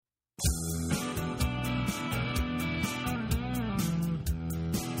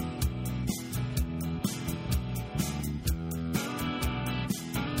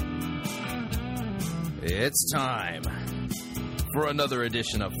It's time for another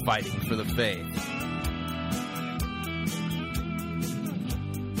edition of Fighting for the Faith.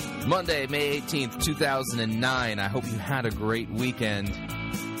 Monday, May 18th, 2009. I hope you had a great weekend.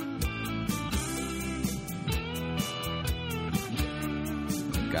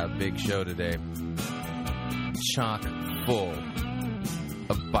 Got a big show today. Chock full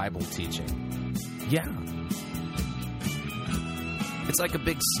of Bible teaching. Yeah. It's like a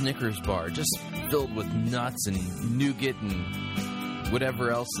big Snickers bar, just filled with nuts and nougat and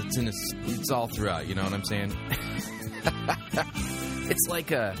whatever else that's in it. It's all throughout, you know what I'm saying? It's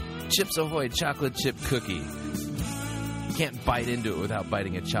like a Chips Ahoy chocolate chip cookie. You can't bite into it without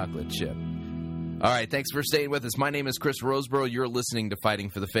biting a chocolate chip. All right, thanks for staying with us. My name is Chris Roseborough. You're listening to Fighting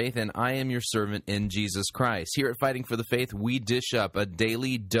for the Faith, and I am your servant in Jesus Christ. Here at Fighting for the Faith, we dish up a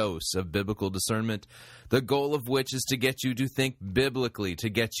daily dose of biblical discernment, the goal of which is to get you to think biblically, to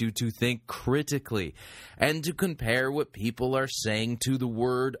get you to think critically, and to compare what people are saying to the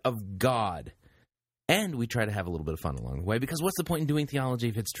Word of God. And we try to have a little bit of fun along the way, because what's the point in doing theology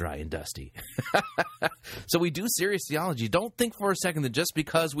if it's dry and dusty? So we do serious theology. Don't think for a second that just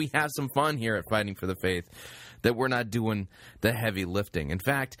because we have some fun here at Fighting for the Faith that we're not doing the heavy lifting. In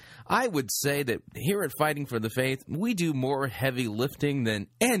fact, I would say that here at Fighting for the Faith, we do more heavy lifting than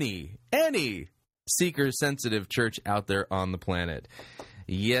any seeker-sensitive church out there on the planet.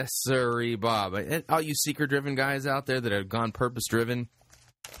 Yes, sirree, Bob. And all you seeker-driven guys out there that have gone purpose-driven,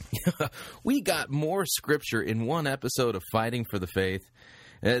 we got more scripture in one episode of Fighting for the Faith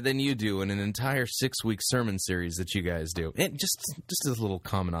than you do in an entire 6-week sermon series that you guys do. And just a little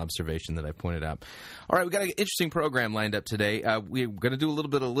common observation that I pointed out. All right, we got an interesting program lined up today. We're going to do a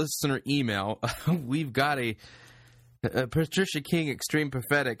little bit of listener email. We've got a Patricia King Extreme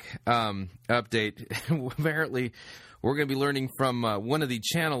Prophetic update. Apparently, we're going to be learning from one of the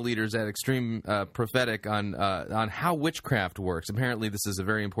channel leaders at Extreme Prophetic on how witchcraft works. Apparently, this is a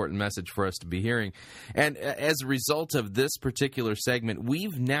very important message for us to be hearing. And as a result of this particular segment,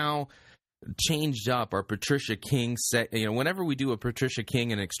 we've now changed up our Patricia King whenever we do a Patricia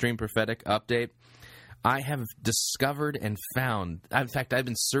King and Extreme Prophetic update, I have discovered and found, in fact, I've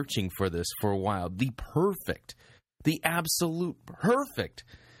been searching for this for a while, the absolute perfect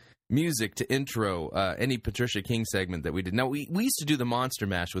music to intro any Patricia King segment that we did. Now, we used to do the Monster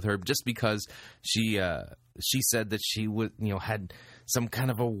Mash with her just because she said that she had some kind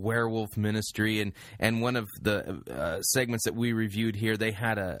of a werewolf ministry, and one of the segments that we reviewed here, they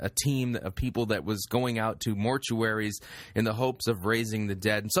had a team of people that was going out to mortuaries in the hopes of raising the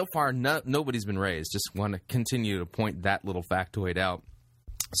dead. And so far, nobody's been raised. Just want to continue to point that little factoid out.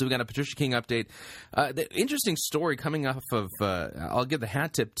 So we got a Patricia King update. The interesting story coming off of, I'll give the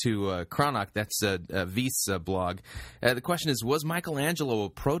hat tip to Cronach, that's Veith's blog. The question is, was Michelangelo a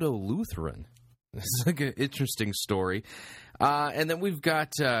proto-Lutheran? This is like an interesting story. And then we've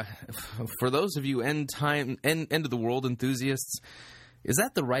got, for those of you end of the world enthusiasts, is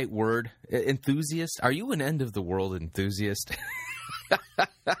that the right word? Enthusiast? Are you an end of the world enthusiast?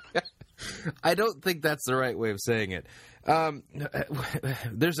 I don't think that's the right way of saying it.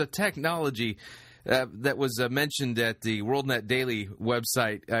 There's a technology that was mentioned at the WorldNet Daily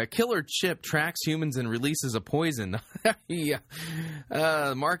website. Killer chip tracks humans and releases a poison. Yeah.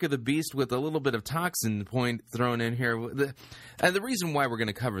 Mark of the beast with a little bit of toxin point thrown in here. And the reason why we're going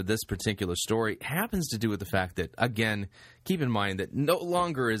to cover this particular story happens to do with the fact that, again, keep in mind that no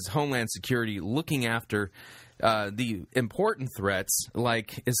longer is Homeland Security looking after the important threats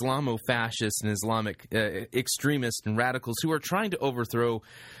like Islamo-fascists and Islamic extremists and radicals who are trying to overthrow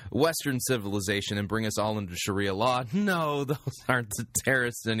Western civilization and bring us all under Sharia law. No, those aren't the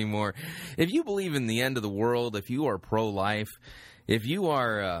terrorists anymore. If you believe in the end of the world, if you are pro-life, if you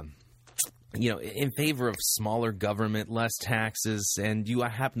are in favor of smaller government, less taxes, and you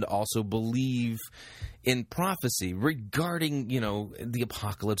happen to also believe in prophecy regarding, the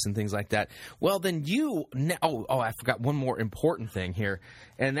apocalypse and things like that, well, then I forgot one more important thing here,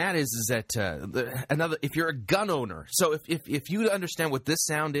 and that is that if you're a gun owner, so if you understand what this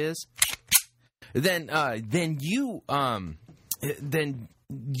sound is, then you are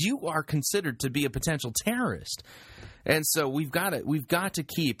considered to be a potential terrorist, and so we've got to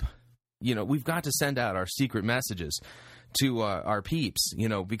keep. We've got to send out our secret messages to our peeps,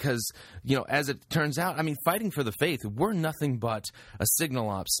 because, as it turns out, Fighting for the Faith, we're nothing but a signal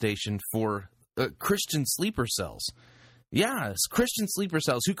ops station for Christian sleeper cells. Yeah, Christian sleeper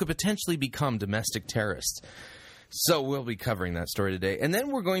cells who could potentially become domestic terrorists. So we'll be covering that story today. And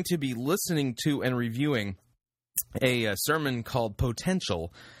then we're going to be listening to and reviewing a sermon called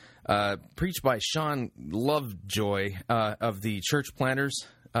Potential, preached by Sean Lovejoy of the Church Planters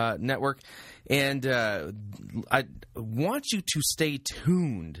network. And I want you to stay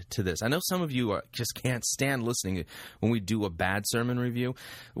tuned to this. I know some of you just can't stand listening when we do a bad sermon review.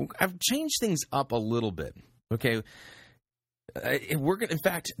 I've changed things up a little bit, okay? In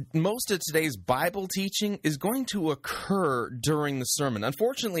fact, most of today's Bible teaching is going to occur during the sermon.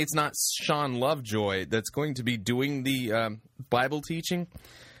 Unfortunately, it's not Sean Lovejoy that's going to be doing the Bible teaching.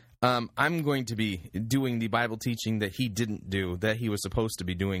 I'm going to be doing the Bible teaching that he didn't do, that he was supposed to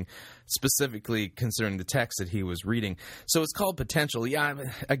be doing, specifically concerning the text that he was reading. So it's called Potential. Yeah,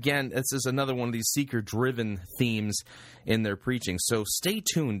 again, this is another one of these seeker-driven themes in their preaching. So stay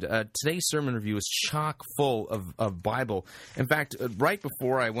tuned. Today's sermon review is chock full of Bible. In fact, right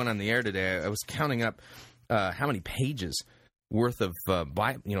before I went on the air today, I was counting up how many pages worth of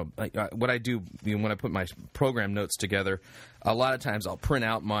Bible. What I do when I put my program notes together, a lot of times I'll print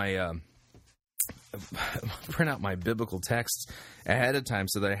out my biblical texts ahead of time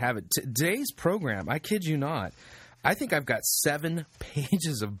so that I have it. Today's program, I kid you not, I think I've got 7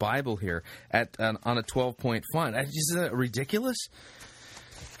 pages of Bible here on a 12-point font. Isn't that ridiculous?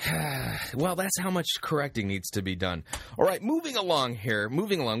 Well, that's how much correcting needs to be done. All right, moving along.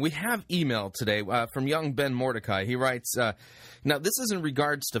 We have email today from young Ben Mordecai. He writes, now this is in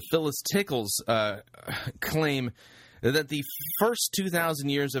regards to Phyllis Tickle's claim that the first 2,000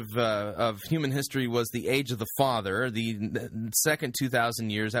 years of human history was the age of the Father. The second 2,000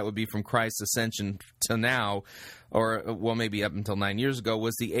 years, that would be from Christ's ascension to now, or, well, maybe up until 9 years ago,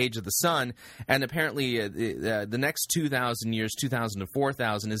 was the age of the Son. And apparently the next 2,000 years, 2,000 to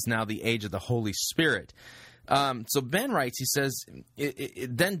 4,000, is now the age of the Holy Spirit. So Ben writes, he says,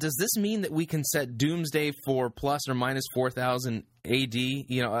 then does this mean that we can set doomsday for plus or minus 4,000 AD,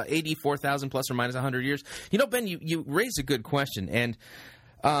 AD 4,000 plus or minus 100 years? Ben, you raise a good question, and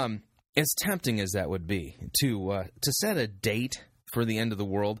as tempting as that would be to set a date for the end of the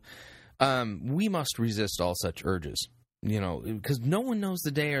world, we must resist all such urges, because no one knows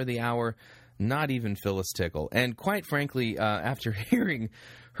the day or the hour, not even Phyllis Tickle. And quite frankly, after hearing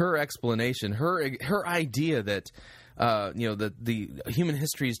her explanation, her idea that that the human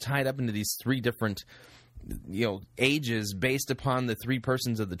history is tied up into these 3 different ages based upon the 3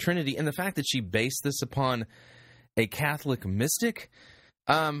 persons of the Trinity, and the fact that she based this upon a Catholic mystic,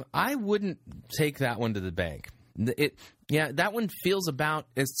 I wouldn't take that one to the bank. That one feels about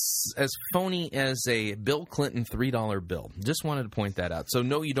as phony as a Bill Clinton $3 bill. Just wanted to point that out. So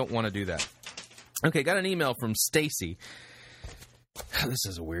no, you don't want to do that. Okay, got an email from Stacy. This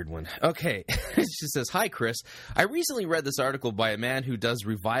is a weird one. Okay, she says, "Hi, Chris. I recently read this article by a man who does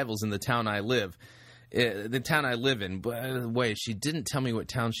revivals in the town I live in. By the way, she didn't tell me what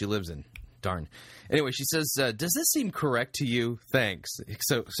town she lives in. Darn. Anyway, she says, does this seem correct to you? Thanks."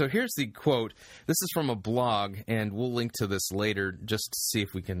 So here's the quote. This is from a blog, and we'll link to this later just to see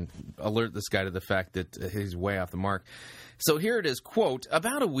if we can alert this guy to the fact that he's way off the mark. So here it is, quote,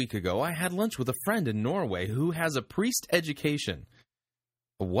 "About a week ago, I had lunch with a friend in Norway who has a priest education."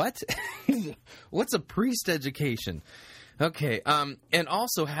 What? What's a priest education? Okay, and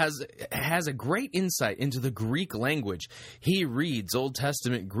also has a great insight into the Greek language. He reads Old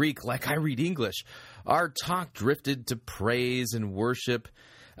Testament Greek like I read English. Our talk drifted to praise and worship.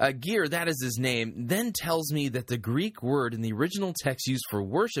 Gear, that is his name, then tells me that the Greek word in the original text used for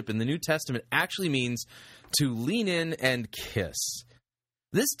worship in the New Testament actually means to lean in and kiss.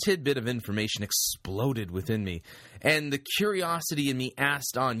 This tidbit of information exploded within me, and the curiosity in me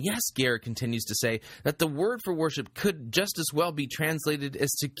asked on. Yes, Garrett continues to say that the word for worship could just as well be translated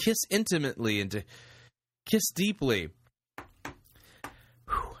as to kiss intimately and to kiss deeply.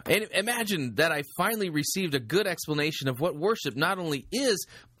 And imagine that I finally received a good explanation of what worship not only is,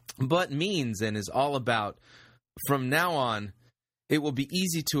 but means and is all about. From now on, it will be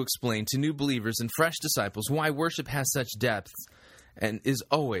easy to explain to new believers and fresh disciples why worship has such depth and is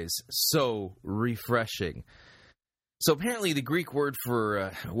always so refreshing. So apparently the Greek word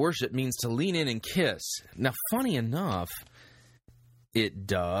for worship means to lean in and kiss. Now, funny enough, it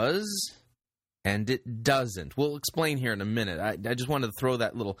does and it doesn't. We'll explain here in a minute. I just wanted to throw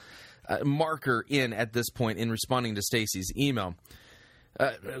that little marker in at this point in responding to Stacy's email.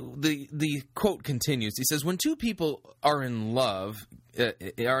 The quote continues. He says, "When two people are in love,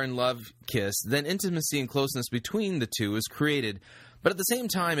 kiss, then intimacy and closeness between the two is created. But at the same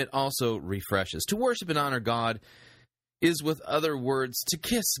time, it also refreshes. To worship and honor God is, with other words, to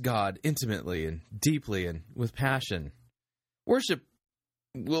kiss God intimately and deeply and with passion. Worship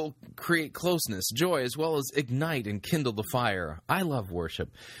will create closeness, joy, as well as ignite and kindle the fire. I love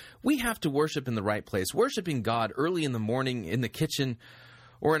worship. We have to worship in the right place. Worshiping God early in the morning in the kitchen,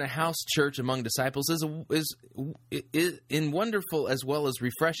 or in a house church among disciples is in wonderful as well as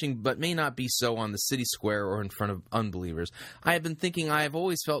refreshing, but may not be so on the city square or in front of unbelievers. I have been thinking I have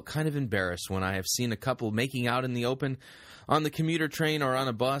always felt kind of embarrassed when I have seen a couple making out in the open on the commuter train or on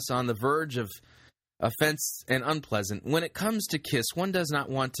a bus on the verge of offense and unpleasant. When it comes to kiss, one does not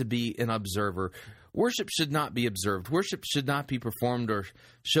want to be an observer. Worship should not be observed. Worship should not be performed or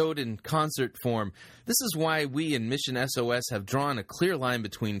showed in concert form. This is why we in Mission SOS have drawn a clear line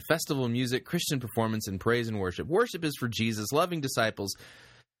between festival music, Christian performance, and praise and worship. Worship is for Jesus, loving disciples,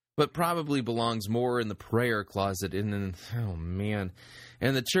 but probably belongs more in the prayer closet in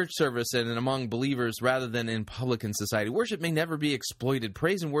the church service and among believers rather than in public and society. Worship may never be exploited.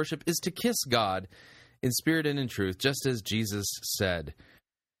 Praise and worship is to kiss God in spirit and in truth, just as Jesus said.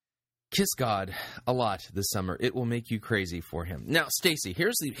 Kiss God a lot this summer. It will make you crazy for him. Now, Stacy,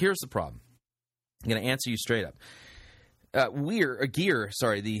 here's the problem. I'm going to answer you straight up. The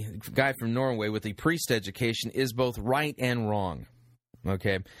guy from Norway with the priest education, is both right and wrong.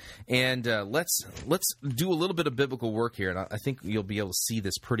 Okay, and let's do a little bit of biblical work here, and I think you'll be able to see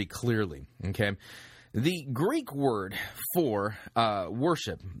this pretty clearly. Okay, the Greek word for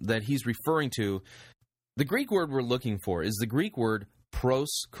worship that he's referring to, the Greek word we're looking for is the Greek word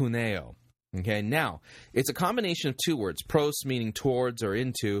proskuneo. Okay, now, it's a combination of two words, pros meaning towards or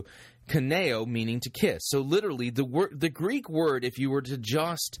into, kuneo meaning to kiss. So literally, the Greek word, if you were to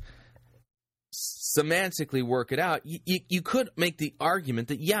just semantically work it out, you could make the argument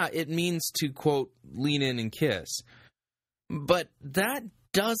that, yeah, it means to, quote, lean in and kiss. But that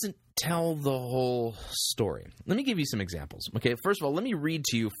doesn't tell the whole story. Let me give you some examples. Okay, first of all, let me read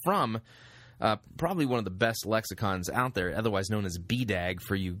to you from probably one of the best lexicons out there, otherwise known as BDAG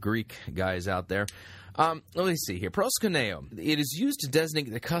for you Greek guys out there. Let me see here. Proskuneo. It is used to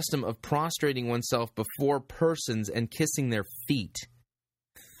designate the custom of prostrating oneself before persons and kissing their feet.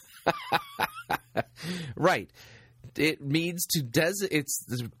 Right. It means to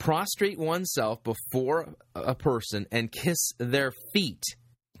prostrate oneself before a person and kiss their feet.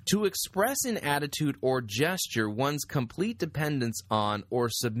 To express in attitude or gesture one's complete dependence on or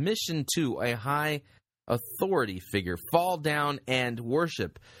submission to a high authority figure. Fall down and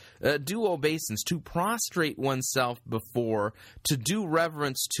worship. Do obeisance. To prostrate oneself before. To do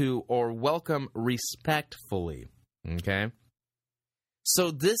reverence to or welcome respectfully. Okay?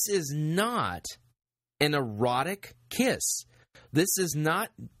 So this is not an erotic kiss. This is not,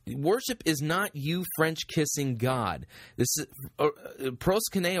 worship is not you French kissing God. This is,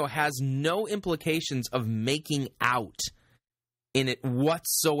 proskuneo has no implications of making out in it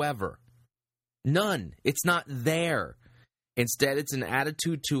whatsoever. None. It's not there. Instead, it's an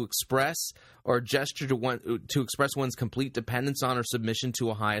attitude to express or gesture to express one's complete dependence on or submission to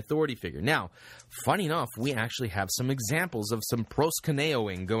a high authority figure. Now, funny enough, we actually have some examples of some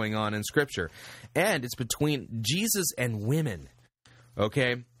proskuneoing going on in Scripture. And it's between Jesus and women.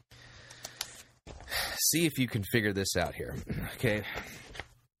 Okay? See if you can figure this out here. Okay?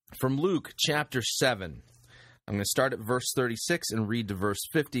 From Luke chapter 7. I'm going to start at verse 36 and read to verse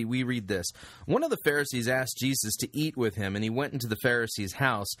 50. We read this. One of the Pharisees asked Jesus to eat with him, and he went into the Pharisee's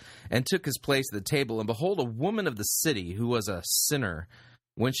house and took his place at the table. And behold, a woman of the city, who was a sinner,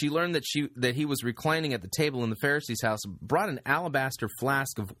 when she learned that he was reclining at the table in the Pharisee's house, brought an alabaster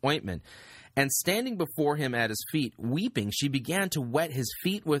flask of ointment, and standing before him at his feet, weeping, she began to wet his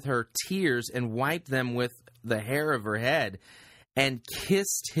feet with her tears and wiped them with the hair of her head, and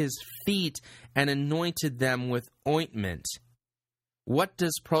kissed his feet and anointed them with ointment. What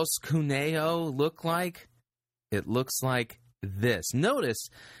does proskuneo look like? It looks like this. Notice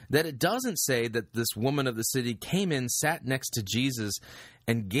that it doesn't say that this woman of the city came in, sat next to Jesus,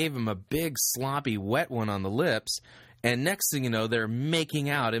 and gave him a big, sloppy, wet one on the lips, and next thing you know, they're making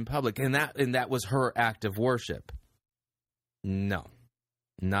out in public, and that was her act of worship. No,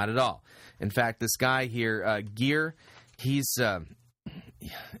 not at all. In fact, this guy here, Gear, he's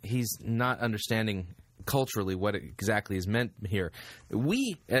not understanding culturally what exactly is meant here.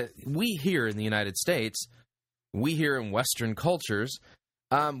 We here in the United States, we here in Western cultures,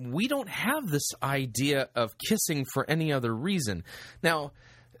 we don't have this idea of kissing for any other reason. Now,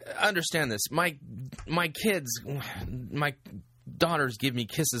 understand this. My daughters give me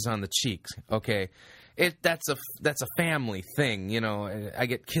kisses on the cheeks. Okay. That's a family thing, you know. I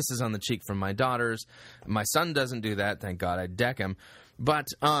get kisses on the cheek from my daughters. My son doesn't do that, thank God. I deck him, but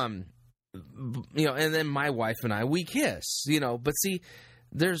you know. And then my wife and I, we kiss, you know. But see,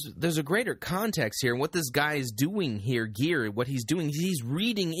 there's a greater context here. And what this guy is doing here, Gear, what he's doing, he's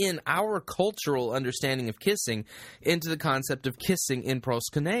reading in our cultural understanding of kissing into the concept of kissing in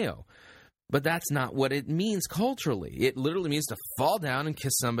proskuneo. But that's not what it means culturally. It literally means to fall down and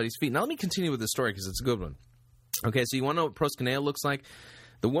kiss somebody's feet. Now, let me continue with this story because it's a good one. Okay, so you want to know what proskuneo looks like?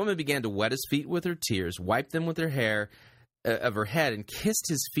 The woman began to wet his feet with her tears, wiped them with her hair of her head, and kissed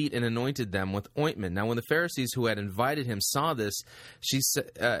his feet and anointed them with ointment. Now, when the Pharisees who had invited him saw this,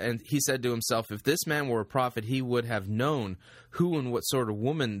 and he said to himself, if this man were a prophet, he would have known who and what sort of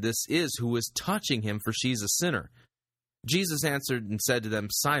woman this is who is touching him, for she's a sinner. Jesus answered and said to them,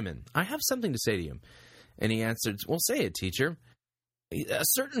 Simon, I have something to say to you. And he answered, well, say it, teacher. A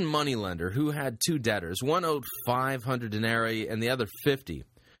certain moneylender who had 2 debtors, one owed 500 denarii and the other 50.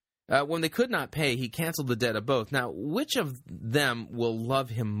 When they could not pay, he canceled the debt of both. Now, which of them will love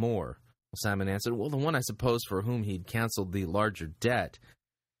him more? Simon answered, well, the one, I suppose, for whom he'd canceled the larger debt.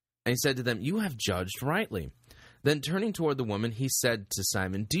 And he said to them, you have judged rightly. Then turning toward the woman, he said to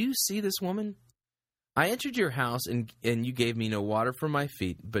Simon, do you see this woman? I entered your house, and you gave me no water for my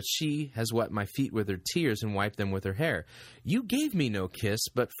feet, but she has wet my feet with her tears and wiped them with her hair. You gave me no kiss,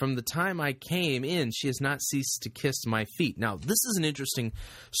 but from the time I came in, she has not ceased to kiss my feet. Now, this is an interesting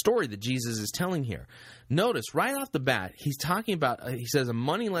story that Jesus is telling here. Notice, right off the bat, he's talking about, he says, a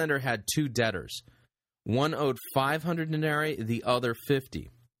moneylender had 2 debtors. One owed 500 denarii, the other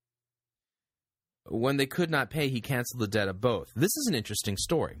 50. When they could not pay, he canceled the debt of both. This is an interesting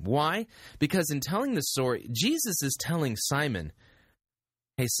story. Why? Because in telling this story, Jesus is telling Simon,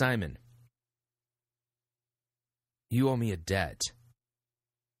 hey, Simon, you owe me a debt.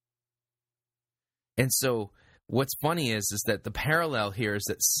 And so what's funny is that the parallel here is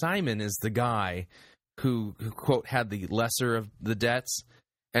that Simon is the guy who quote, had the lesser of the debts,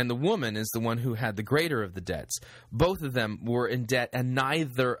 and the woman is the one who had the greater of the debts. Both of them were in debt, and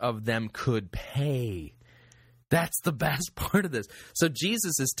neither of them could pay. That's the best part of this. So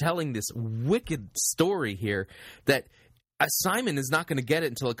Jesus is telling this wicked story here that Simon is not going to get it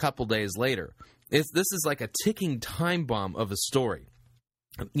until a couple days later. This is like a ticking time bomb of a story.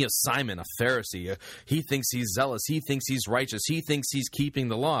 You know, Simon, a Pharisee, he thinks he's zealous, he thinks he's righteous, he thinks he's keeping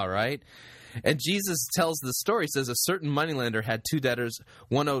the law, right? And Jesus tells the story, says, a certain moneylender had 2 debtors,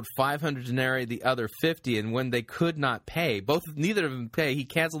 one owed 500 denarii, the other 50, and when they could not pay, neither of them pay, he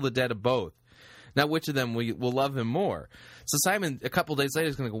canceled the debt of both. Now, which of them will love him more? So Simon, a couple days later,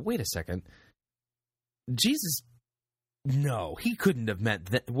 is going to go, wait a second. Jesus, no, he couldn't have meant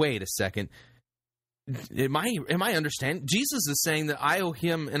that. Wait a second. Am I understanding? Jesus is saying that I owe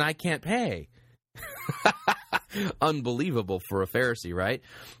him and I can't pay. Unbelievable for a Pharisee, right?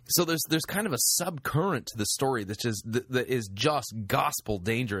 So there's kind of a subcurrent to the story that is just gospel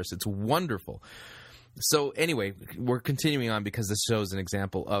dangerous. It's wonderful. So anyway, we're continuing on because this shows an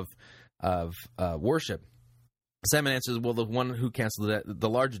example of worship. Simon answers, well, the one who canceled the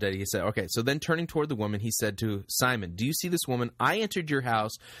larger debt, he said, okay, so then turning toward the woman, he said to Simon, do you see this woman? I entered your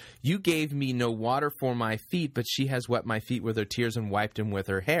house. You gave me no water for my feet, but she has wet my feet with her tears and wiped them with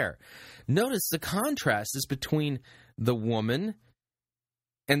her hair. Notice the contrast is between the woman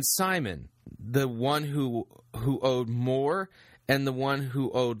and Simon, the one who owed more and the one who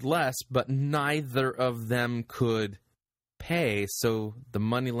owed less, but neither of them could pay, so the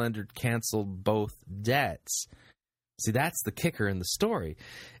moneylender canceled both debts. See, that's the kicker in the story.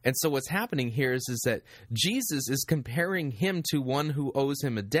 And so what's happening here is that Jesus is comparing him to one who owes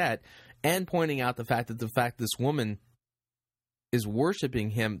him a debt and pointing out the fact that this woman is worshiping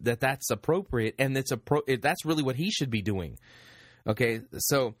him, that's appropriate, and that's really what he should be doing. Okay,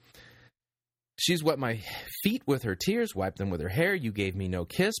 so she's wet my feet with her tears, wiped them with her hair. You gave me no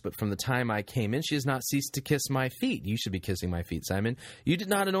kiss, but from the time I came in, she has not ceased to kiss my feet. You should be kissing my feet, Simon. You did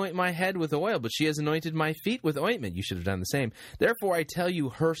not anoint my head with oil, but she has anointed my feet with ointment. You should have done the same. Therefore, I tell you,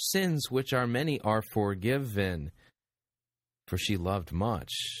 her sins, which are many, are forgiven. For she loved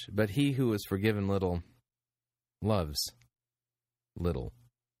much, but he who is forgiven little loves little.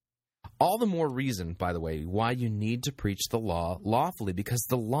 All the more reason, by the way, why you need to preach the law lawfully, because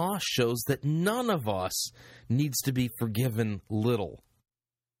the law shows that none of us needs to be forgiven little.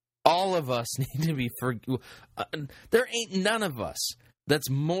 All of us need to be forgiven. There ain't none of us that's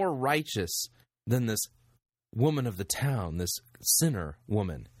more righteous than this woman of the town, this sinner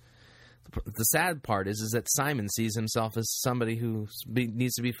woman. The sad part is that Simon sees himself as somebody who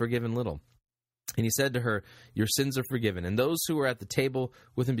needs to be forgiven little. And he said to her, your sins are forgiven. And those who were at the table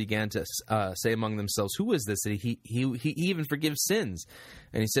with him began to say among themselves, who is this that he even forgives sins?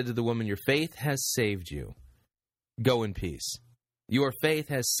 And he said to the woman, your faith has saved you. Go in peace. Your faith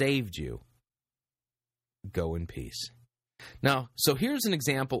has saved you. Go in peace. Now, so here's an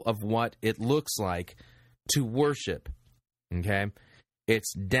example of what it looks like to worship. Okay?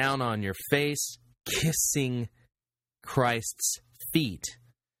 It's down on your face, kissing Christ's feet.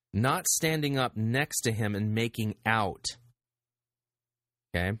 not standing up next to him and making out.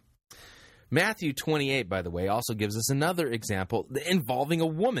 Okay? Matthew 28, by the way, also gives us another example involving a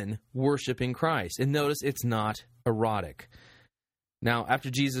woman worshiping Christ. And notice it's not erotic. Now, after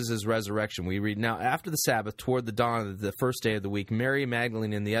Jesus' resurrection, we read, "Now, after the Sabbath, toward the dawn of the first day of the week, Mary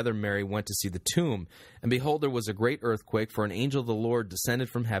Magdalene and the other Mary went to see the tomb. And behold, there was a great earthquake, for an angel of the Lord descended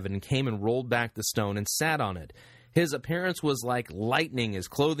from heaven and came and rolled back the stone and sat on it. His appearance was like lightning. His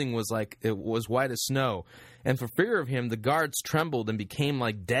clothing was white as snow. And for fear of him, the guards trembled and became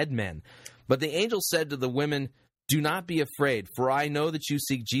like dead men. But the angel said to the women, 'Do not be afraid, for I know that you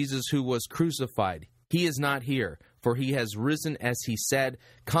seek Jesus who was crucified. He is not here, for he has risen as he said.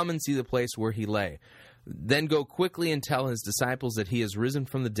 Come and see the place where he lay. Then go quickly and tell his disciples that he is risen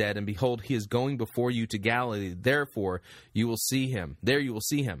from the dead, and behold, he is going before you to Galilee. Therefore you will see him. There you will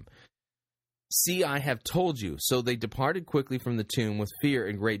see him. See, I have told you.' So they departed quickly from the tomb with fear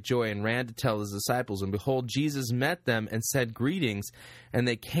and great joy, and ran to tell his disciples. And behold, Jesus met them and said, 'Greetings.' And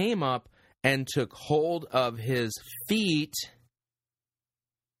they came up and took hold of his feet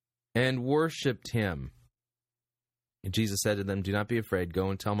and worshipped him. And Jesus said to them, 'Do not be afraid. Go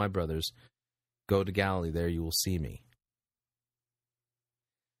and tell my brothers. Go to Galilee. There you will see me.'"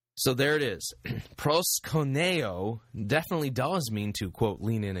 So there it is. Proskuneo definitely does mean to, quote,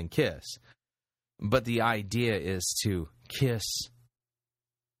 lean in and kiss. But the idea is to kiss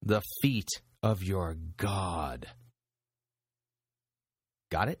the feet of your God.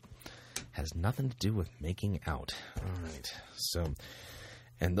 Got it? Has nothing to do with making out. All right. So,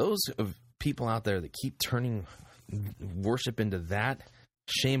 and those of people out there that keep turning worship into that,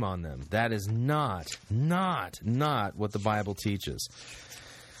 shame on them. That is not what the Bible teaches.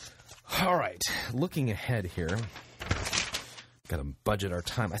 All right. Looking ahead here. Got to budget our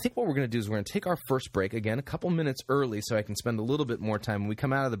time. I think what we're going to do is we're going to take our first break again a couple minutes early so I can spend a little bit more time. When we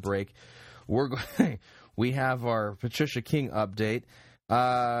come out of the break, we have our Patricia King update.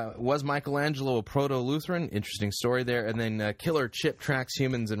 Was Michelangelo a proto-Lutheran? Interesting story there. And then Killer Chip tracks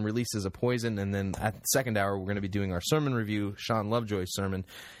humans and releases a poison. And then at the second hour, we're going to be doing our sermon review, Sean Lovejoy's sermon.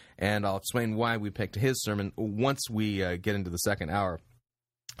 And I'll explain why we picked his sermon once we get into the second hour.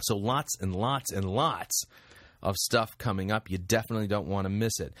 So lots and lots and lots of stuff coming up. You definitely don't want to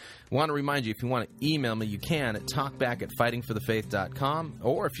miss it. I want to remind you, if you want to email me, you can at talkback@fightingforthefaith.com.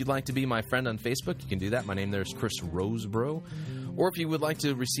 Or if you'd like to be my friend on Facebook, you can do that. My name there is Chris Rosebrough. Or if you would like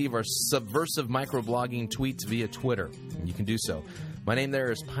to receive our subversive microblogging tweets via Twitter, you can do so. My name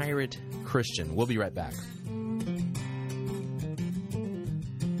there is Pirate Christian. We'll be right back.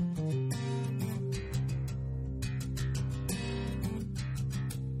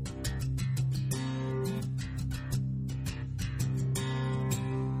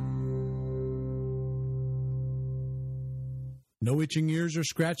 No itching ears are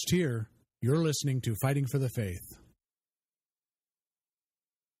scratched here. You're listening to Fighting for the Faith.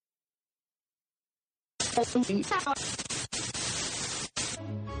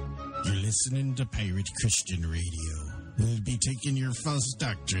 You're listening to Pirate Christian Radio. We'll be taking your false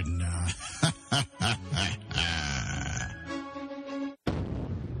doctrine now.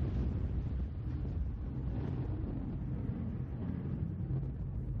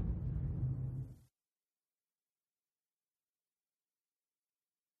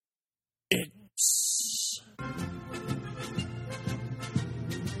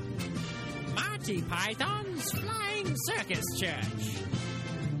 Monty Python's Flying Circus Church.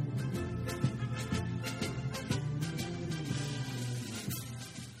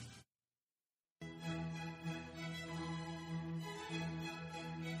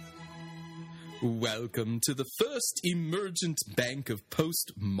 Welcome to the first emergent bank of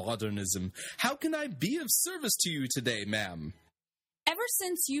postmodernism. How can I be of service to you today, ma'am? Ever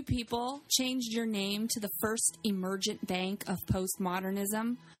since you people changed your name to the First Emergent Bank of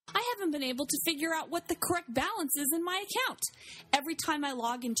Postmodernism, I haven't been able to figure out what the correct balance is in my account. Every time I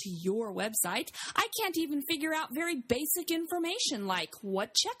log into your website, I can't even figure out very basic information like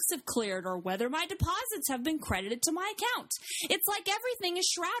what checks have cleared or whether my deposits have been credited to my account. It's like everything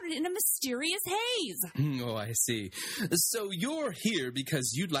is shrouded in a mysterious haze. Oh, I see. So you're here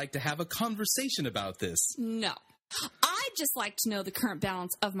because you'd like to have a conversation about this. No. I'd just like to know the current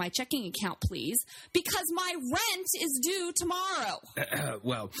balance of my checking account, please, because my rent is due tomorrow.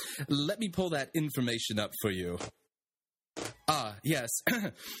 Well, let me pull that information up for you. Ah, yes.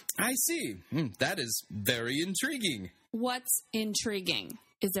 I see. That is very intriguing. What's intriguing?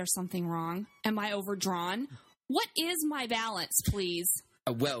 Is there something wrong? Am I overdrawn? What is my balance, please?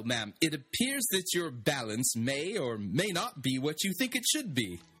 Well, ma'am, it appears that your balance may or may not be what you think it should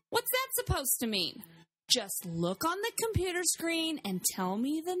be. What's that supposed to mean? Just look on the computer screen and tell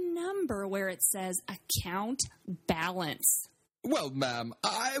me the number where it says account balance. Well, ma'am,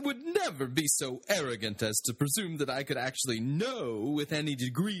 I would never be so arrogant as to presume that I could actually know with any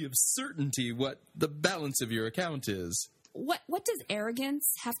degree of certainty what the balance of your account is. What does arrogance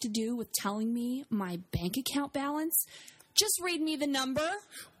have to do with telling me my bank account balance? Just read me the number.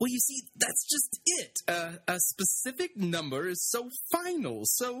 Well, you see, that's just it. A specific number is so final,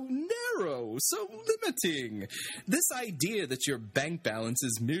 so narrow, so limiting. This idea that your bank balance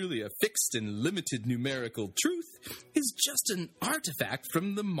is merely a fixed and limited numerical truth is just an artifact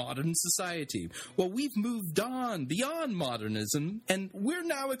from the modern society. Well, we've moved on beyond modernism, and we're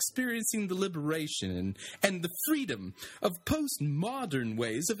now experiencing the liberation and the freedom of postmodern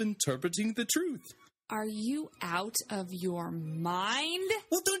ways of interpreting the truth. Are you out of your mind?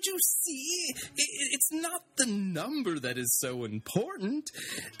 Well, don't you see? It's not the number that is so important.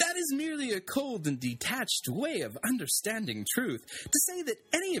 That is merely a cold and detached way of understanding truth. To say that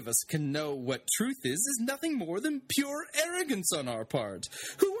any of us can know what truth is nothing more than pure arrogance on our part.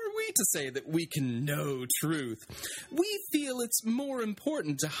 Who are we to say that we can know truth? We feel it's more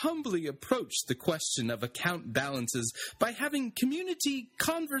important to humbly approach the question of account balances by having community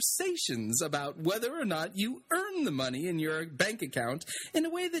conversations about whether or not you earn the money in your bank account in a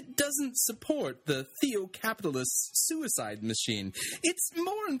way that doesn't support the theo-capitalist suicide machine. It's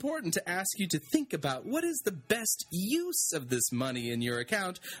more important to ask you to think about what is the best use of this money in your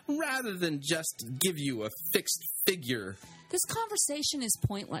account rather than just give you a fixed figure. This conversation is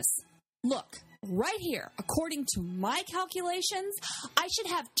pointless. Look, right here, according to my calculations, I should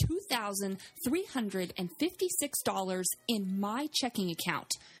have $2,356 in my checking account.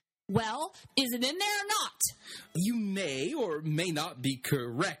 Well, is it in there or not? You may or may not be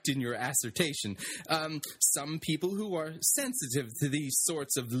correct in your assertion. Some people who are sensitive to these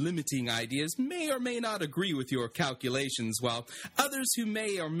sorts of limiting ideas may or may not agree with your calculations, while others who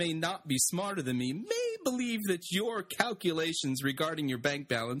may or may not be smarter than me may believe that your calculations regarding your bank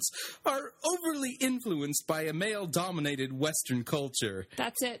balance are overly influenced by a male-dominated Western culture.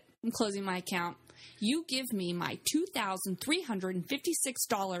 That's it. I'm closing my account. You give me my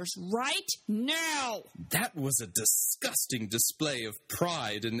 $2,356 right now. That was a disgusting display of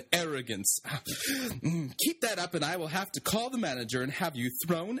pride and arrogance. Keep that up and I will have to call the manager and have you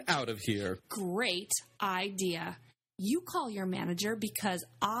thrown out of here. Great idea. You call your manager because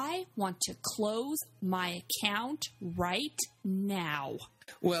I want to close my account right now.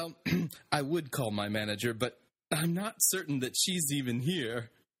 Well, I would call my manager, but I'm not certain that she's even here.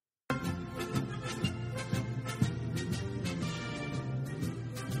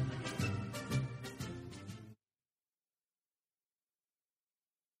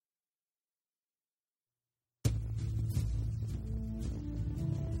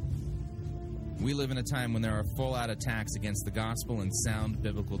 We live in a time when there are full-out attacks against the gospel and sound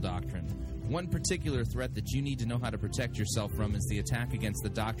biblical doctrine. One particular threat that you need to know how to protect yourself from is the attack against the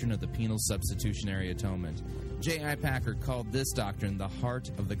doctrine of the penal substitutionary atonement. J.I. Packer called this doctrine the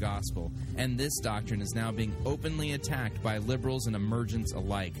heart of the gospel, and this doctrine is now being openly attacked by liberals and emergents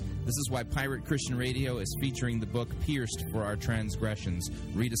alike. This is why Pirate Christian Radio is featuring the book Pierced for Our Transgressions,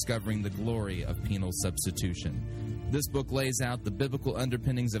 Rediscovering the Glory of Penal Substitution. This book lays out the biblical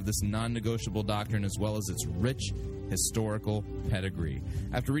underpinnings of this non-negotiable doctrine as well as its rich historical pedigree.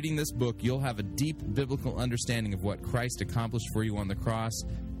 After reading this book, you'll have a deep biblical understanding of what Christ accomplished for you on the cross,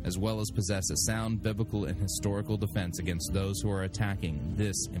 as well as possess a sound biblical and historical defense against those who are attacking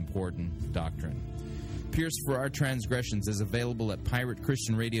this important doctrine. Pierced for Our Transgressions is available at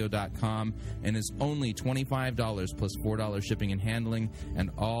piratechristianradio.com and is only $25 plus $4 shipping and handling,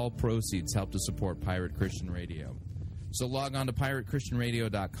 and all proceeds help to support Pirate Christian Radio. So log on to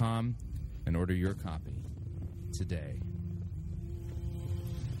piratechristianradio.com and order your copy today.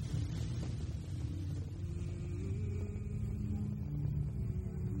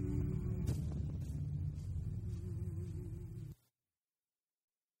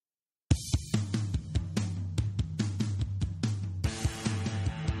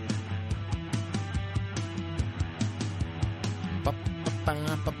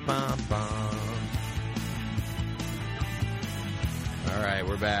 All right,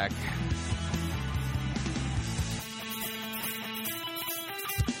 we're back.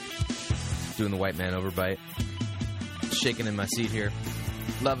 Doing the white man overbite. Shaking in my seat here.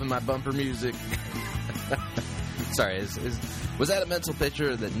 Loving my bumper music. Sorry, was that a mental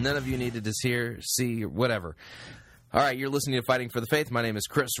picture that none of you needed to see, or whatever? All right, you're listening to Fighting for the Faith. My name is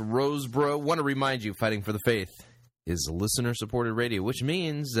Chris Roseborough. Want to remind you, Fighting for the Faith is listener-supported radio, which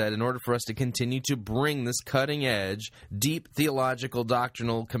means that in order for us to continue to bring this cutting-edge, deep theological,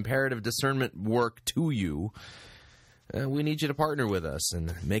 doctrinal, comparative discernment work to you, we need you to partner with us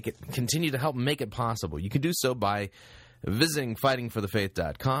and continue to help make it possible. You can do so by visiting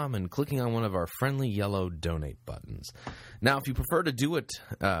fightingforthefaith.com and clicking on one of our friendly yellow donate buttons. Now, if you prefer to do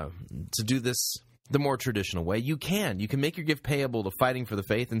this the more traditional way, you can. You can make your gift payable to Fighting for the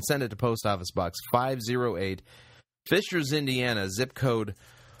Faith and send it to Post Office Box 508, Fishers, Indiana, zip code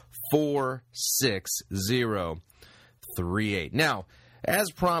 46038. Now,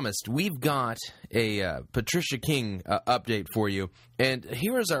 as promised, we've got a Patricia King update for you, and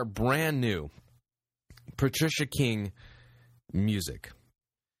here is our brand new Patricia King music.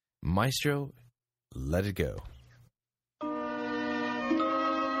 Maestro, let it go.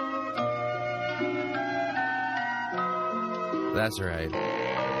 That's right.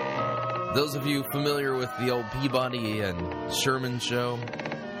 Those of you familiar with the old Peabody and Sherman show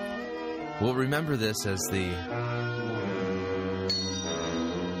will remember this as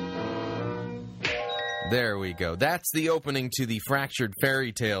There we go. That's the opening to the Fractured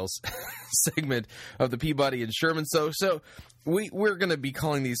Fairy Tales segment of the Peabody and Sherman. So we're going to be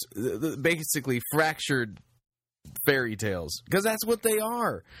calling these basically fractured fairy tales, because that's what they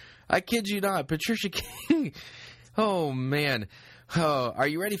are. I kid you not. Patricia King. Oh, man. Oh, are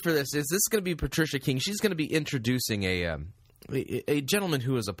you ready for this? Is this going to be Patricia King? She's going to be introducing a gentleman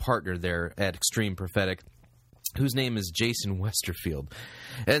who is a partner there at Extreme Prophetic, whose name is Jason Westerfield.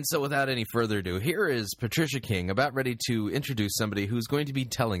 And so without any further ado, here is Patricia King, about ready to introduce somebody who's going to be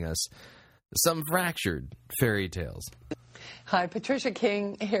telling us some fractured fairy tales. Hi, Patricia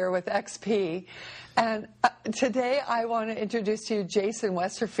King here with XP. And today I want to introduce to you Jason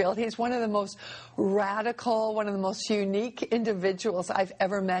Westerfield. He's one of the most radical, one of the most unique individuals I've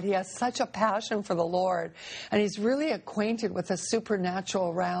ever met. He has such a passion for the Lord, and he's really acquainted with the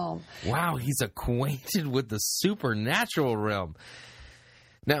supernatural realm. Wow, he's acquainted with the supernatural realm.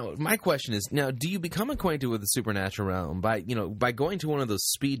 Now, my question is, do you become acquainted with the supernatural realm by going to one of those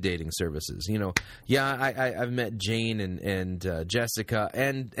speed dating services? I've met Jane and Jessica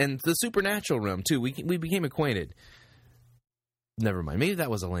and the supernatural realm too. We became acquainted. Never mind. Maybe that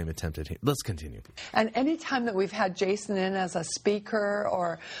was a lame attempt at it. Let's continue. And any time that we've had Jason in as a speaker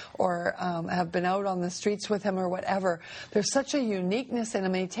or have been out on the streets with him or whatever, there's such a uniqueness in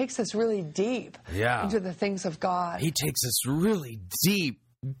him. And he takes us really deep into the things of God. He takes us really deep.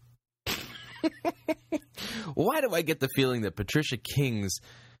 Why do I get the feeling that Patricia King's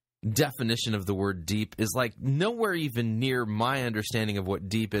definition of the word deep is like nowhere even near my understanding of what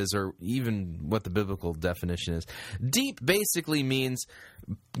deep is, or even what the biblical definition is? Deep basically means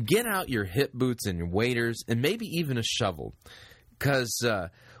get out your hip boots and your waders and maybe even a shovel, because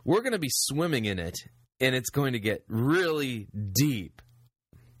we're going to be swimming in it, and it's going to get really deep,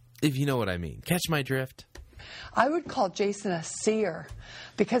 if you know what I mean. Catch my drift? I would call Jason a seer,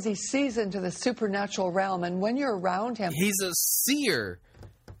 because he sees into the supernatural realm, and when you're around him, he's a seer.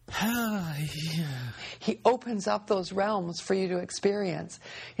 He opens up those realms for you to experience.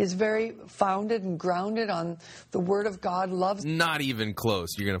 He's very founded and grounded on the Word of God, loves... Not even close.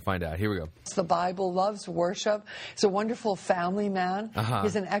 You're going to find out. Here we go. The Bible, loves worship. He's a wonderful family man.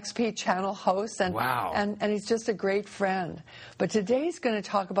 He's an XP channel host, and, wow. and he's just a great friend. But today he's going to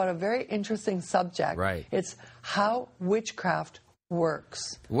talk about a very interesting subject. Right. It's how witchcraft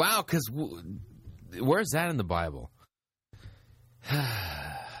works. Wow, because where's that in the Bible?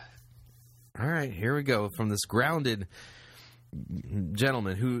 All right, here we go. From this grounded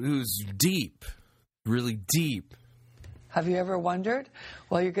gentleman who's deep, really deep. Have you ever wondered?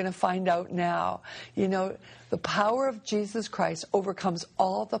 Well, you're going to find out now. You know, the power of Jesus Christ overcomes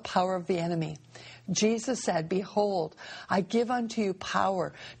all the power of the enemy. Jesus said, "Behold, I give unto you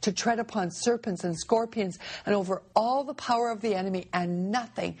power to tread upon serpents and scorpions and over all the power of the enemy, and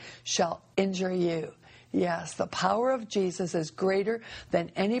nothing shall injure you." Yes, the power of Jesus is greater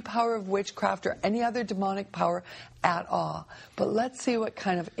than any power of witchcraft or any other demonic power at all. But let's see what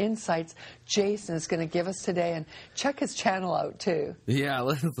kind of insights Jason is going to give us today, and check his channel out too. Yeah,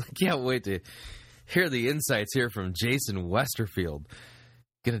 I can't wait to hear the insights here from Jason Westerfield.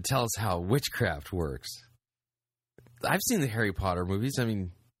 Going to tell us how witchcraft works. I've seen the Harry Potter movies. I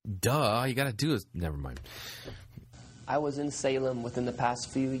mean, duh, all you got to do is... Never mind. I was in Salem within the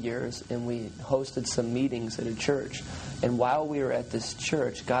past few years, and we hosted some meetings at a church. And while we were at this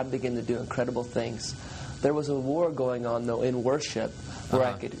church, God began to do incredible things. There was a war going on, though, in worship, where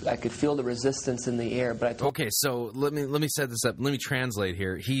I could feel the resistance in the air. But okay, so let me set this up. Let me translate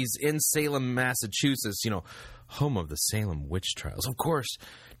here. He's in Salem, Massachusetts. Home of the Salem witch trials. Of course,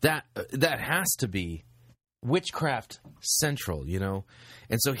 that has to be Witchcraft Central, you know.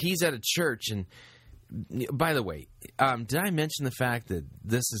 And so he's at a church, and by the way, did I mention the fact that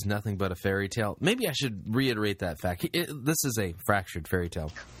this is nothing but a fairy tale? Maybe I should reiterate that fact. This is a fractured fairy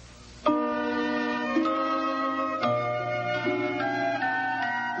tale.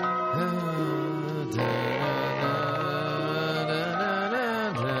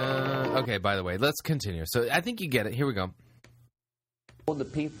 Okay, by the way, let's continue. So I think you get it. Here we go. Told the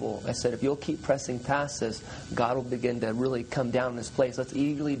people, I said, if you'll keep pressing past this, God will begin to really come down in this place. Let's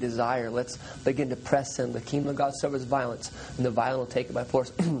eagerly desire. Let's begin to press in. The kingdom of God suffers violence, and the violent will take it by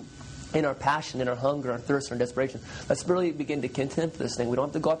force. In our passion, in our hunger, our thirst, our desperation, let's really begin to contend for this thing. We don't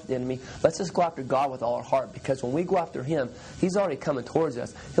have to go after the enemy. Let's just go after God with all our heart, because when we go after Him, He's already coming towards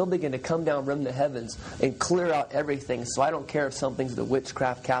us. He'll begin to come down from the heavens and clear out everything. So I don't care if something's the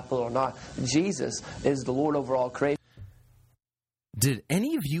witchcraft capital or not. Jesus is the Lord over all creation. Did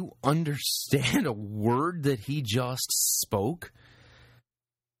any of you understand a word that he just spoke?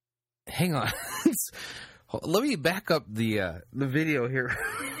 Hang on. Let me back up the video here.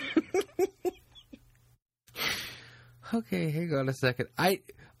 Okay, hang on a second.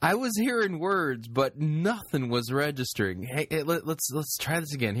 I was hearing words, but nothing was registering. Hey, let's try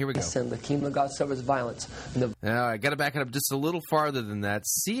this again. Here we go. The kingdom of God suffers violence. Now, I got to back it up just a little farther than that.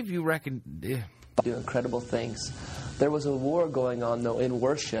 See if you reckon. Do incredible things. There was a war going on, though, in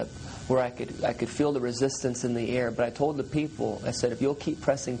worship, where I could feel the resistance in the air. But I told the people, I said, if you'll keep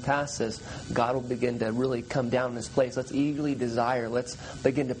pressing past this, God will begin to really come down in this place. Let's eagerly desire. Let's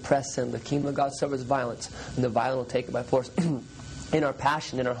begin to press in. The kingdom of God suffers violence, and the violent will take it by force. In our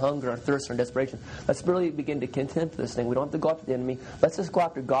passion, in our hunger, our thirst, our desperation, let's really begin to contend for this thing. We don't have to go after the enemy. Let's just go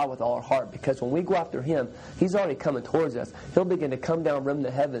after God with all our heart, because when we go after Him, He's already coming towards us. He'll begin to come down from the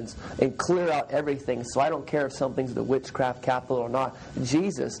heavens and clear out everything. So I don't care if something's the witchcraft capital or not.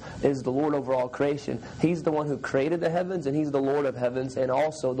 Jesus is the Lord over all creation. He's the one who created the heavens, and He's the Lord of heavens, and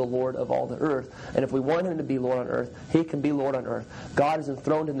also the Lord of all the earth. And if we want Him to be Lord on earth, He can be Lord on earth. God is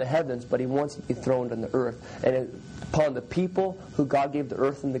enthroned in the heavens, but He wants to be throned on the earth. And upon the people who God gave the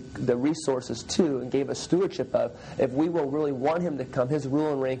earth and the resources to and gave us stewardship of, if we will really want Him to come, His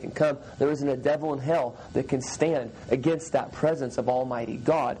rule and reign can come, there isn't a devil in hell that can stand against that presence of Almighty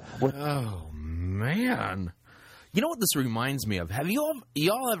God. Oh, man. You know what this reminds me of? Have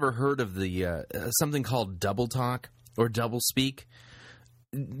y'all ever heard of the something called double talk or double speak?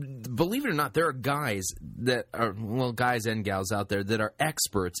 Believe it or not, there are guys that are, well, guys and gals out there that are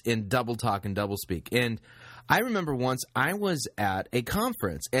experts in double talk and double speak. And I remember once I was at a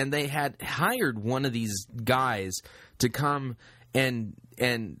conference, and they had hired one of these guys to come and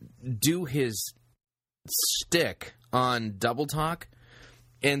do his shtick on double talk.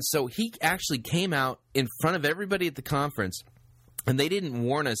 And so he actually came out in front of everybody at the conference, and they didn't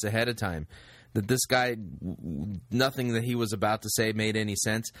warn us ahead of time that this guy, nothing that he was about to say made any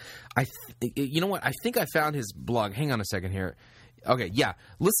sense. You know what? I think I found his blog. Hang on a second here. Okay, yeah.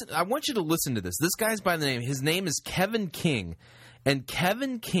 Listen, I want you to listen to this. This guy's by the name. His name is Kevin King, and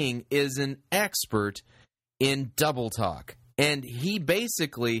Kevin King is an expert in double talk, and he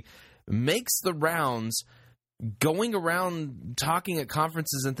basically makes the rounds, going around talking at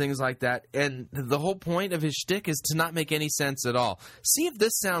conferences and things like that. And the whole point of his shtick is to not make any sense at all. See if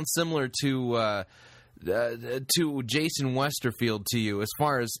this sounds similar to Jason Westerfield to you as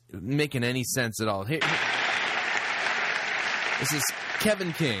far as making any sense at all. Here. This is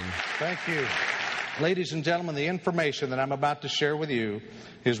Kevin King. Thank you. Ladies and gentlemen, the information that I'm about to share with you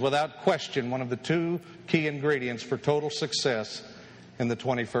is without question one of the two key ingredients for total success in the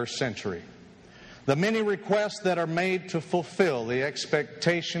 21st century. The many requests that are made to fulfill the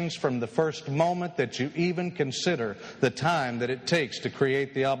expectations from the first moment that you even consider the time that it takes to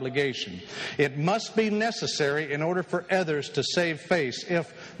create the obligation. It must be necessary in order for others to save face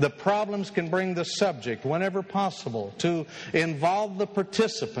if the problems can bring the subject, whenever possible, to involve the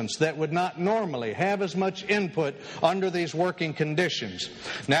participants that would not normally have as much input under these working conditions.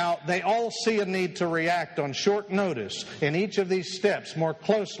 Now, they all see a need to react on short notice in each of these steps more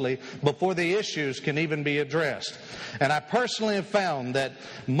closely before the issues can even be addressed. And I personally have found that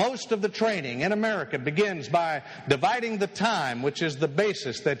most of the training in America begins by dividing the time, which is the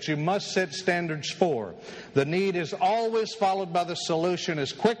basis that you must set standards for. The need is always followed by the solution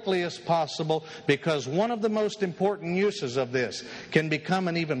as quickly as possible, because one of the most important uses of this can become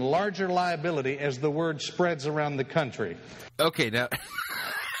an even larger liability as the word spreads around the country. Okay, now...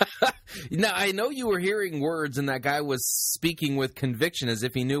 Now, I know you were hearing words and that guy was speaking with conviction as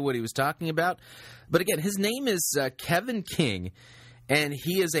if he knew what he was talking about. But again, his name is Kevin King, and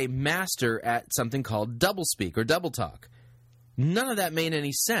he is a master at something called doublespeak or double talk. None of that made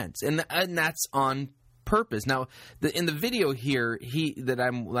any sense, and that's on purpose. Now, in the video here, that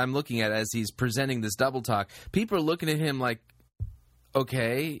I'm looking at as he's presenting this double talk, people are looking at him like,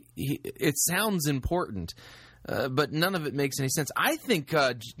 okay, it sounds important, but none of it makes any sense. I think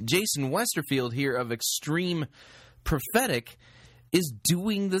Jason Westerfield here of Extreme Prophetic is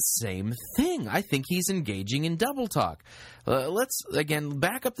doing the same thing. I think he's engaging in double talk. Let's, again,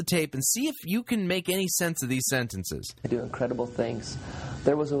 back up the tape and see if you can make any sense of these sentences. I do incredible things.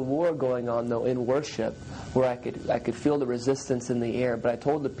 There was a war going on, though, in worship where I could feel the resistance in the air. But I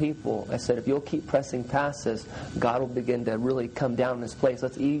told the people, I said, if you'll keep pressing past this, God will begin to really come down in this place.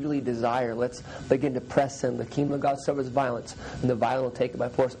 Let's eagerly desire. Let's begin to press in. The kingdom of God suffers violence, and the violent will take it by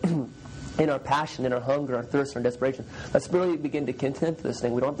force. In our passion, in our hunger, our thirst, our desperation, let's really begin to contend for this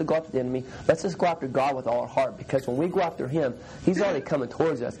thing. We don't have to go after the enemy. Let's just go after God with all our heart, because when we go after Him, He's already coming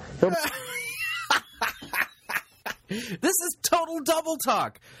towards us. This is total double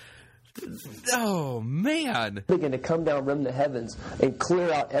talk. Oh, man. Begin to come down from the heavens and clear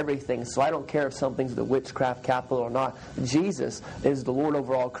out everything. So I don't care if something's the witchcraft capital or not. Jesus is the Lord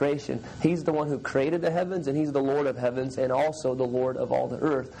over all creation. He's the one who created the heavens, and He's the Lord of heavens, and also the Lord of all the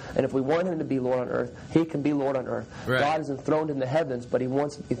earth. And if we want Him to be Lord on earth, He can be Lord on earth. Right. God is enthroned in the heavens, but He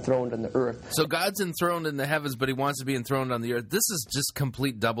wants to be enthroned on the earth. So God's enthroned in the heavens, but He wants to be enthroned on the earth. This is just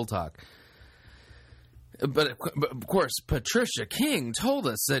complete double talk. But of course, Patricia King told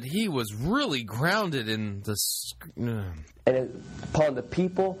us that he was really grounded in the... And upon the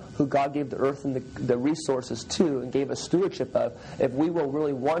people who God gave the earth and the resources to and gave us stewardship of, if we will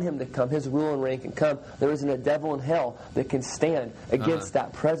really want Him to come, His rule and reign can come, there isn't a devil in hell that can stand against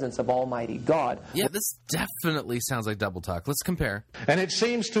that presence of Almighty God. Yeah, this definitely sounds like double talk. Let's compare. And it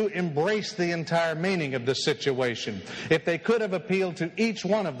seems to embrace the entire meaning of the situation. If they could have appealed to each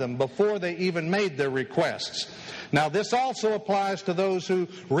one of them before they even made their requests. Now, this also applies to those who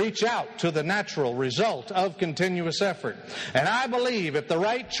reach out to the natural result of continuous effort. And I believe if the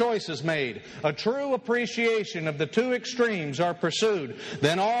right choice is made, a true appreciation of the two extremes are pursued,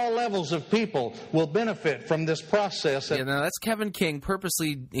 then all levels of people will benefit from this process. Yeah, now that's Kevin King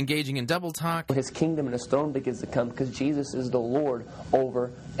purposely engaging in double talk. His kingdom and His throne begins to come because Jesus is the Lord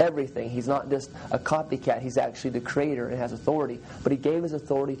over everything. He's not just a copycat. He's actually the Creator and has authority. But He gave His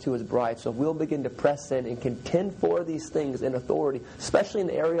authority to His bride. So we'll begin to press in and contend for these things in authority, especially in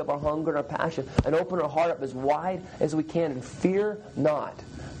the area of our hunger and our passion, and open our heart up as wide as we can, and fear not.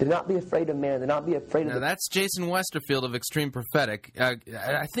 Do not be afraid of man. Do not be afraid of... Now, that's Jason Westerfield of Extreme Prophetic.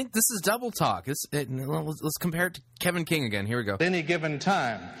 I think this is double talk. Let's compare it to Kevin King again. Here we go. At any given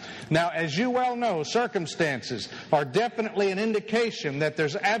time. Now, as you well know, circumstances are definitely an indication that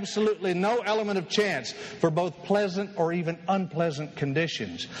there's absolutely no element of chance for both pleasant or even unpleasant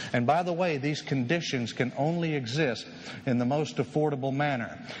conditions. And by the way, these conditions can only exist in the most affordable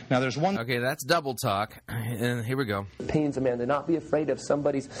manner. Now, there's one... Okay, that's double talk. And here we go. Opinions of man. Do not be afraid of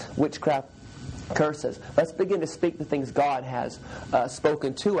somebody's witchcraft curses. Let's begin to speak the things God has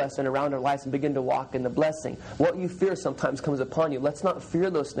spoken to us and around our lives, and begin to walk in the blessing. What you fear sometimes comes upon you. Let's not fear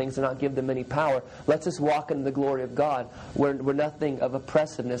those things and not give them any power. Let's just walk in the glory of God where nothing of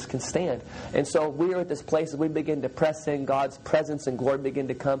oppressiveness can stand. And so we are at this place as we begin to press in, God's presence and glory begin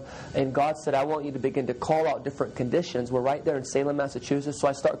to come. And God said, I want you to begin to call out different conditions. We're right there in Salem, Massachusetts. So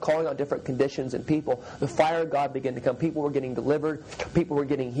I start calling out different conditions and people. The fire of God began to come. People were getting delivered. People were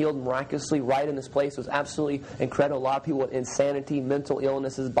getting healed miraculously right in this place. It was absolutely incredible. A lot of people with insanity, mental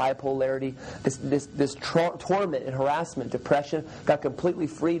illnesses, bipolarity, this torment and harassment, depression, got completely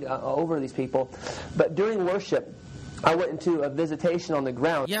freed over these people. But during worship, I went into a visitation on the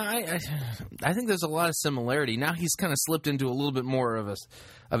ground. Yeah, I think there's a lot of similarity. Now he's kind of slipped into a little bit more of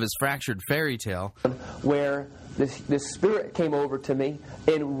his fractured fairy tale, where this spirit came over to me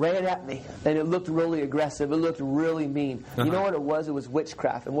and ran at me, and it looked really aggressive. It looked really mean. You know what it was? It was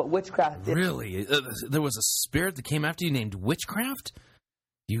witchcraft. And what witchcraft is... Really? There was a spirit that came after you named witchcraft?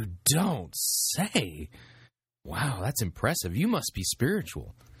 You don't say. Wow, that's impressive. You must be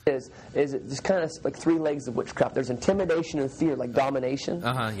spiritual. Is just kind of like three legs of witchcraft. There's intimidation and fear, like domination.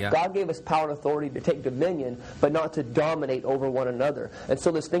 Yeah. God gave us power and authority to take dominion, but not to dominate over one another. And so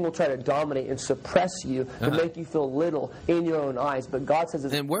this thing will try to dominate and suppress you to make you feel little in your own eyes. But God says...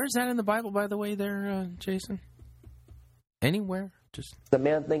 And where is that in the Bible, by the way, there, Jason? Anywhere? Just the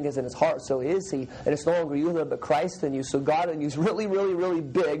man thing is in his heart, so is he. And it's no longer you but Christ in you. So God in you is really, really, really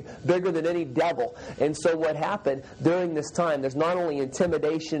big, bigger than any devil. And so what happened during this time, there's not only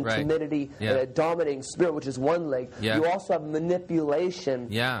intimidation, timidity, and a dominating spirit, which is one leg. You also have manipulation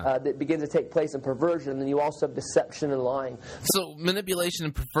that begins to take place in perversion. And then you also have deception and lying. So manipulation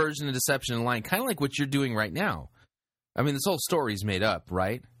and perversion and deception and lying, kind of like what you're doing right now. I mean, this whole story's made up,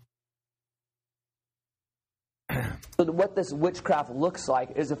 right? So what this witchcraft looks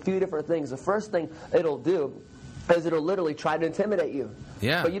like is a few different things. The first thing it'll do is it'll literally try to intimidate you.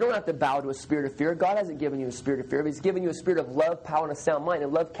 Yeah. But you don't have to bow to a spirit of fear. God hasn't given you a spirit of fear. He's given you a spirit of love, power, and a sound mind.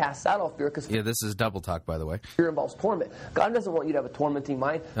 And love casts out all fear, because Yeah, this is double talk, by the way. fear involves torment. God doesn't want you to have a tormenting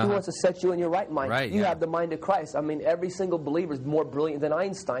mind. He wants to set you in your right mind. Right, you yeah. have the mind of Christ. I mean, every single believer is more brilliant than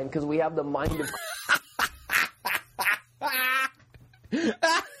Einstein, because we have the mind of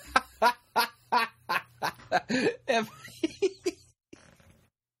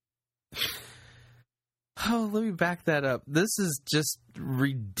Oh, let me back that up. This is just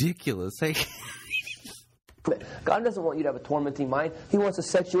ridiculous. Hey. God doesn't want you to have a tormenting mind. He wants to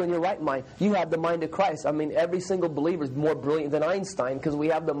set you in your right mind. You have the mind of Christ. I mean, every single believer is more brilliant than Einstein, because we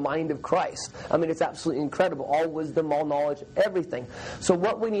have the mind of Christ. I mean, it's absolutely incredible. All wisdom, all knowledge, everything. So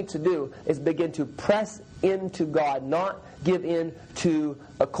what we need to do is begin to press into God, not give in to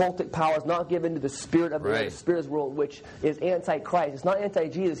occultic powers, not give in to the spirit of the Right. world, the spirit of this world, which is anti-Christ. It's not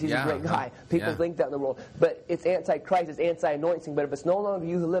anti-Jesus. He's a great guy. People think that in the world. But it's anti-Christ. It's anti-anointing. But if it's no longer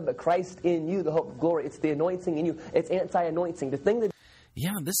you who live, but Christ in you, the hope of glory, it's the anointing in you. It's anti-anointing. The thing that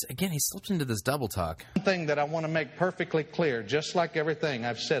Yeah, this again, he slipped into this double talk. One thing that I want to make perfectly clear, just like everything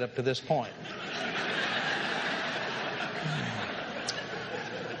I've said up to this point.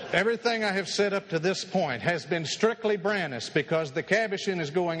 Everything I have said up to this point has been strictly Brannus, because the Cabochon is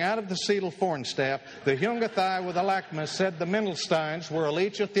going out of the Seidel Fornstaff. The Hungathai with the Lachmas said the Mendelsteins were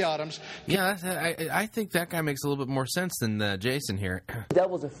Alicia Theotums. Yeah, I think that guy makes a little bit more sense than Jason here. the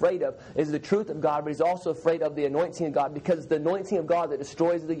devil's afraid of is the truth of God, but he's also afraid of the anointing of God, because it's the anointing of God that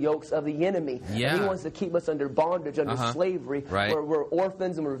destroys the yokes of the enemy. Yeah. And he wants to keep us under bondage, under slavery, Right. where we're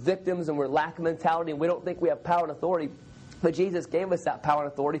orphans and we're victims and we're lack mentality and we don't think we have power and authority. But Jesus gave us that power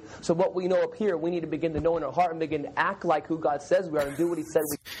and authority. So what we know up here, we need to begin to know in our heart and begin to act like who God says we are and do what he said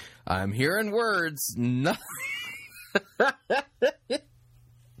we I'm hearing words. Nothing.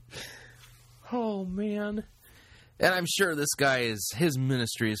 Oh, man. And I'm sure this guy his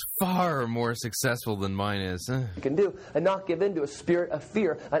ministry is far more successful than mine is. can do, and not give in to a spirit of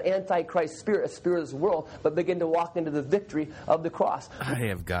fear, an antichrist spirit, a spirit of this world, but begin to walk into the victory of the cross. I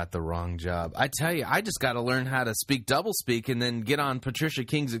have got the wrong job. I tell you, I just got to learn how to speak doublespeak and then get on Patricia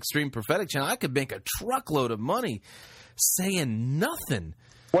King's Extreme Prophetic channel. I could make a truckload of money saying nothing.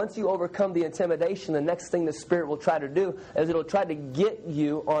 Once you overcome the intimidation, the next thing the Spirit will try to do is it'll try to get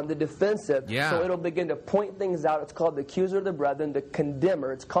you on the defensive. Yeah. So it'll begin to point things out. It's called the accuser of the brethren, the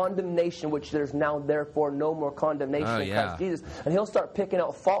condemner. It's condemnation, which there's now therefore no more condemnation in Christ Jesus. And he'll start picking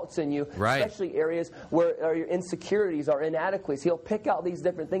out faults in you, especially areas where your insecurities are inadequacies. He'll pick out these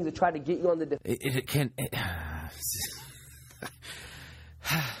different things to try to get you on the defensive.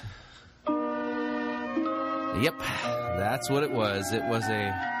 Yep, that's what it was. It was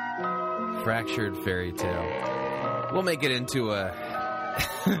a fractured fairy tale. We'll make it into a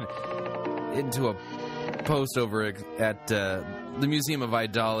post over at the Museum of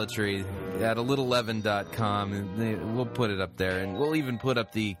Idolatry at alittleleaven.com. We'll put it up there, and we'll even put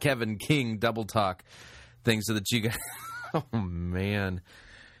up the Kevin King double talk thing so that you guys. Oh man.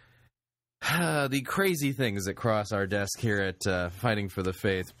 The crazy things that cross our desk here at Fighting for the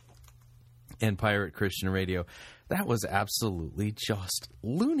Faith and Pirate Christian Radio. That was absolutely just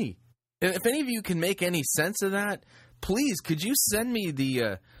loony. If any of you can make any sense of that, please, could you send me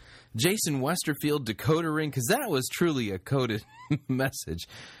the Jason Westerfield decoder ring? Because that was truly a coded message.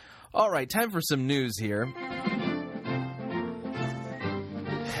 All right, time for some news here.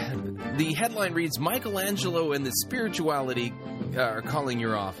 The headline reads, Michelangelo and the Spirituality are calling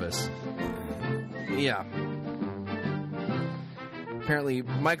your office. Yeah. Apparently,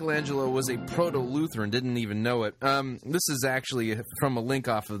 Michelangelo was a proto-Lutheran, didn't even know it. This is actually from a link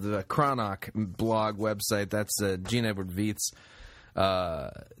off of the Chronok blog website. That's Gene Edward Veith's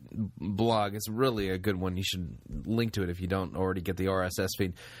blog. It's really a good one. You should link to it if you don't already get the RSS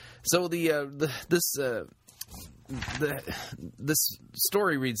feed. So this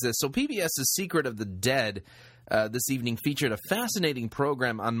story reads this. So PBS's Secret of the Dead this evening featured a fascinating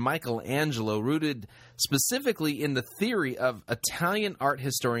program on Michelangelo, rooted specifically in the theory of Italian art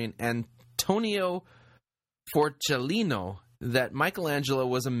historian Antonio Forcellino that Michelangelo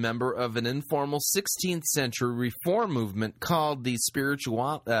was a member of an informal 16th century reform movement called the Spirituali.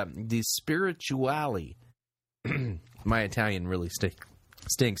 My Italian really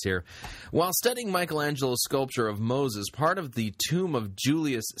stinks here. While studying Michelangelo's sculpture of Moses, part of the tomb of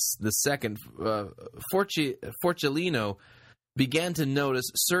Julius II, Forcellino began to notice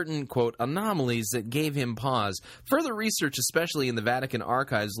certain, quote, anomalies that gave him pause. Further research, especially in the Vatican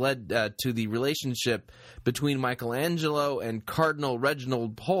archives, led to the relationship between Michelangelo and Cardinal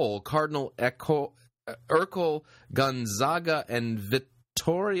Reginald Pole, Cardinal Urkel Gonzaga and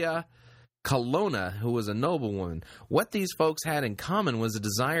Vittoria Colonna, who was a noblewoman. What these folks had in common was a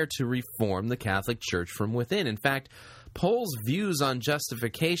desire to reform the Catholic Church from within. In fact, Pole's views on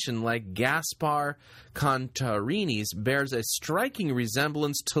justification, like Gaspar Contarini's, bears a striking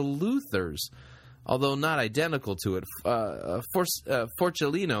resemblance to Luther's, although not identical to it.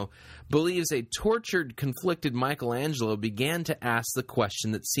 Forcellino believes a tortured, conflicted Michelangelo began to ask the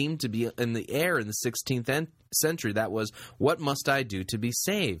question that seemed to be in the air in the 16th century. That was, what must I do to be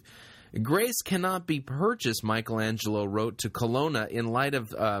saved? Grace cannot be purchased, Michelangelo wrote to Colonna, in light of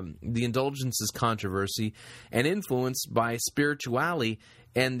the indulgences controversy and influenced by spirituality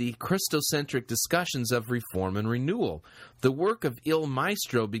and the Christocentric discussions of reform and renewal. The work of Il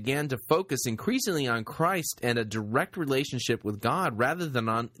Maestro began to focus increasingly on Christ and a direct relationship with God rather than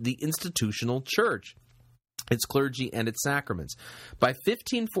on the institutional church, its clergy, and its sacraments. By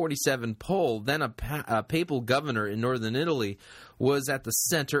 1547, Pole, then a papal governor in northern Italy, was at the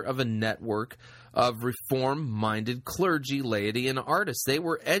center of a network of reform-minded clergy, laity, and artists. They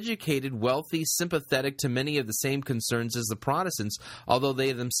were educated, wealthy, sympathetic to many of the same concerns as the Protestants, although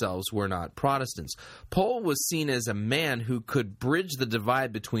they themselves were not Protestants. Pole was seen as a man who could bridge the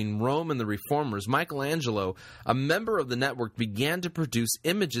divide between Rome and the Reformers. Michelangelo, a member of the network, began to produce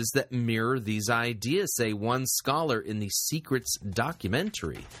images that mirror these ideas, say one scholar in the Secrets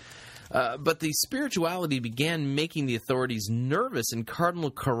documentary. But the spirituality began making the authorities nervous, and Cardinal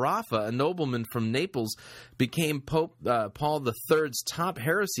Carafa, a nobleman from Naples, became Pope Paul III's top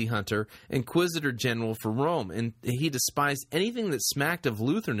heresy hunter, inquisitor general for Rome, and he despised anything that smacked of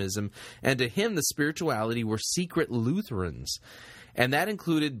Lutheranism, and to him the spirituality were secret Lutherans. And that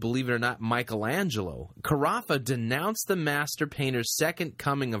included, believe it or not, Michelangelo. Carafa denounced the master painter's second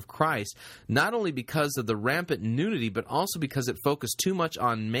coming of Christ, not only because of the rampant nudity, but also because it focused too much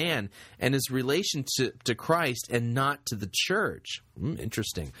on man and his relation to Christ and not to the church.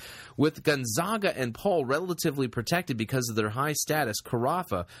 Interesting. With Gonzaga and Pole relatively protected because of their high status,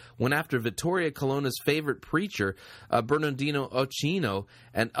 Carafa went after Vittoria Colonna's favorite preacher, Bernardino Ochino,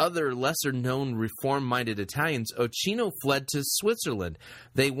 and other lesser-known reform-minded Italians. Ochino fled to Switzerland.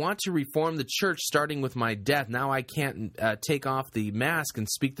 They want to reform the church, starting with my death. Now I can't take off the mask and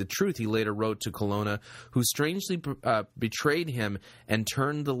speak the truth, he later wrote to Colonna, who strangely betrayed him and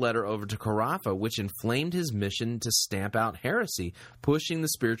turned the letter over to Carafa, which inflamed his mission to stamp out heresy, pushing the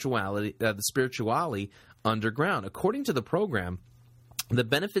spirituality underground. According to the program, the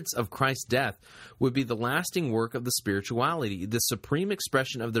benefits of Christ's death would be the lasting work of the spirituality, the supreme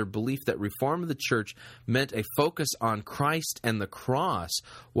expression of their belief that reform of the church meant a focus on Christ and the cross.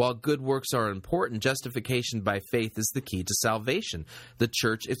 While good works are important, justification by faith is the key to salvation. The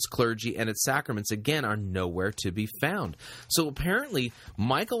church, its clergy, and its sacraments, again, are nowhere to be found. So apparently,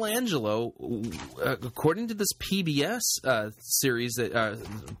 Michelangelo, according to this PBS series,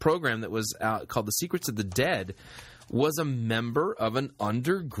 program that was out called The Secrets of the Dead, was a member of an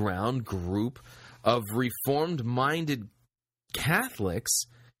underground group of reformed-minded Catholics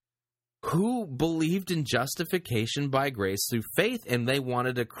who believed in justification by grace through faith, and they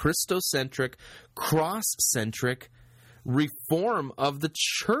wanted a Christocentric, cross-centric reform of the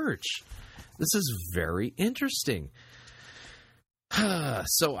church. This is very interesting.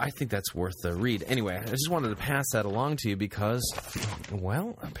 So I think that's worth a read. Anyway, I just wanted to pass that along to you because,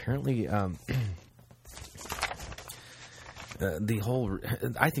 well, apparently...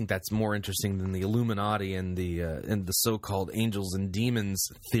 I think that's more interesting than the Illuminati and the so-called angels and demons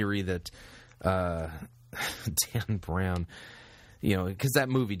theory that Dan Brown, because that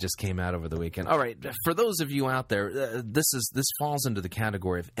movie just came out over the weekend. All right, for those of you out there, this falls into the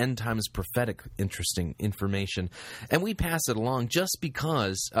category of end times prophetic interesting information, and we pass it along just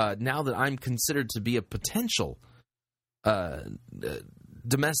because now that I'm considered to be a potential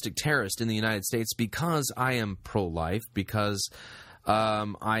domestic terrorist in the United States, because I am pro-life, because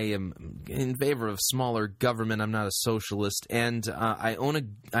I am in favor of smaller government. I'm not a socialist, and I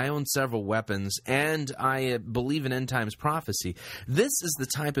own several weapons, and I believe in end times prophecy. This is the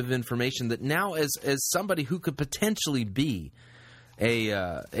type of information that now, as somebody who could potentially be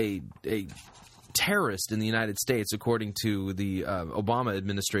a terrorist in the United States, according to the Obama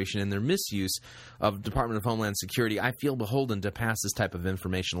administration and their misuse of Department of Homeland Security, I feel beholden to pass this type of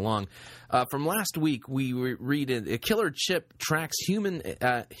information along. From last week, we read a killer chip tracks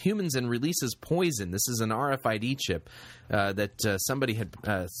humans and releases poison. This is an RFID chip that somebody had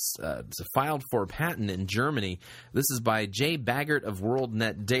filed for a patent in Germany. This is by Jay Baggart of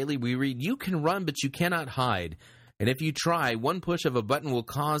WorldNet Daily. We read, "You can run, but you cannot hide. And if you try, one push of a button will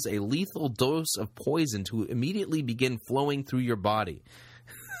cause a lethal dose of poison to immediately begin flowing through your body."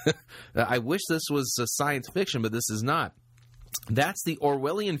 I wish this was science fiction, but this is not. That's the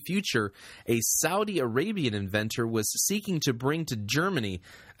Orwellian future a Saudi Arabian inventor was seeking to bring to Germany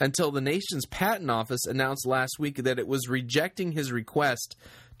until the nation's patent office announced last week that it was rejecting his request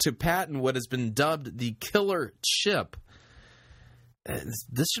to patent what has been dubbed the killer chip.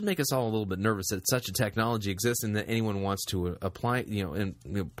 This should make us all a little bit nervous that such a technology exists and that anyone wants to apply,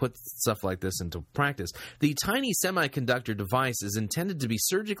 and put stuff like this into practice. The tiny semiconductor device is intended to be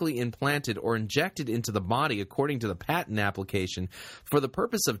surgically implanted or injected into the body, according to the patent application, for the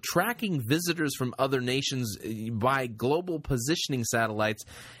purpose of tracking visitors from other nations by global positioning satellites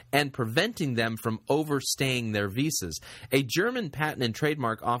and preventing them from overstaying their visas. A German Patent and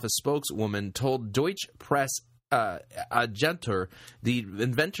Trademark Office spokeswoman told Deutsche Presse Agentur the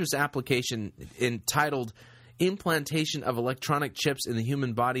inventor's application, entitled Implantation of Electronic Chips in the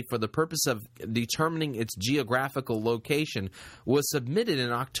Human Body for the Purpose of Determining Its Geographical Location, was submitted in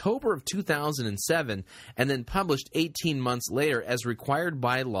October of 2007 and then published 18 months later as required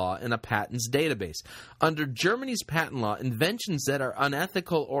by law in a patents database. Under Germany's patent law, inventions that are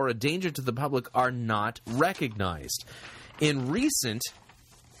unethical or a danger to the public are not recognized. In recent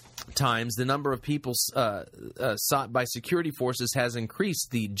times, the number of people sought by security forces has increased,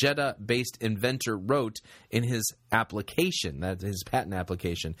 the Jeddah-based inventor wrote in his application, that's his patent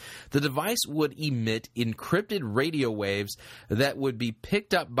application. The device would emit encrypted radio waves that would be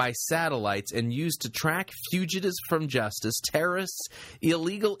picked up by satellites and used to track fugitives from justice, terrorists,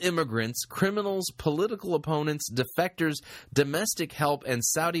 illegal immigrants, criminals, political opponents, defectors, domestic help, and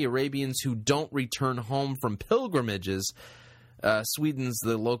Saudi Arabians who don't return home from pilgrimages, Sweden's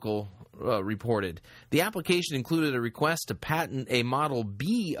The Local reported. The application included a request to patent a Model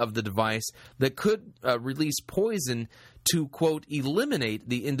B of the device that could release poison to, quote, eliminate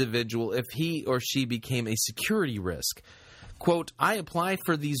the individual if he or she became a security risk. Quote, I apply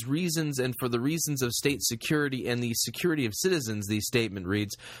for these reasons and for the reasons of state security and the security of citizens, the statement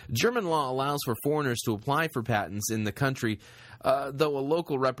reads. German law allows for foreigners to apply for patents in the country, though a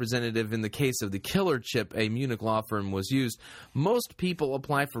local representative in the case of the killer chip, a Munich law firm, was used. Most people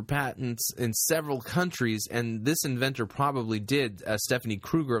apply for patents in several countries, and this inventor probably did, Stephanie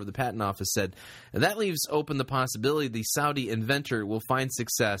Kruger of the Patent Office said. That leaves open the possibility the Saudi inventor will find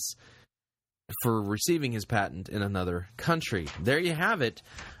success for receiving his patent in another country. There you have it.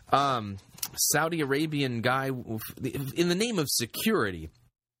 Saudi Arabian guy, in the name of security,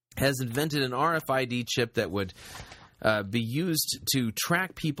 has invented an RFID chip that would be used to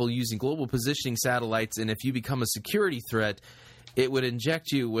track people using global positioning satellites, and if you become a security threat, it would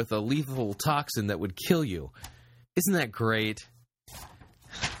inject you with a lethal toxin that would kill you. Isn't that great?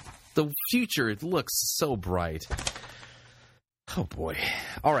 The future, it looks so bright. Oh, boy.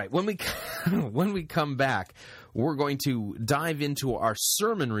 All right, when we come back, we're going to dive into our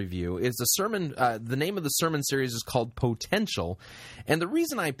sermon review. It's a sermon, the name of the sermon series is called Potential, and the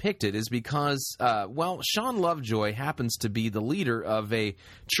reason I picked it is because, Sean Lovejoy happens to be the leader of a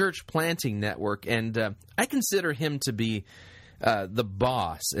church planting network, and I consider him to be the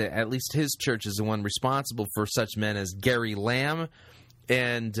boss. At least his church is the one responsible for such men as Gary Lamb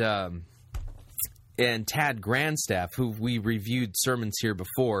and Tad Grandstaff, who we reviewed sermons here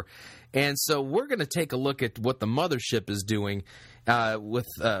before. And so we're going to take a look at what the mothership is doing by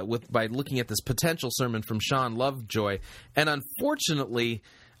looking at this potential sermon from Sean Lovejoy. And unfortunately,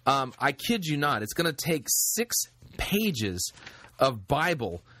 I kid you not, it's going to take 6 pages of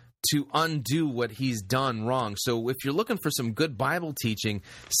Bible to undo what he's done wrong. So if you're looking for some good Bible teaching,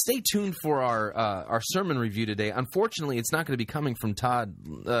 stay tuned for our sermon review today. Unfortunately, it's not going to be coming from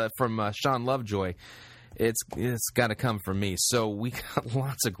Sean Lovejoy. It's got to come from me. So we got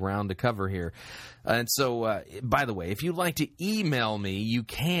lots of ground to cover here. And so, by the way, if you'd like to email me, you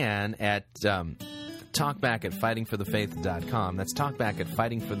can at talkback@fightingforthefaith.com. That's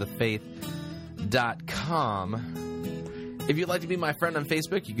talkback@fightingforthefaith.com. If you'd like to be my friend on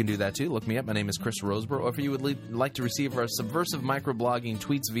Facebook, you can do that too. Look me up. My name is Chris Roseborough. Or if you would like to receive our subversive microblogging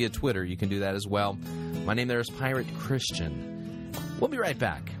tweets via Twitter, you can do that as well. My name there is Pirate Christian. We'll be right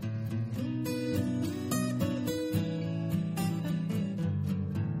back.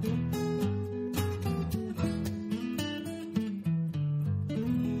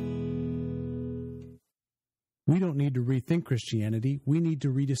 We don't need to rethink Christianity. We need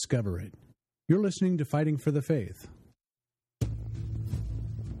to rediscover it. You're listening to Fighting for the Faith.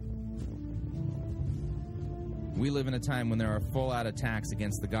 We live in a time when there are full-out attacks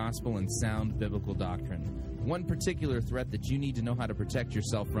against the gospel and sound biblical doctrine. One particular threat that you need to know how to protect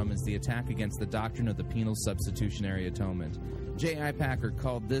yourself from is the attack against the doctrine of the penal substitutionary atonement. J.I. Packer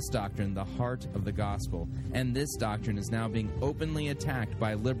called this doctrine the heart of the gospel, and this doctrine is now being openly attacked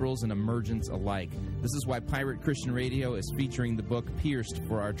by liberals and emergents alike. This is why Pirate Christian Radio is featuring the book Pierced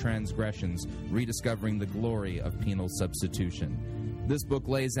for Our Transgressions, Rediscovering the Glory of Penal Substitution. This book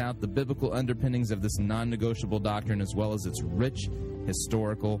lays out the biblical underpinnings of this non-negotiable doctrine as well as its rich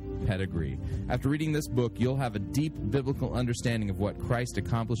historical pedigree. After reading this book, you'll have a deep biblical understanding of what Christ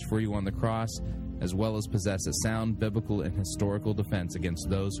accomplished for you on the cross, as well as possess a sound biblical and historical defense against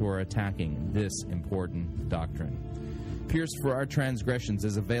those who are attacking this important doctrine. Pierced for Our Transgressions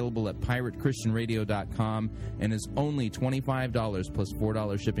is available at piratechristianradio.com and is only $25 plus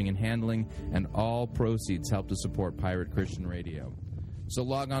 $4 shipping and handling, and all proceeds help to support Pirate Christian Radio. So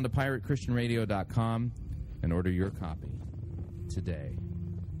log on to piratechristianradio.com and order your copy today.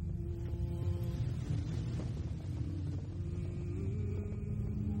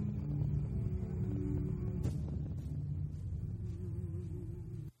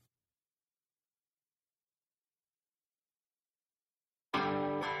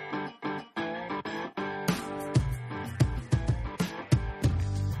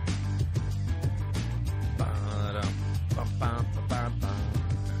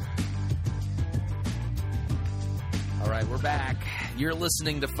 We're back. You're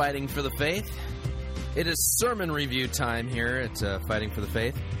listening to Fighting for the Faith. It is sermon review time here at Fighting for the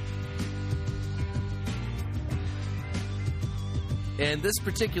Faith. And this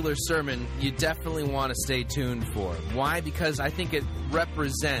particular sermon, you definitely want to stay tuned for. Why? Because I think it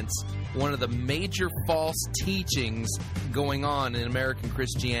represents one of the major false teachings going on in American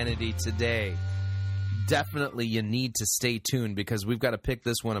Christianity today. Definitely you need to stay tuned because we've got to pick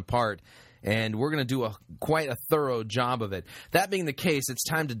this one apart. And we're going to do quite a thorough job of it. That being the case, it's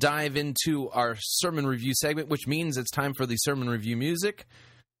time to dive into our sermon review segment, which means it's time for the sermon review music.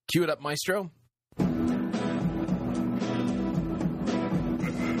 Cue it up, Maestro.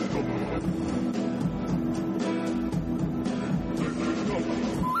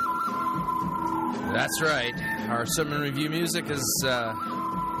 That's right. Our sermon review music is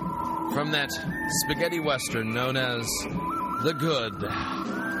from that spaghetti western known as The Good,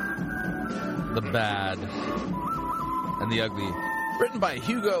 The Bad, and The Ugly. Written by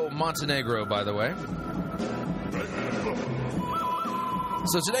Hugo Montenegro, by the way.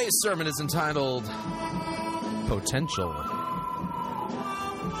 So today's sermon is entitled Potential.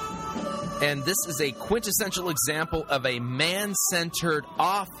 And this is a quintessential example of a man-centered,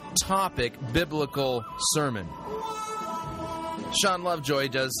 off-topic biblical sermon. Sean Lovejoy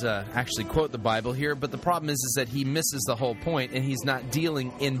does actually quote the Bible here, but the problem is that he misses the whole point, and he's not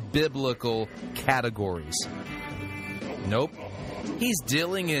dealing in biblical categories. Nope. He's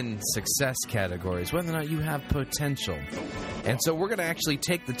dealing in success categories, whether or not you have potential. And so we're going to actually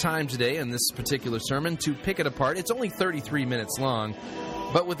take the time today in this particular sermon to pick it apart. It's only 33 minutes long,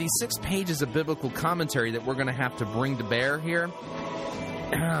 but with these 6 pages of biblical commentary that we're going to have to bring to bear here,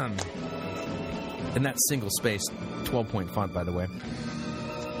 in that single space, 12-point font, by the way.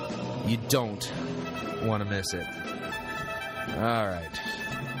 You don't want to miss it. All right.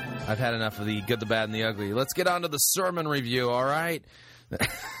 I've had enough of the good, the bad, and the ugly. Let's get on to the sermon review, all right?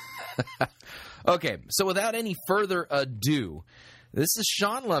 Okay, so without any further ado, this is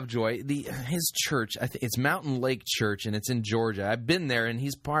Sean Lovejoy. His church, I think it's Mountain Lake Church, and it's in Georgia. I've been there, and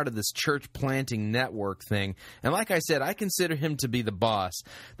he's part of this church planting network thing. And like I said, I consider him to be the boss,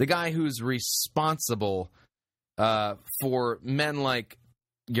 the guy who's responsible for men like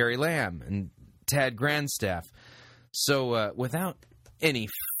Gary Lamb and Tad Grandstaff. So without any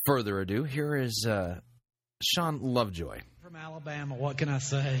further ado, here is Sean Lovejoy. From Alabama, what can I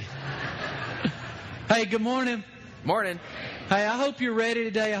say? Hey, good morning. Morning. Hey, I hope you're ready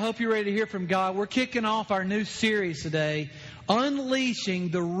today. I hope you're ready to hear from God. We're kicking off our new series today, Unleashing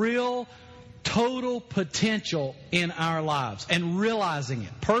the Real Total Potential in Our Lives and realizing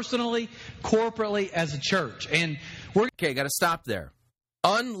it personally, corporately, as a church. And we're got to stop there.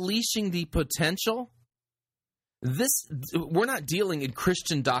 Unleashing the potential? We're not dealing in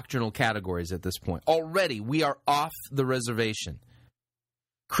Christian doctrinal categories at this point. Already, we are off the reservation.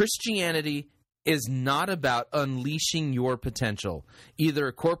 Christianity is not about unleashing your potential,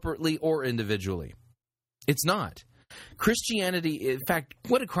 either corporately or individually. It's not. Christianity, in fact,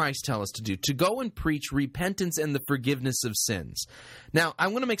 what did Christ tell us to do? To go and preach repentance and the forgiveness of sins. Now,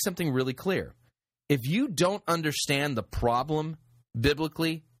 I'm going to make something really clear. If you don't understand the problem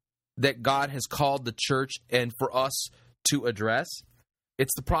biblically that God has called the church and for us to address,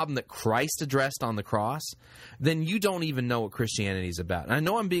 it's the problem that Christ addressed on the cross, then you don't even know what Christianity is about. And I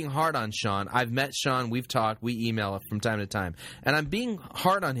know I'm being hard on Sean. I've met Sean. We've talked. We email from time to time. And I'm being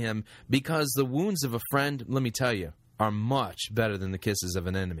hard on him because the wounds of a friend, let me tell you, are much better than the kisses of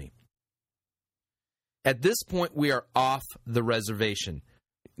an enemy. At this point, we are off the reservation.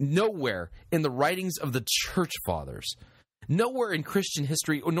 Nowhere in the writings of the church fathers, nowhere in Christian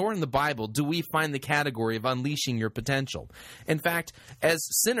history, nor in the Bible, do we find the category of unleashing your potential. In fact, as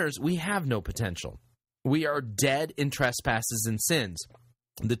sinners, we have no potential. We are dead in trespasses and sins.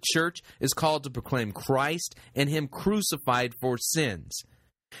 The church is called to proclaim Christ and Him crucified for sins.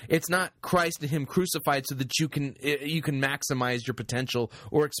 It's not Christ and Him crucified so that you can maximize your potential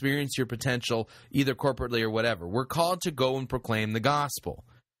or experience your potential either corporately or whatever. We're called to go and proclaim the gospel,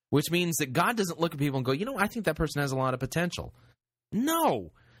 which means that God doesn't look at people and go, I think that person has a lot of potential.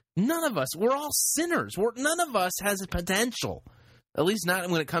 No, none of us. We're all sinners. None of us has a potential, at least not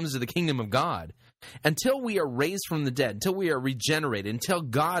when it comes to the kingdom of God. Until we are raised from the dead, until we are regenerated, until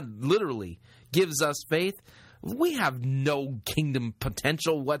God literally gives us faith, we have no kingdom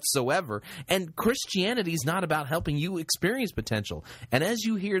potential whatsoever. And Christianity is not about helping you experience potential. And as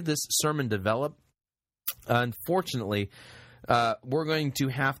you hear this sermon develop, unfortunately, we're going to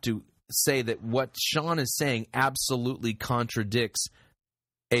have to say that what Sean is saying absolutely contradicts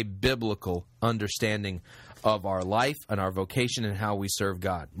a biblical understanding of our life and our vocation and how we serve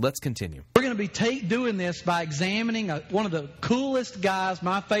God. Let's continue. We're going to be doing this by examining one of the coolest guys,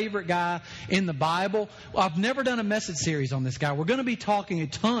 my favorite guy in the Bible. I've never done a message series on this guy. We're going to be talking a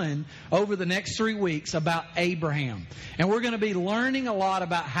ton over the next 3 weeks about Abraham. And we're going to be learning a lot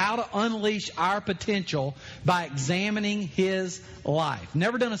about how to unleash our potential by examining his life.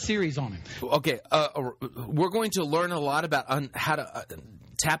 Never done a series on him. Okay, we're going to learn a lot about how to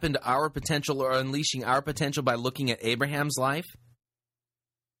tap into our potential or unleashing our potential by looking at Abraham's life.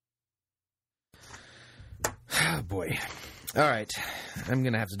 Oh, boy. All right. I'm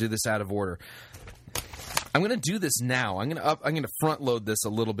going to have to do this out of order. I'm going to do this now. I'm going to front load this a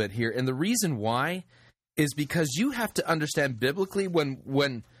little bit here. And the reason why is because you have to understand biblically when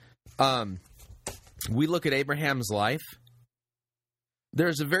we look at Abraham's life,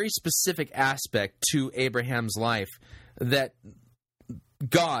 there's a very specific aspect to Abraham's life that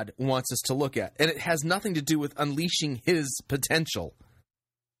God wants us to look at. And it has nothing to do with unleashing his potential.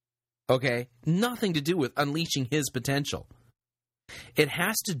 Okay? Nothing to do with unleashing his potential. It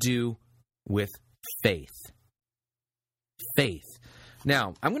has to do with faith. Faith.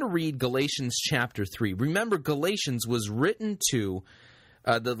 Now, I'm going to read Galatians chapter 3. Remember, Galatians was written to,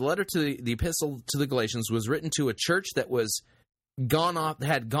 the letter to the epistle to the Galatians was written to a church that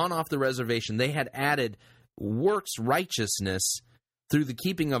had gone off the reservation. They had added works righteousness through the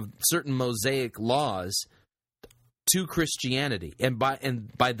keeping of certain Mosaic laws to Christianity, and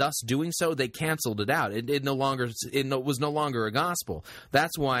by thus doing so, they canceled it out. It was no longer a gospel.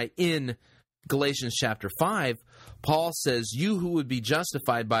 That's why in Galatians chapter 5, Paul says, "You who would be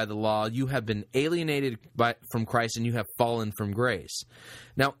justified by the law, you have been alienated from Christ, and you have fallen from grace."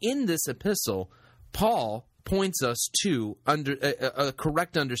 Now, in this epistle, Paul points us to a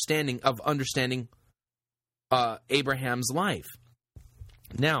correct understanding of Abraham's life.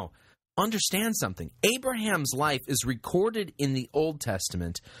 Now, understand something. Abraham's life is recorded in the Old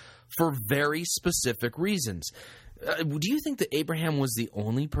Testament for very specific reasons. Do you think that Abraham was the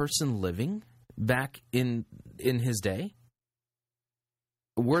only person living back in his day?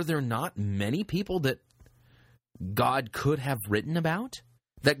 Were there not many people that God could have written about?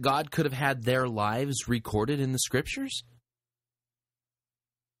 That God could have had their lives recorded in the Scriptures?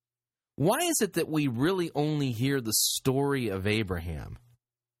 Why is it that we really only hear the story of Abraham?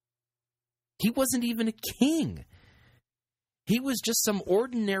 He wasn't even a king. He was just some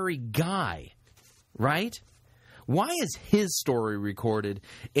ordinary guy, right? Why is his story recorded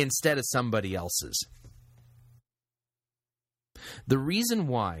instead of somebody else's? The reason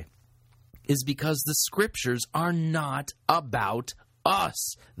why is because the Scriptures are not about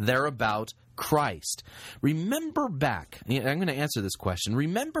us. They're about Christ. Remember back, I'm going to answer this question.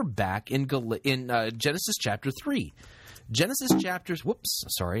 Remember back in Genesis chapter 3. Genesis chapters,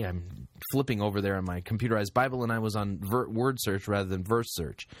 I'm flipping over there on my computerized Bible, and I was on word search rather than verse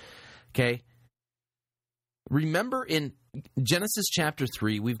search. Okay? Remember in Genesis chapter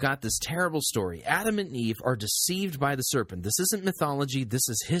 3, we've got this terrible story. Adam and Eve are deceived by the serpent. This isn't mythology, this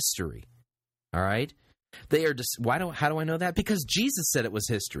is history. All right? They are how do I know that? Because Jesus said it was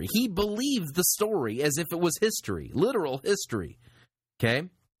history. He believed the story as if it was history, literal history. Okay?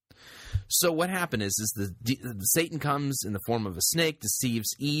 So what happened is Satan comes in the form of a snake,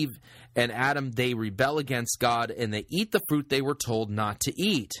 deceives Eve and Adam. They rebel against God, and they eat the fruit they were told not to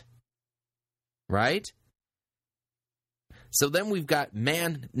eat. Right? So then we've got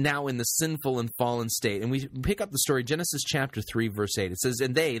man now in the sinful and fallen state. And we pick up the story, Genesis chapter 3, verse 8. It says,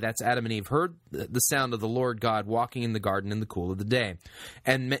 "And they," that's Adam and Eve, "heard the sound of the Lord God walking in the garden in the cool of the day.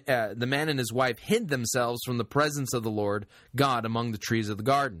 And the man and his wife hid themselves from the presence of the Lord God among the trees of the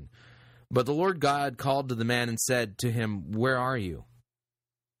garden. But the Lord God called to the man and said to him, 'Where are you?'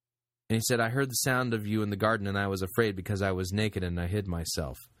 And he said, 'I heard the sound of you in the garden, and I was afraid because I was naked and I hid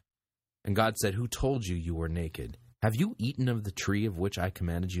myself.' And God said, 'Who told you you were naked? Have you eaten of the tree of which I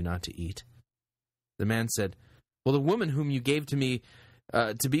commanded you not to eat?' The man said, 'Well, the woman whom you gave to me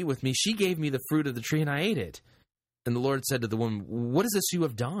to be with me, she gave me the fruit of the tree and I ate it.' And the Lord said to the woman, 'What is this you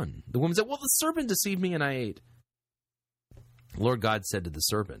have done?' The woman said, 'Well, the serpent deceived me and I ate.' The Lord God said to the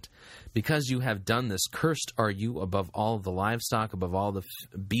serpent, 'Because you have done this, cursed are you above all the livestock, above all the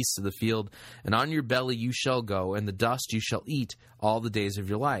beasts of the field, and on your belly you shall go, and the dust you shall eat all the days of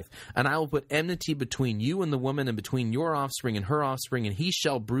your life. And I will put enmity between you and the woman, and between your offspring and her offspring, and he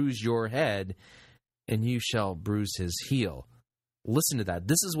shall bruise your head, and you shall bruise his heel.'" Listen to that.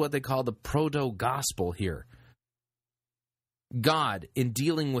 This is what they call the proto-gospel here. God, in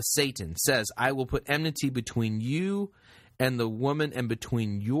dealing with Satan, says, "I will put enmity between you and the woman, and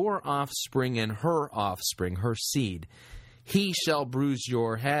between your offspring and her offspring," her seed. "He shall bruise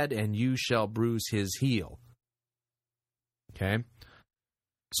your head, and you shall bruise his heel." Okay?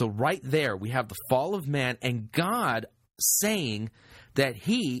 So right there, we have the fall of man, and God saying that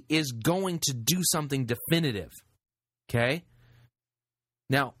he is going to do something definitive. Okay?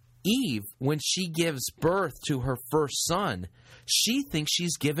 Now, Eve, when she gives birth to her first son, she thinks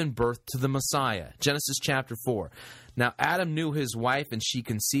she's given birth to the Messiah. Genesis chapter 4. "Now Adam knew his wife, and she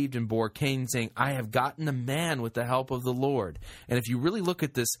conceived and bore Cain, saying, 'I have gotten a man with the help of the Lord.'" And if you really look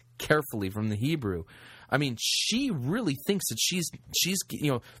at this carefully from the Hebrew, I mean, she really thinks that she's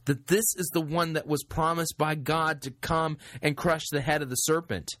that this is the one that was promised by God to come and crush the head of the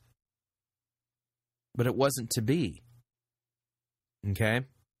serpent. But it wasn't to be. Okay?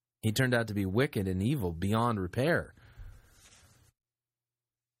 He turned out to be wicked and evil beyond repair.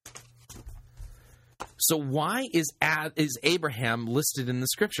 So why is Abraham listed in the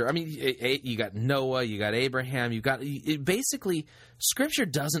Scripture? I mean, you got Noah, you got Abraham, basically, Scripture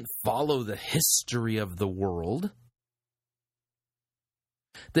doesn't follow the history of the world.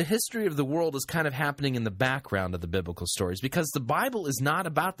 The history of the world is kind of happening in the background of the biblical stories, because the Bible is not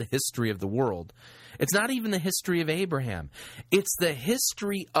about the history of the world. It's not even the history of Abraham. It's the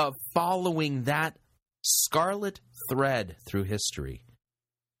history of following that scarlet thread through history,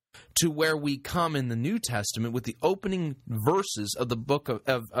 to where we come in the New Testament with the opening verses of the book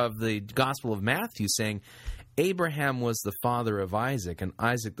of the Gospel of Matthew, saying, "Abraham was the father of Isaac, and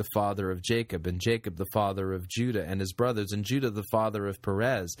Isaac the father of Jacob, and Jacob the father of Judah and his brothers, and Judah the father of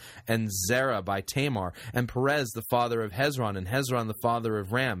Perez, and Zerah by Tamar, and Perez the father of Hezron, and Hezron the father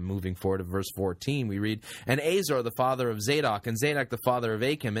of Ram." Moving forward to verse 14, we read, "And Azar the father of Zadok, and Zadok the father of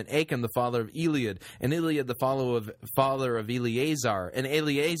Achim, and Achim the father of Eliad, and Eliad the father of Eleazar, and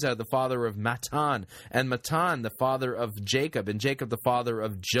Eleazar the father of Matan, and Matan the father of Jacob, and Jacob the father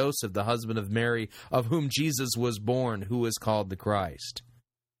of Joseph, the husband of Mary, of whom Jesus was born, who is called the Christ."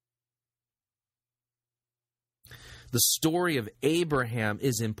 The story of Abraham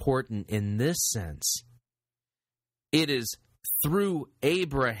is important in this sense. It is through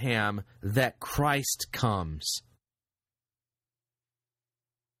Abraham that Christ comes.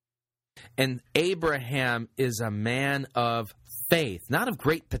 And Abraham is a man of faith, not of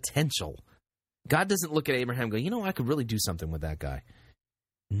great potential. God doesn't look at Abraham and go, I could really do something with that guy.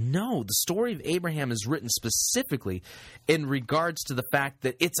 No, the story of Abraham is written specifically in regards to the fact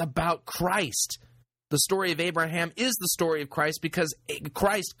that it's about Christ. The story of Abraham is the story of Christ because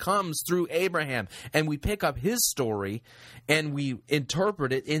Christ comes through Abraham. And we pick up his story and we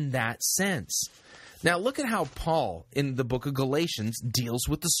interpret it in that sense. Now, look at how Paul, in the book of Galatians, deals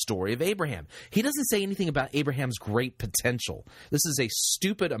with the story of Abraham. He doesn't say anything about Abraham's great potential. This is a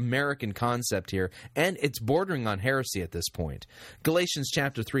stupid American concept here, and it's bordering on heresy at this point. Galatians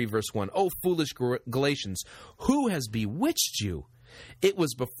chapter 3, verse 1, "O foolish Galatians, who has bewitched you? It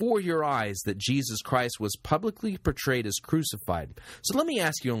was before your eyes that Jesus Christ was publicly portrayed as crucified." So let me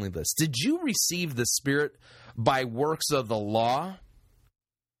ask you only this. Did you receive the Spirit by works of the law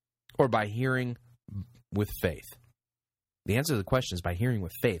or by hearing with faith? The answer to the question is by hearing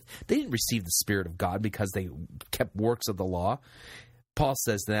with faith. They didn't receive the Spirit of God because they kept works of the law. Paul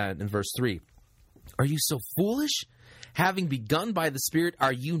says that in verse 3. "Are you so foolish? Having begun by the Spirit,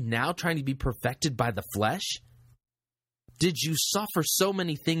 are you now trying to be perfected by the flesh? Did you suffer so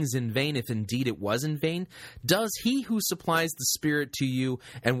many things in vain, if indeed it was in vain? Does he who supplies the Spirit to you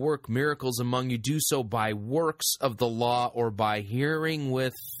and work miracles among you do so by works of the law or by hearing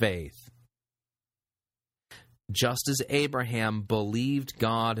with faith? Just as Abraham believed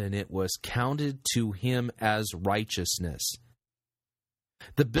God and it was counted to him as righteousness.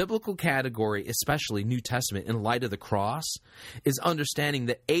 The biblical category, especially New Testament, in light of the cross, is understanding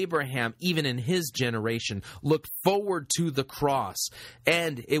that Abraham, even in his generation, looked forward to the cross,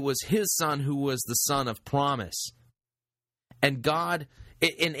 and it was his son who was the son of promise. And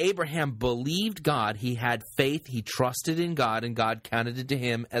Abraham believed God, he had faith, he trusted in God, and God counted it to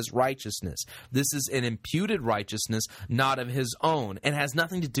him as righteousness. This is an imputed righteousness, not of his own, and has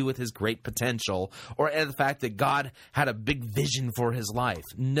nothing to do with his great potential or the fact that God had a big vision for his life.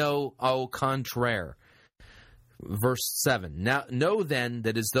 No, au contraire. Verse 7, Now know then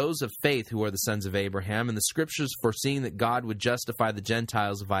that is those of faith who are the sons of Abraham, and the Scriptures, foreseeing that God would justify the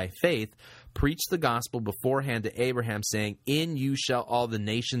Gentiles by faith, preached the gospel beforehand to Abraham, saying, In you shall all the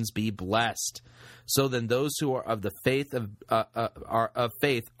nations be blessed. So then those who are of the faith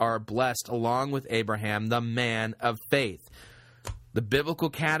are blessed along with Abraham, the man of faith. The biblical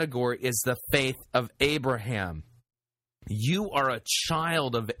category is the faith of Abraham. You are a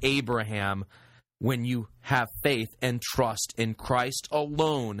child of Abraham when you have faith and trust in Christ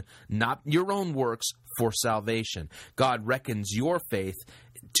alone, not your own works, for salvation. God reckons your faith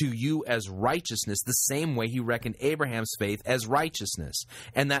to you as righteousness the same way he reckoned Abraham's faith as righteousness.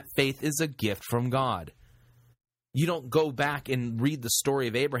 And that faith is a gift from God. You don't go back and read the story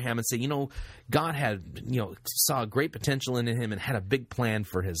of Abraham and say, God saw great potential in him and had a big plan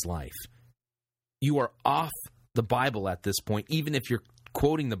for his life. You are off the Bible at this point. Even if you're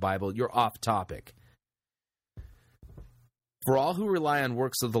quoting the Bible, you're off topic. For all who rely on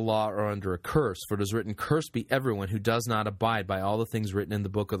works of the law are under a curse, for it is written, Cursed be everyone who does not abide by all the things written in the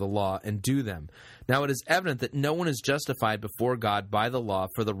book of the law and do them. Now it is evident that no one is justified before God by the law,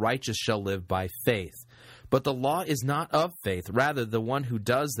 for the righteous shall live by faith. But the law is not of faith, rather the one who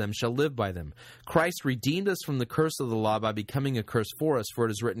does them shall live by them. Christ redeemed us from the curse of the law by becoming a curse for us, for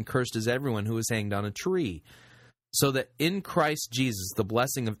it is written, Cursed is everyone who is hanged on a tree. So that in Christ Jesus the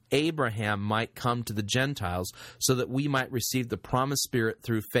blessing of Abraham might come to the Gentiles, so that we might receive the promised Spirit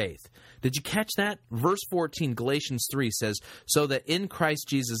through faith. Did you catch that? Verse 14, Galatians 3 says, So that in Christ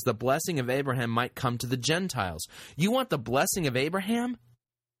Jesus the blessing of Abraham might come to the Gentiles. You want the blessing of Abraham?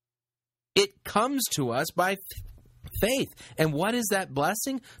 It comes to us by faith. And what is that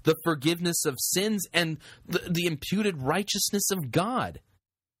blessing? The forgiveness of sins and the imputed righteousness of God.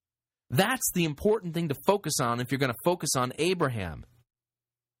 That's the important thing to focus on if you're going to focus on Abraham.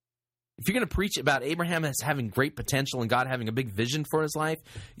 If you're going to preach about Abraham as having great potential and God having a big vision for his life,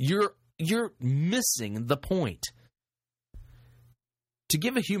 you're missing the point. To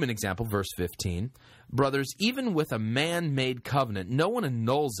give a human example, verse 15, brothers, even with a man-made covenant, no one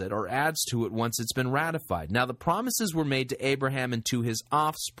annuls it or adds to it once it's been ratified. Now, the promises were made to Abraham and to his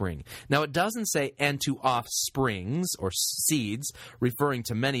offspring. Now, it doesn't say, and to offsprings, or seeds, referring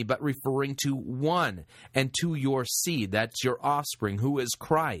to many, but referring to one, and to your seed, that's your offspring, who is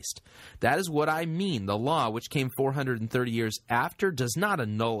Christ. That is what I mean. The law, which came 430 years after, does not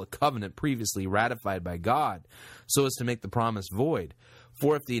annul a covenant previously ratified by God, so as to make the promise void.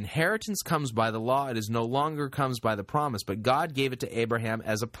 For if the inheritance comes by the law, it is no longer comes by the promise, but God gave it to Abraham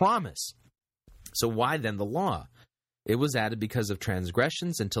as a promise. So why then the law? It was added because of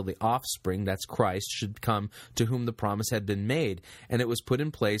transgressions until the offspring, that's Christ, should come to whom the promise had been made, and it was put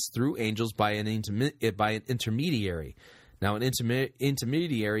in place through angels by an intermediary. Now an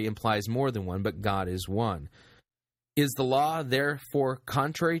intermediary implies more than one, but God is one. Is the law, therefore,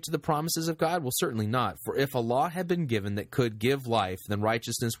 contrary to the promises of God? Well, certainly not. For if a law had been given that could give life, then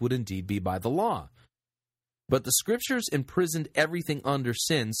righteousness would indeed be by the law. But the Scriptures imprisoned everything under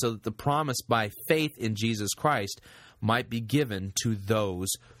sin, so that the promise by faith in Jesus Christ might be given to those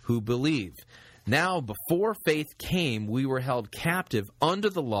who believe. Now, before faith came, we were held captive under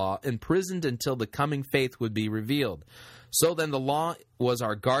the law, imprisoned until the coming faith would be revealed. So then the law was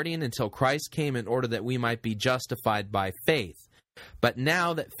our guardian until Christ came in order that we might be justified by faith. But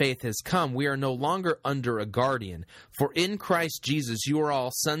now that faith has come, we are no longer under a guardian. For in Christ Jesus you are all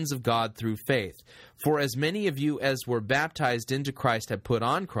sons of God through faith. For as many of you as were baptized into Christ have put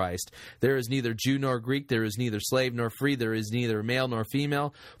on Christ. There is neither Jew nor Greek, there is neither slave nor free, there is neither male nor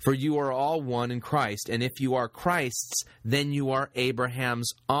female. For you are all one in Christ. And if you are Christ's, then you are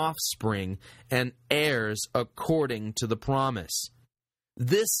Abraham's offspring and heirs according to the promise.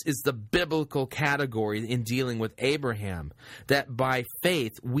 This is the biblical category in dealing with Abraham, that by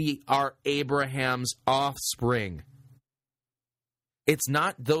faith we are Abraham's offspring. It's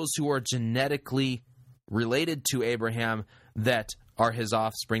not those who are genetically related to Abraham that are his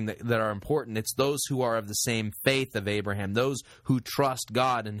offspring that are important. It's those who are of the same faith of Abraham, those who trust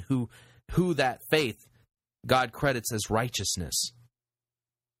God and who that faith God credits as righteousness.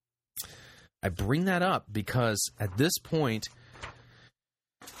 I bring that up because at this point,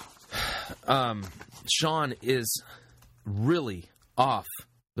 Sean is really off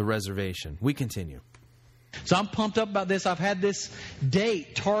the reservation. We continue. So I'm pumped up about this. I've had this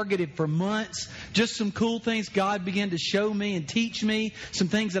date targeted for months. Just some cool things God began to show me and teach me. Some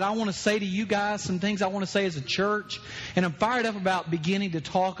things that I want to say to you guys. Some things I want to say as a church. And I'm fired up about beginning to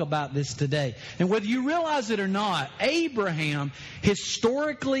talk about this today. And whether you realize it or not, Abraham,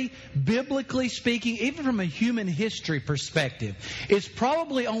 historically, biblically speaking, even from a human history perspective, is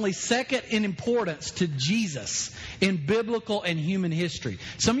probably only second in importance to Jesus in biblical and human history.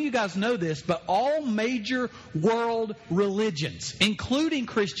 Some of you guys know this, but all major world religions, including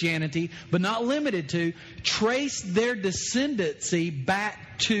Christianity, but not limited to, trace their descendancy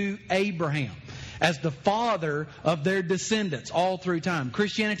back to Abraham as the father of their descendants all through time.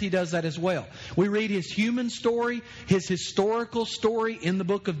 Christianity does that as well. We read his human story, his historical story in the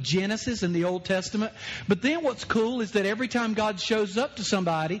book of Genesis in the Old Testament. But then what's cool is that every time God shows up to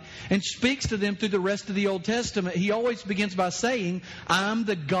somebody and speaks to them through the rest of the Old Testament, He always begins by saying, I'm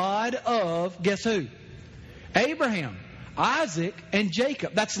the God of, guess who? Abraham, Isaac, and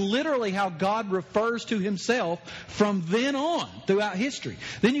Jacob. That's literally how God refers to Himself from then on throughout history.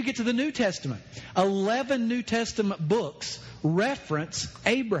 Then you get to the New Testament. 11 New Testament books reference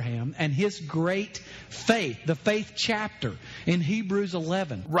Abraham and his great faith, the faith chapter in Hebrews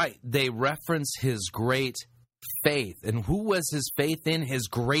 11. Right. They reference his great faith. And who was his faith in? His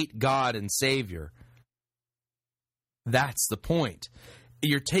great God and Savior. That's the point.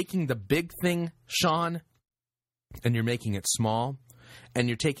 You're taking the big thing, Sean, and you're making it small, and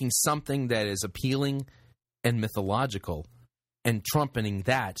you're taking something that is appealing and mythological and trumpeting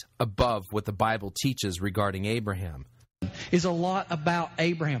that above what the Bible teaches regarding Abraham. Is a lot about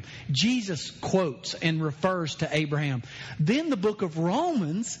Abraham. Jesus quotes and refers to Abraham. Then the book of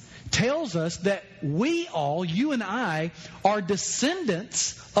Romans tells us that we all, you and I, are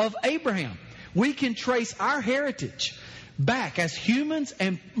descendants of Abraham. We can trace our heritage back as humans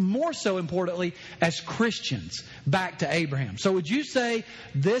and more so importantly as Christians back to Abraham. So would you say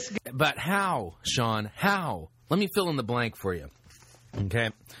this? But how, Sean? How? Let me fill in the blank for you. Okay.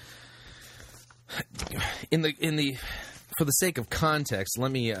 For the sake of context,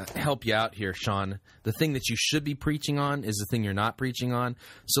 let me help you out here, Sean. The thing that you should be preaching on is the thing you're not preaching on,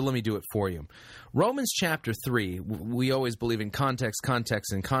 so let me do it for you. Romans chapter 3, we always believe in context,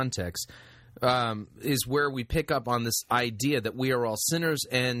 and context, is where we pick up on this idea that we are all sinners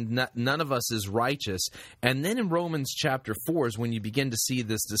and none of us is righteous. And then in Romans chapter 4 is when you begin to see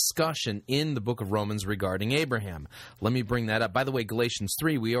this discussion in the book of Romans regarding Abraham. Let me bring that up. By the way, Galatians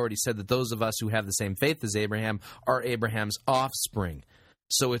 3, we already said that those of us who have the same faith as Abraham are Abraham's offspring.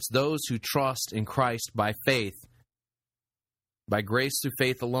 So it's those who trust in Christ by faith. By grace through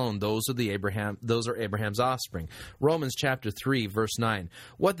faith alone, those are Abraham's offspring. Romans chapter 3, verse 9.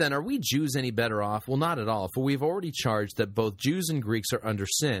 What then? Are we Jews any better off? Well, not at all, for we've already charged that both Jews and Greeks are under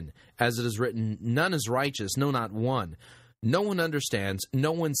sin. As it is written, none is righteous, no, not one. No one understands,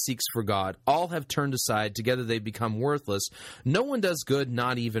 no one seeks for God. All have turned aside, together they become worthless. No one does good,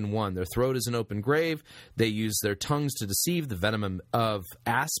 not even one. Their throat is an open grave. They use their tongues to deceive. The venom of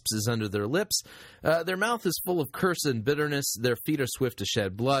asps is under their lips. Their mouth is full of curse and bitterness. Their feet are swift to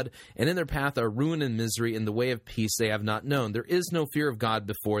shed blood. And in their path are ruin and misery. In the way of peace they have not known. There is no fear of God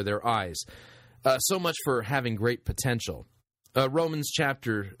before their eyes. So much for having great potential. Romans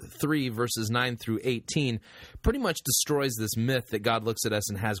chapter 3, verses 9 through 18, pretty much destroys this myth that God looks at us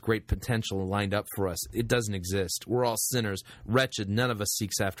and has great potential lined up for us. It doesn't exist. We're all sinners, wretched. None of us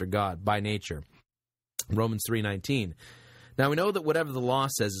seeks after God by nature. Romans 3:19. Now we know that whatever the law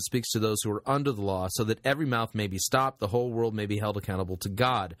says, it speaks to those who are under the law, so that every mouth may be stopped, the whole world may be held accountable to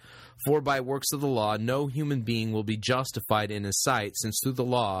God. For by works of the law, no human being will be justified in his sight, since through the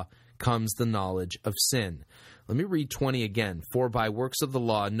law comes the knowledge of sin. Let me read 20 again. For by works of the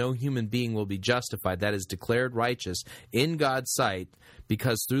law, no human being will be justified, that is, declared righteous in God's sight,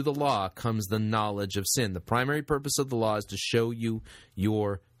 because through the law comes the knowledge of sin. The primary purpose of the law is to show you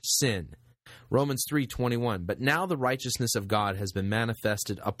your sin. Romans 3:21, but now the righteousness of God has been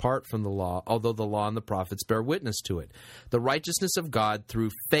manifested apart from the law, although the law and the prophets bear witness to it. The righteousness of God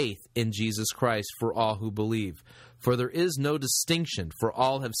through faith in Jesus Christ for all who believe. For there is no distinction, for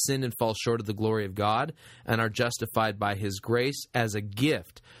all have sinned and fall short of the glory of God, and are justified by his grace as a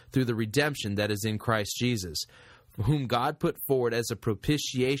gift through the redemption that is in Christ Jesus, whom God put forward as a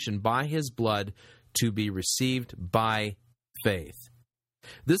propitiation by his blood to be received by faith.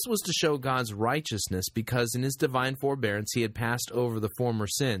 This was to show God's righteousness, because in his divine forbearance he had passed over the former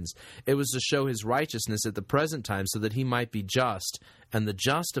sins. It was to show his righteousness at the present time, so that he might be just, and the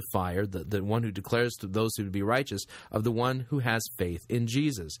justifier, the one who declares to those who to be righteous, of the one who has faith in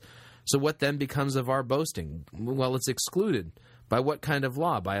Jesus. So what then becomes of our boasting? Well, it's excluded. By what kind of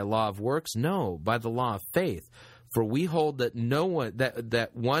law? By a law of works? No, by the law of faith. For we hold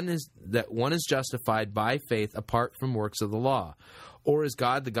that one is justified by faith apart from works of the law. Or is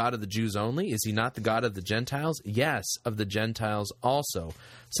God the God of the Jews only? Is he not the God of the Gentiles? Yes, of the Gentiles also,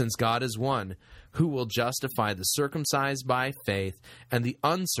 since God is one, who will justify the circumcised by faith and the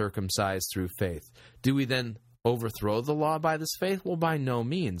uncircumcised through faith. Do we then overthrow the law by this faith? Well, by no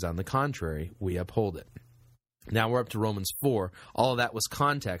means. On the contrary, we uphold it. Now we're up to Romans 4. All of that was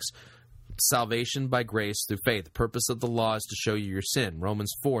context. Salvation by grace through faith. The purpose of the law is to show you your sin.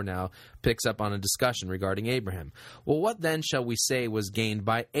 Romans 4 now picks up on a discussion regarding Abraham. Well, what then shall we say was gained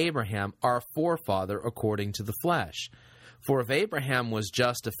by Abraham, our forefather, according to the flesh? For if Abraham was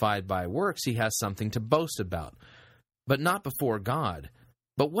justified by works, he has something to boast about, but not before God.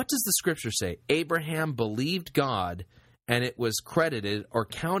 But what does the Scripture say? Abraham believed God, and it was credited or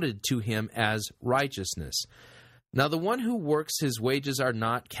counted to him as righteousness. Now the one who works, his wages are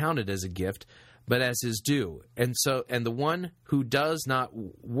not counted as a gift, but as his due. And the one who does not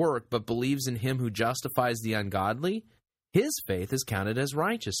work, but believes in him who justifies the ungodly, his faith is counted as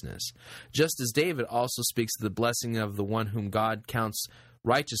righteousness. Just as David also speaks of the blessing of the one whom God counts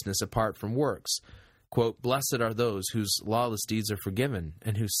righteousness apart from works. Quote, blessed are those whose lawless deeds are forgiven,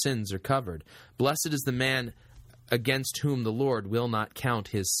 and whose sins are covered. Blessed is the man against whom the Lord will not count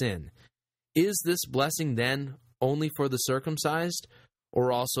his sin. Is this blessing then only for the circumcised,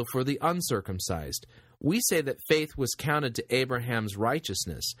 or also for the uncircumcised? We say that faith was counted to Abraham's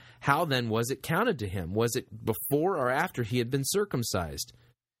righteousness. How then was it counted to him? Was it before or after he had been circumcised?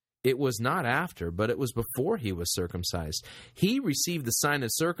 It was not after, but it was before he was circumcised. He received the sign of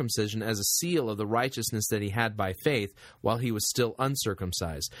circumcision as a seal of the righteousness that he had by faith while he was still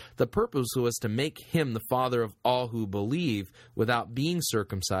uncircumcised. The purpose was to make him the father of all who believe without being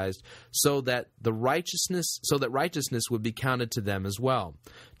circumcised, so that righteousness would be counted to them as well.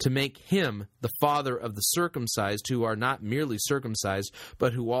 To make him the father of the circumcised, who are not merely circumcised,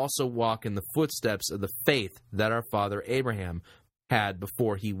 but who also walk in the footsteps of the faith that our father Abraham had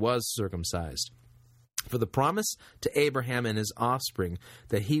before he was circumcised. For the promise to Abraham and his offspring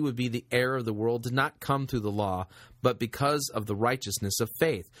that he would be the heir of the world did not come through the law, but because of the righteousness of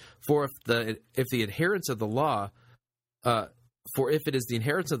faith. For if it is the inheritance of the law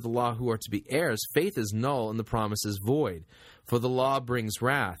who are to be heirs, faith is null and the promise is void. For the law brings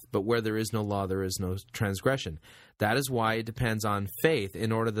wrath, but where there is no law, there is no transgression. That is why it depends on faith,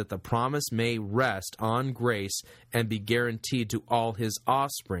 in order that the promise may rest on grace and be guaranteed to all his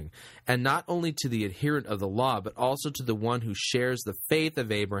offspring, and not only to the adherent of the law, but also to the one who shares the faith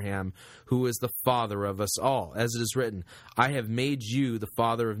of Abraham, who is the father of us all. As it is written, I have made you the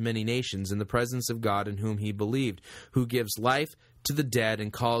father of many nations in the presence of God in whom he believed, who gives life to the dead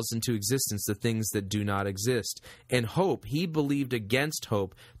and calls into existence the things that do not exist. In hope, he believed against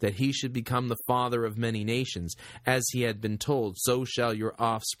hope that he should become the father of many nations. As he had been told, so shall your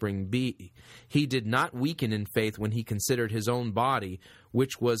offspring be. He did not weaken in faith when he considered his own body,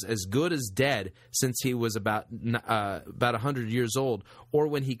 which was as good as dead since he was about 100 years old, or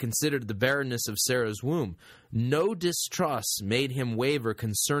when he considered the barrenness of Sarah's womb. No distrust made him waver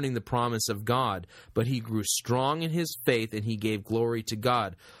concerning the promise of God, but he grew strong in his faith, and he gave glory to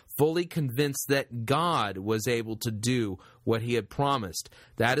God, fully convinced that God was able to do what he had promised.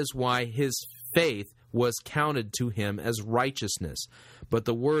 That is why his faith was counted to him as righteousness. But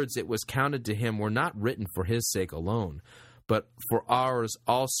the words "it was counted to him" were not written for his sake alone, but for ours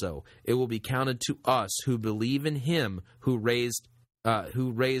also. It will be counted to us who believe in him who raised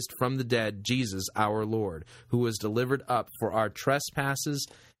from the dead Jesus our Lord, who was delivered up for our trespasses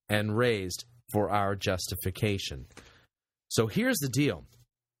and raised for our justification. So here's the deal.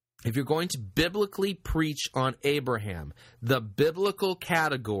 If you're going to biblically preach on Abraham, the biblical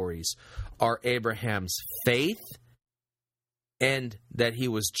categories are Abraham's faith and that he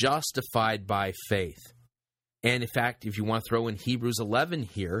was justified by faith. And in fact, if you want to throw in Hebrews 11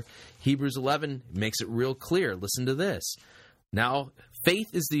 here, Hebrews 11 makes it real clear. Listen to this. Now,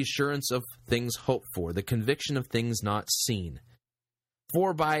 faith is the assurance of things hoped for, the conviction of things not seen.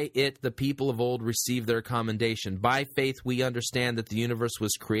 For by it the people of old received their commendation. By faith we understand that the universe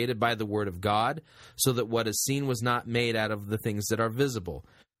was created by the word of God, so that what is seen was not made out of the things that are visible.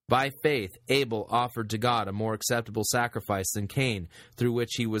 By faith Abel offered to God a more acceptable sacrifice than Cain, through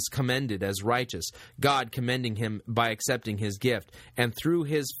which he was commended as righteous, God commending him by accepting his gift. And through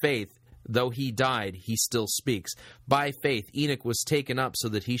his faith, though he died, he still speaks. By faith Enoch was taken up so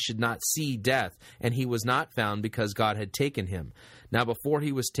that he should not see death, and he was not found because God had taken him. Now before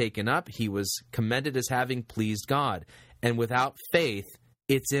he was taken up, he was commended as having pleased God. And without faith,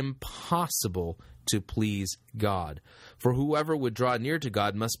 it's impossible to please God. For whoever would draw near to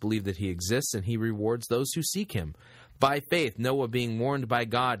God must believe that he exists, and he rewards those who seek him. By faith, Noah, being warned by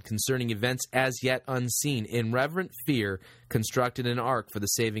God concerning events as yet unseen, in reverent fear constructed an ark for the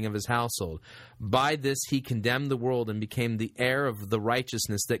saving of his household. By this he condemned the world and became the heir of the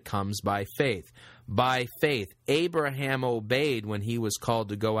righteousness that comes by faith. By faith, Abraham obeyed when he was called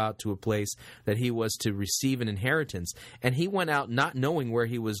to go out to a place that he was to receive an inheritance, and he went out not knowing where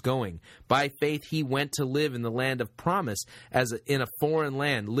he was going. By faith he went to live in the land of promise, as in a foreign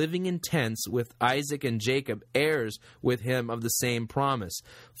land, living in tents with Isaac and Jacob, heirs with him of the same promise.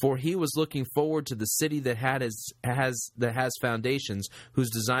 For he was looking forward to the city that has foundations, whose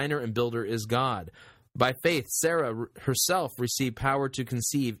designer and builder is God. By faith, Sarah herself received power to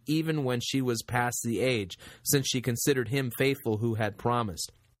conceive, even when she was past the age, since she considered him faithful who had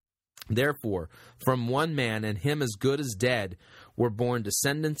promised. Therefore, from one man, and him as good as dead, were born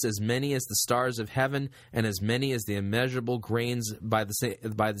descendants as many as the stars of heaven, and as many as the immeasurable grains by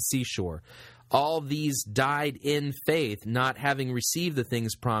the seashore. All these died in faith, not having received the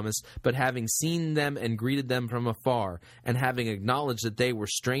things promised, but having seen them and greeted them from afar, and having acknowledged that they were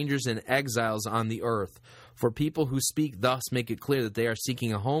strangers and exiles on the earth. For people who speak thus make it clear that they are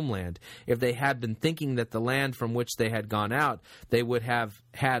seeking a homeland. If they had been thinking that the land from which they had gone out, they would have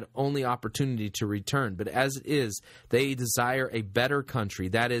had only opportunity to return. But as it is, they desire a better country,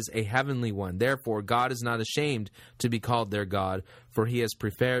 that is, a heavenly one. Therefore, God is not ashamed to be called their God, for he has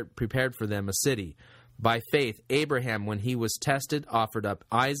prepared for them a city. By faith, Abraham, when he was tested, offered up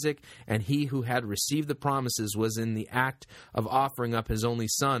Isaac, and he who had received the promises was in the act of offering up his only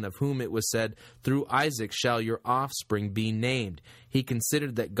son, of whom it was said, "Through Isaac shall your offspring be named." He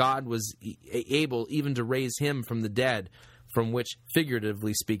considered that God was able even to raise him from the dead, from which,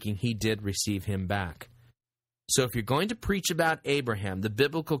 figuratively speaking, he did receive him back. So if you're going to preach about Abraham, the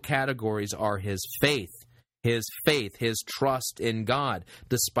biblical categories are his faith, his trust in God.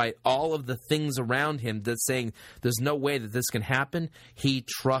 Despite all of the things around him that's saying there's no way that this can happen, he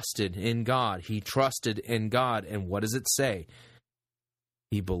trusted in God. He trusted in God. And what does it say?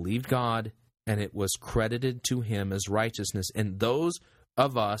 He believed God, and it was credited to him as righteousness. And those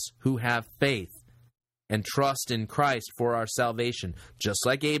of us who have faith and trust in Christ for our salvation, just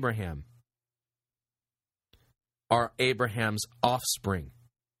like Abraham, are Abraham's offspring.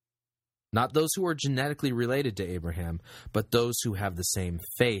 Not those who are genetically related to Abraham, but those who have the same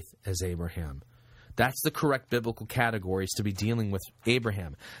faith as Abraham. That's the correct biblical categories to be dealing with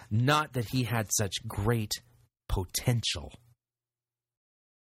Abraham. Not that he had such great potential.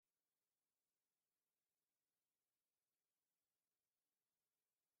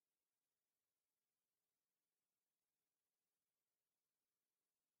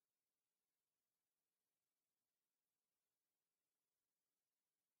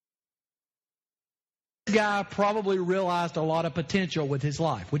 Guy probably realized a lot of potential with his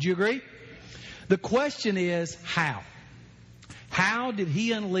life. Would you agree? The question is how? How did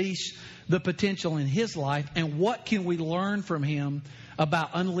he unleash the potential in his life, and what can we learn from him about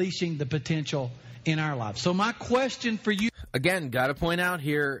unleashing the potential in our lives? So my question for you... Again, got to point out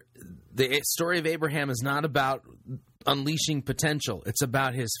here, the story of Abraham is not about unleashing potential. It's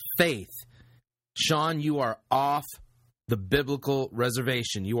about his faith. Sean, you are off the biblical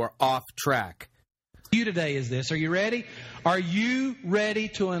reservation. You are off track. You today is this. Are you ready? Are you ready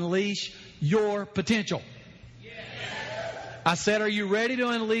to unleash your potential? Yes. I said, are you ready to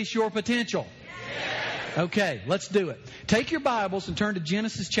unleash your potential? Yes. Okay, let's do it. Take your Bibles and turn to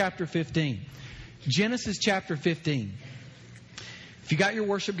Genesis chapter 15. Genesis chapter 15. If you got your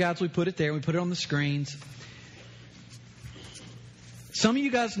worship guides, we put it there. We put it on the screens. Some of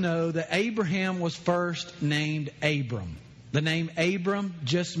you guys know that Abraham was first named Abram. The name Abram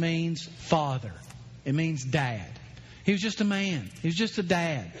just means father. It means dad. He was just a man. He was just a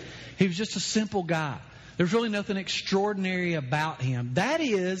dad. He was just a simple guy. There's really nothing extraordinary about him. That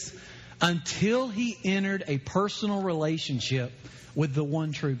is until he entered a personal relationship with the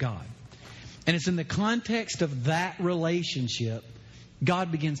one true God. And it's in the context of that relationship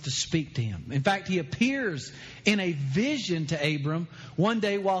God begins to speak to him. In fact, he appears in a vision to Abram one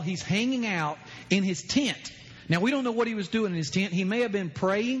day while he's hanging out in his tent. Now, we don't know what he was doing in his tent. He may have been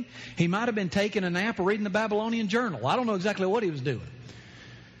praying. He might have been taking a nap or reading the Babylonian journal. I don't know exactly what he was doing.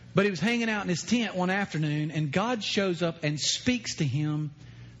 But he was hanging out in his tent one afternoon, and God shows up and speaks to him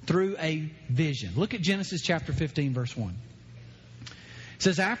through a vision. Look at Genesis chapter 15, verse 1. It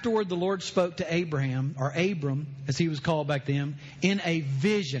says, afterward the Lord spoke to Abraham, or Abram, as he was called back then, in a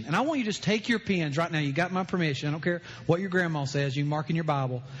vision. And I want you to just take your pens right now. You got my permission. I don't care what your grandma says. You can mark in your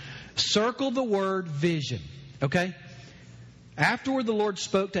Bible. Circle the word vision. Okay? Afterward the Lord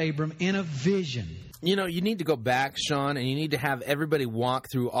spoke to Abram in a vision. You know, you need to go back, Sean, and you need to have everybody walk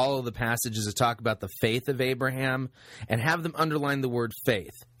through all of the passages that talk about the faith of Abraham and have them underline the word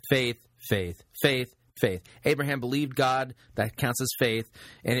faith. Faith, faith, faith, faith. Abraham believed God. That counts as faith.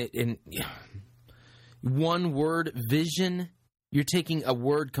 And in one word, vision, you're taking a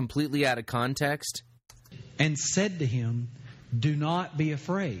word completely out of context. And said to him, do not be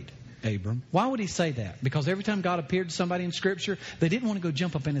afraid, Abram. Why would he say that? Because every time God appeared to somebody in Scripture, they didn't want to go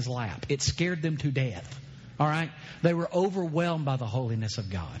jump up in his lap. It scared them to death. All right? They were overwhelmed by the holiness of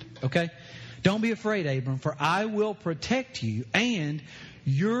God. Okay? Don't be afraid, Abram, for I will protect you, and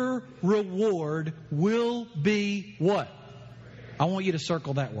your reward will be what? I want you to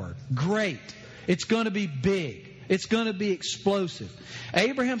circle that word. Great. It's going to be big. It's going to be explosive.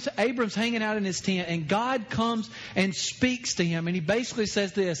 Abram's hanging out in his tent, and God comes and speaks to him. And he basically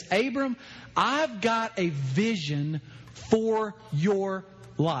says this, Abram, I've got a vision for your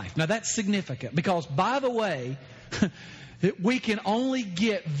life. Now, that's significant because, by the way, we can only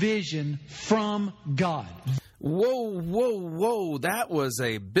get vision from God. Whoa, whoa, whoa. That was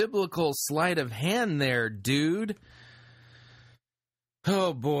a biblical sleight of hand there, dude.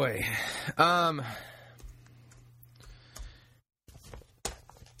 Oh, boy.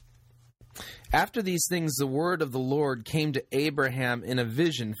 After these things, the word of the Lord came to Abraham in a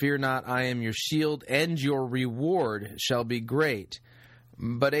vision. Fear not, I am your shield, and your reward shall be great.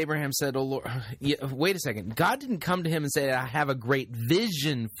 But Abraham said, "Oh Lord, wait a second. God didn't come to him and say, I have a great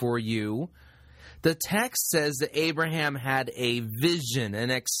vision for you. The text says that Abraham had a vision, an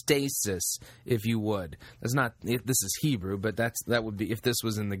ecstasis, if you would. That's not, if this is Hebrew, but that would be, if this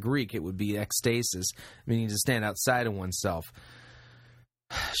was in the Greek, it would be ecstasis, meaning to stand outside of oneself.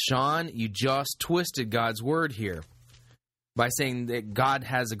 Sean, you just twisted God's word here by saying that God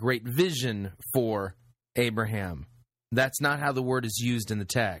has a great vision for Abraham. That's not how the word is used in the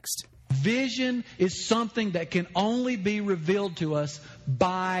text. Vision is something that can only be revealed to us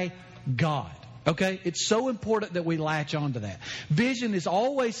by God. Okay? It's so important that we latch on to that. Vision is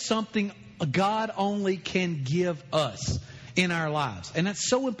always something God only can give us in our lives. And that's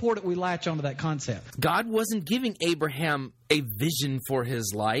so important we latch onto that concept. God wasn't giving Abraham a vision for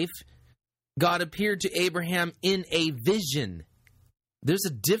his life. God appeared to Abraham in a vision. There's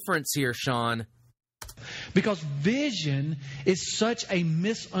a difference here, Sean. Because vision is such a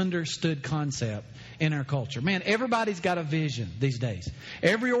misunderstood concept in our culture. Man, everybody's got a vision these days.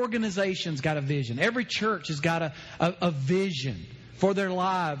 Every organization's got a vision. Every church has got a vision for their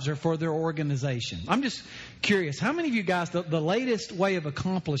lives or for their organization. I'm just curious, how many of you guys, the latest way of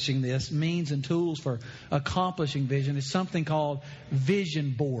accomplishing this, means and tools for accomplishing vision, is something called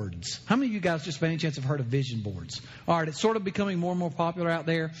vision boards. How many of you guys, just by any chance, have heard of vision boards? All right, it's sort of becoming more and more popular out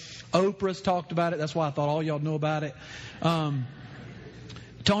there. Oprah's talked about it. That's why I thought all y'all know about it.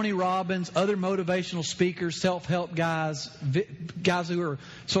 Tony Robbins, other motivational speakers, self-help guys, guys who are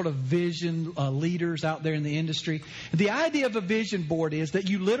sort of vision leaders out there in the industry. The idea of a vision board is that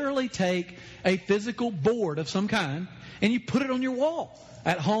you literally take a physical board of some kind and you put it on your wall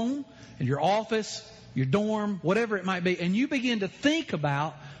at home, in your office, your dorm, whatever it might be, and you begin to think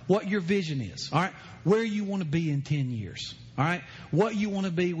about what your vision is. All right, where you want to be in 10 years. All right, what you want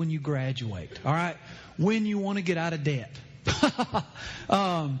to be when you graduate. All right, when you want to get out of debt.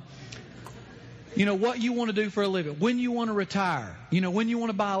 You know, what you want to do for a living, when you want to retire, you know, when you want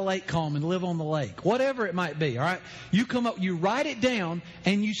to buy a lake home and live on the lake, whatever it might be. All right, you come up, you write it down,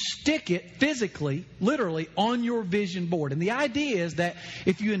 and you stick it physically, literally, on your vision board. And the idea is that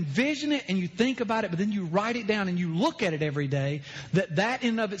if you envision it and you think about it, but then you write it down and you look at it every day, that in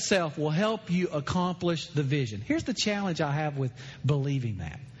and of itself will help you accomplish the vision. Here's the challenge I have with believing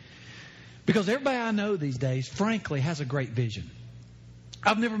that. Because everybody I know these days, frankly, has a great vision.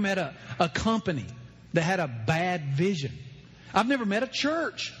 I've never met a company that had a bad vision. I've never met a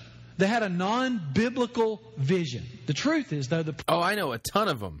church that had a non-biblical vision. The truth is, though, I know a ton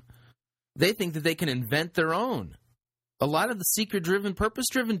of them. They think that they can invent their own. A lot of the seeker-driven,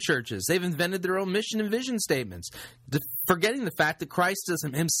 purpose-driven churches, they've invented their own mission and vision statements, forgetting the fact that Christ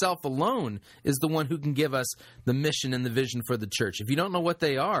himself alone is the one who can give us the mission and the vision for the church. If you don't know what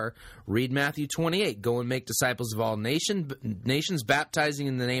they are, read Matthew 28. Go and make disciples of all nations, baptizing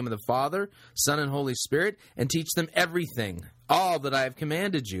in the name of the Father, Son, and Holy Spirit, and teach them everything, all that I have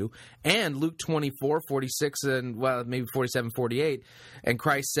commanded you. And Luke 24, 46, and maybe 47, 48, and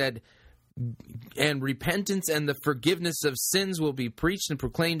Christ said, and repentance and the forgiveness of sins will be preached and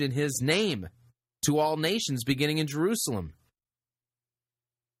proclaimed in his name to all nations, beginning in Jerusalem.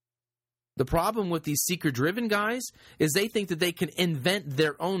 The problem with these seeker-driven guys is they think that they can invent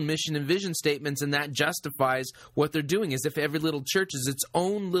their own mission and vision statements, and that justifies what they're doing, as if every little church is its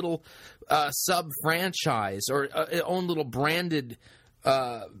own little sub-franchise or own little branded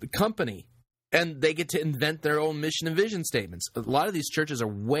company. And they get to invent their own mission and vision statements. A lot of these churches are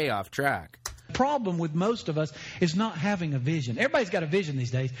way off track. The problem with most of us is not having a vision. Everybody's got a vision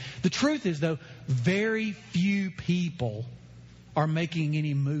these days. The truth is, though, very few people are making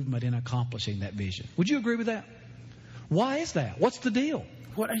any movement in accomplishing that vision. Would you agree with that? Why is that? What's the deal?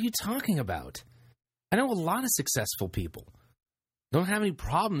 What are you talking about? I know a lot of successful people don't have any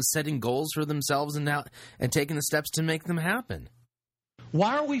problems setting goals for themselves and taking the steps to make them happen.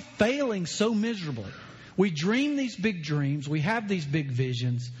 Why are we failing so miserably? We dream these big dreams, we have these big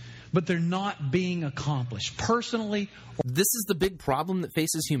visions, but they're not being accomplished personally. This is the big problem that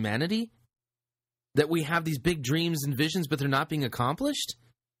faces humanity? That we have these big dreams and visions, but they're not being accomplished?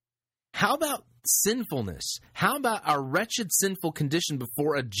 How about sinfulness? How about our wretched sinful condition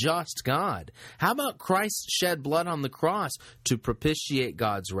before a just God? How about Christ shed blood on the cross to propitiate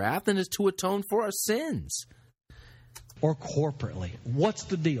God's wrath and to atone for our sins? Or corporately. What's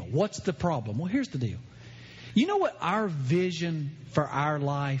the deal? What's the problem? Well, here's the deal. You know what our vision for our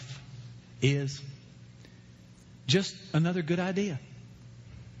life is? Just another good idea.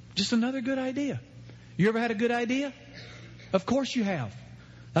 Just another good idea. You ever had a good idea? Of course you have.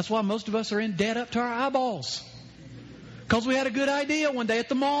 That's why most of us are in debt up to our eyeballs. Because we had a good idea one day at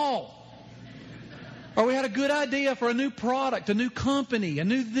the mall. Or we had a good idea for a new product, a new company, a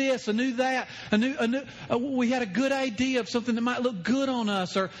new this, a new that, we had a good idea of something that might look good on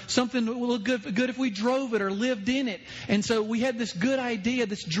us, or something that would look good if we drove it or lived in it. And so we had this good idea,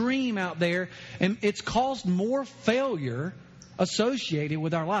 this dream out there, and it's caused more failure associated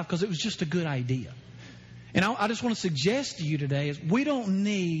with our life because it was just a good idea. And I just want to suggest to you today is we don't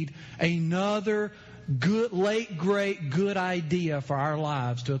need another great good idea for our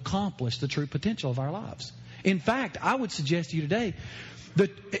lives to accomplish the true potential of our lives. In fact, I would suggest to you today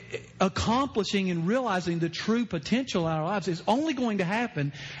that accomplishing and realizing the true potential in our lives is only going to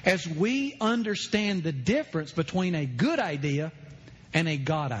happen as we understand the difference between a good idea and a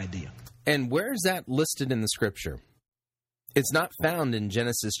God idea. And where is that listed in the Scripture? It's not found in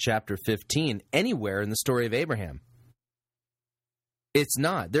Genesis chapter 15 anywhere in the story of Abraham. It's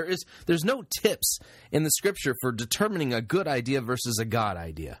not. There's no tips in the Scripture for determining a good idea versus a God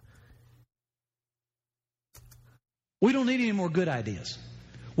idea. We don't need any more good ideas.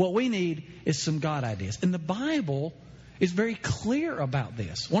 What we need is some God ideas. And the Bible is very clear about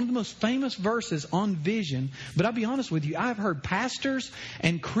this. One of the most famous verses on vision, but I'll be honest with you, I've heard pastors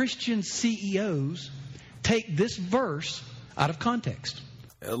and Christian CEOs take this verse out of context.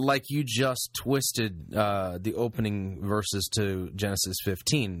 Like you just twisted the opening verses to Genesis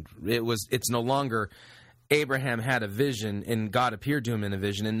 15. It's no longer Abraham had a vision and God appeared to him in a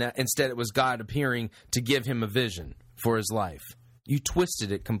vision, and instead it was God appearing to give him a vision for his life. You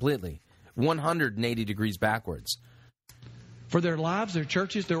twisted it completely, 180 degrees backwards. For their lives, their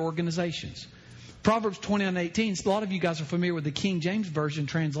churches, their organizations. Proverbs 29:18, a lot of you guys are familiar with the King James Version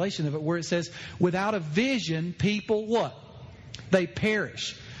translation of it, where it says, without a vision, people what? They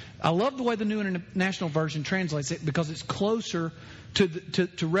perish. I love the way the New International Version translates it because it's closer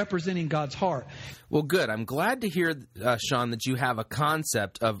to representing God's heart. Well, good. I'm glad to hear, Sean, that you have a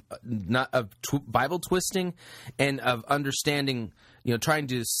concept of Bible twisting and of understanding, trying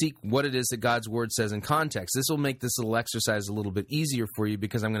to seek what it is that God's Word says in context. This will make this little exercise a little bit easier for you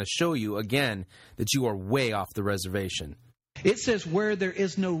because I'm going to show you again that you are way off the reservation. It says where there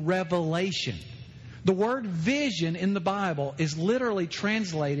is no revelation. The word vision in the Bible is literally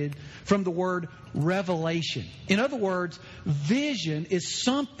translated from the word revelation. In other words, vision is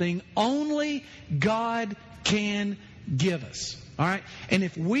something only God can give us. All right? And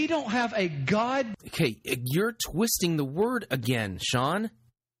if we don't have a God... Okay, you're twisting the word again, Sean.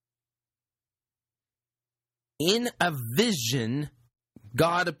 In a vision,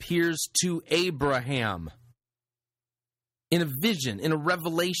 God appears to Abraham. In a vision, in a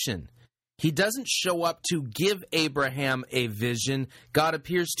revelation. He doesn't show up to give Abraham a vision. God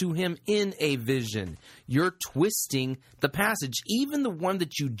appears to him in a vision. You're twisting the passage. Even the one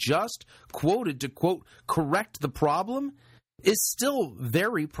that you just quoted to, quote, correct the problem is still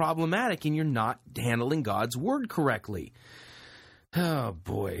very problematic, and you're not handling God's word correctly. Oh,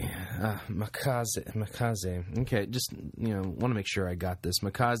 boy. Makaze. Okay, just, want to make sure I got this.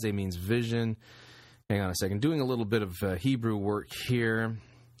 Makaze means vision. Hang on a second. Doing a little bit of Hebrew work here.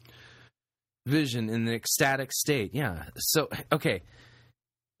 Vision in the ecstatic state. Yeah. So, okay.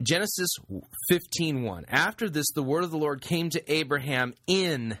 Genesis 15:1. After this, the word of the Lord came to Abraham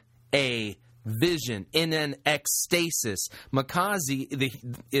in a vision, in an ecstasis. Makazi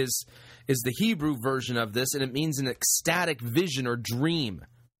is the Hebrew version of this, and it means an ecstatic vision or dream.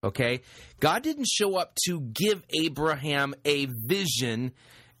 Okay? God didn't show up to give Abraham a vision.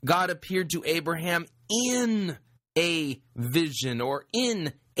 God appeared to Abraham in a vision or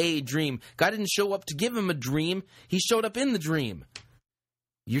in a dream. God didn't show up to give him a dream. He showed up in the dream.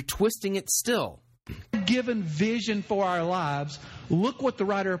 You're twisting it still. Given vision for our lives, look what the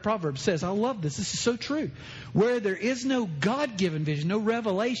writer of Proverbs says. I love this. This is so true. Where there is no God-given vision, no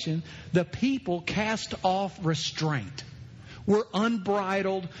revelation, the people cast off restraint. We're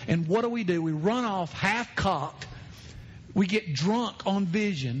unbridled, and what do? We run off half-cocked. We get drunk on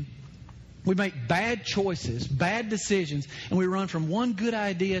vision. We make bad choices, bad decisions, and we run from one good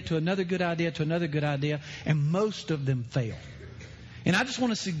idea to another good idea to another good idea, and most of them fail. And I just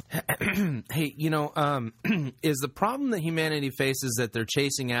want to see... Hey, is the problem that humanity faces that they're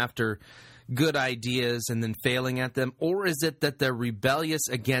chasing after good ideas and then failing at them, or is it that they're rebellious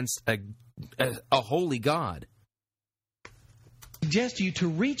against a holy God? Suggest to you to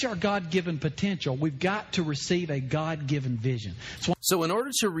reach our God-given potential, we've got to receive a God-given vision. So in order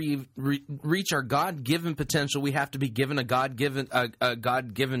to reach our God-given potential, we have to be given a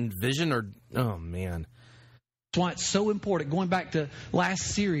God-given vision, or oh man. That's why it's so important. Going back to last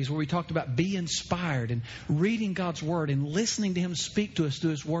series where we talked about be inspired and reading God's Word and listening to Him speak to us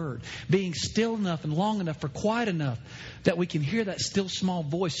through His Word. Being still enough and long enough for quiet enough that we can hear that still small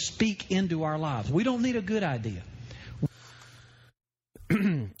voice speak into our lives. We don't need a good idea.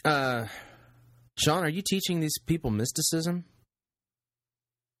 Sean, are you teaching these people mysticism?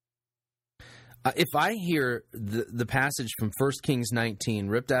 If I hear the passage from 1 Kings 19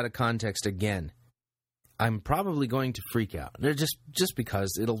 ripped out of context again, I'm probably going to freak out. Just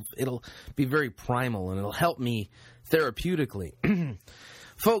because it'll be very primal and it'll help me therapeutically.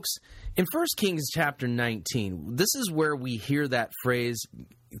 Folks, in 1 Kings chapter 19, this is where we hear that phrase,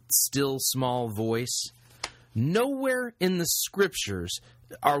 still small voice. Nowhere in the Scriptures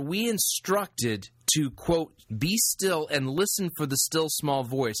are we instructed to, quote, be still and listen for the still small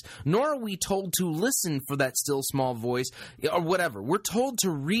voice, nor are we told to listen for that still small voice or whatever. We're told to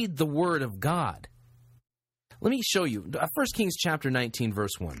read the Word of God. Let me show you. 1 Kings chapter 19,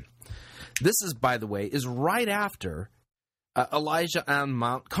 verse 1. This is, by the way, is right after Elijah on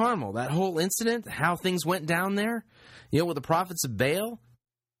Mount Carmel. That whole incident, how things went down there, with the prophets of Baal,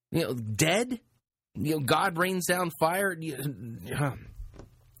 dead. God rains down fire.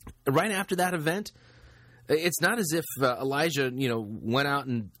 Right after that event, it's not as if Elijah, went out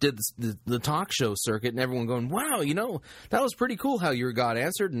and did the talk show circuit and everyone going, wow, that was pretty cool how your God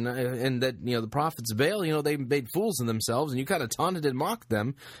answered, and that, the prophets of Baal, they made fools of themselves and you kind of taunted and mocked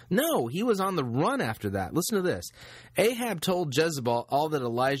them. No, he was on the run after that. Listen to this. Ahab told Jezebel all that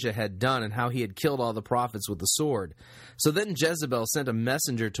Elijah had done and how he had killed all the prophets with the sword. So then Jezebel sent a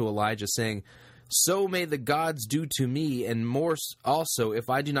messenger to Elijah saying, so may the gods do to me, and more also, if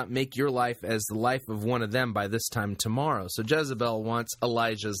I do not make your life as the life of one of them by this time tomorrow. So Jezebel wants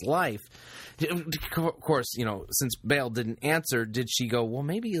Elijah's life. Of course, since Baal didn't answer, did she go, well,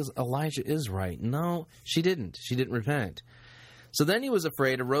 maybe Elijah is right? No, she didn't. She didn't repent. So then he was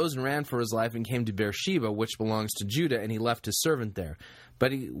afraid, arose and ran for his life, and came to Beersheba, which belongs to Judah, and he left his servant there.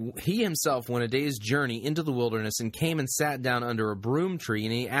 But he himself went a day's journey into the wilderness and came and sat down under a broom tree,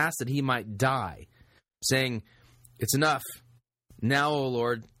 and he asked that he might die, saying, it's enough. Now, O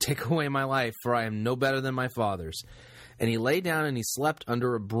Lord, take away my life, for I am no better than my fathers. And he lay down and he slept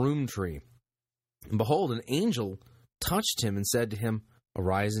under a broom tree. And behold, an angel touched him and said to him,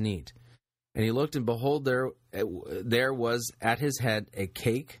 arise and eat. And he looked, and behold, there was at his head a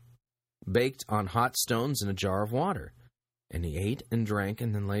cake baked on hot stones and a jar of water. And he ate and drank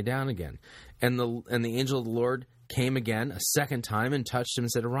and then lay down again. And the angel of the Lord came again a second time and touched him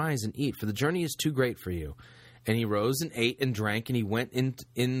and said, arise and eat, for the journey is too great for you. And he rose and ate and drank, and he went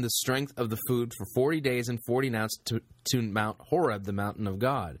in the strength of the food for 40 days and 40 nights to Mount Horeb, the mountain of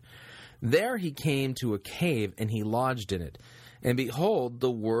God. There he came to a cave, and he lodged in it. And behold,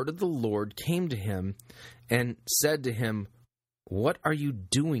 the word of the Lord came to him and said to him, "What are you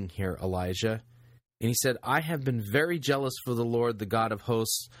doing here, Elijah?" And he said, "I have been very jealous for the Lord, the God of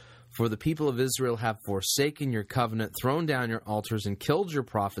hosts, for the people of Israel have forsaken your covenant, thrown down your altars, and killed your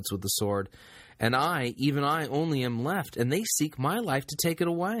prophets with the sword. And I, even I only am left, and they seek my life to take it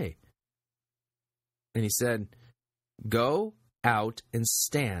away." And he said, "Go out and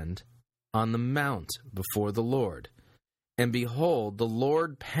stand on the mount before the Lord." And behold, the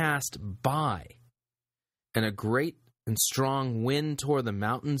Lord passed by, and a great and strong wind tore the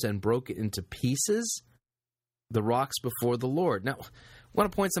mountains and broke it into pieces, the rocks before the Lord. Now, I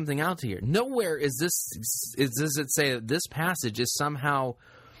want to point something out here. Nowhere does it say that this passage is somehow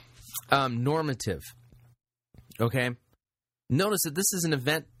normative. Okay? Notice that this is an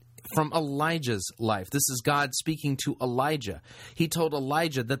event from Elijah's life. This is God speaking to Elijah. He told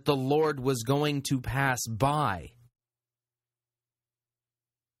Elijah that the Lord was going to pass by.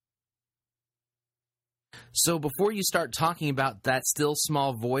 So before you start talking about that still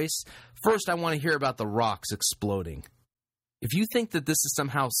small voice, first I want to hear about the rocks exploding. If you think that this is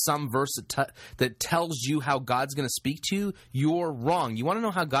somehow some verse that tells you how God's going to speak to you, you're wrong. You want to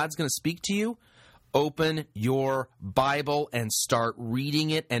know how God's going to speak to you? Open your Bible and start reading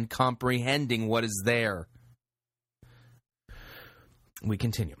it and comprehending what is there. We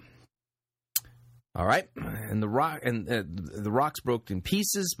continue. All right, and the rocks broke in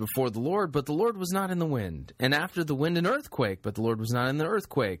pieces before the Lord, but the Lord was not in the wind. And after the wind, an earthquake, but the Lord was not in the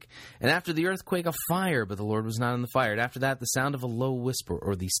earthquake. And after the earthquake, a fire, but the Lord was not in the fire. And after that, the sound of a low whisper,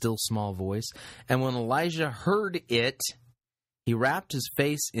 or the still small voice. And when Elijah heard it, he wrapped his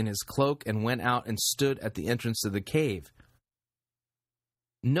face in his cloak and went out and stood at the entrance of the cave.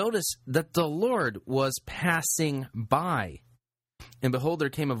 Notice that the Lord was passing by. And behold, there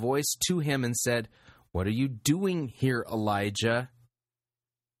came a voice to him and said, "What are you doing here, Elijah?"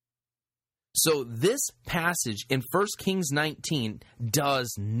 So this passage in 1 Kings 19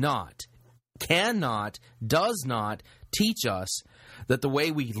 does not teach us that the way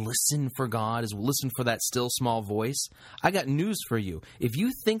we listen for God is listen for that still small voice. I got news for you. If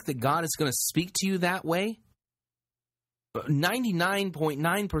you think that God is going to speak to you that way,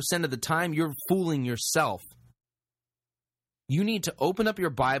 99.9% of the time you're fooling yourself. You need to open up your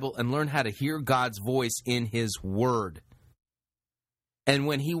Bible and learn how to hear God's voice in His Word. And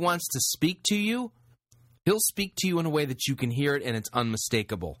when He wants to speak to you, He'll speak to you in a way that you can hear it and it's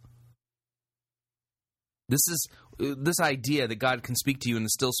unmistakable. This idea that God can speak to you in a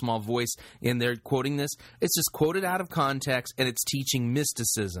still small voice, and they're quoting this, it's just quoted out of context, and it's teaching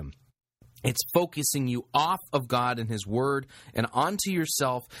mysticism. It's focusing you off of God and His Word and onto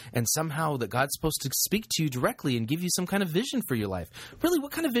yourself, and somehow that God's supposed to speak to you directly and give you some kind of vision for your life. Really,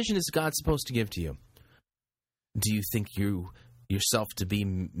 what kind of vision is God supposed to give to you? Do you think yourself to be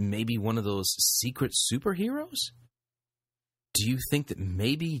maybe one of those secret superheroes? Do you think that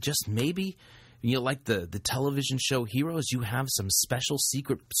maybe, just maybe, like the television show Heroes, you have some special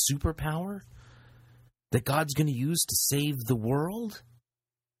secret superpower that God's going to use to save the world?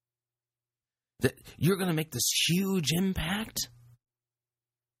 That you're going to make this huge impact?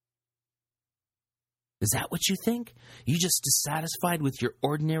 Is that what you think? You just dissatisfied with your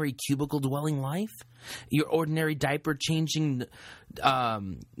ordinary cubicle-dwelling life? Your ordinary diaper-changing,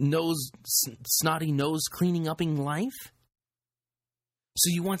 snotty nose-cleaning-upping life? So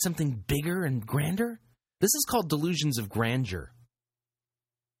you want something bigger and grander? This is called delusions of grandeur.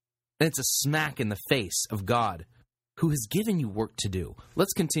 And it's a smack in the face of God, who has given you work to do.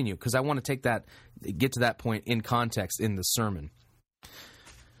 Let's continue, because I want to get to that point in context in the sermon.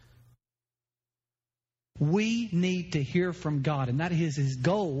 We need to hear from God, and that is His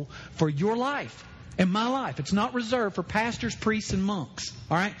goal for your life and my life. It's not reserved for pastors, priests, and monks.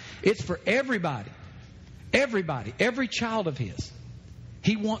 All right? It's for everybody. Everybody. Every child of His.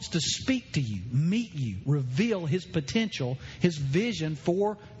 He wants to speak to you, meet you, reveal His potential, His vision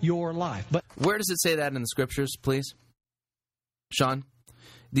for your life. But where does it say that in the Scriptures, please? Sean?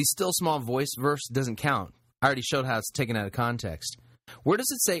 The still small voice verse doesn't count. I already showed how it's taken out of context. Where does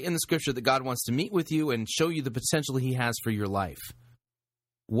it say in the Scripture that God wants to meet with you and show you the potential He has for your life?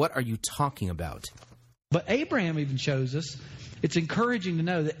 What are you talking about? But Abraham even shows us, it's encouraging to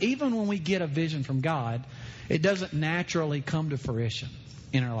know that even when we get a vision from God, it doesn't naturally come to fruition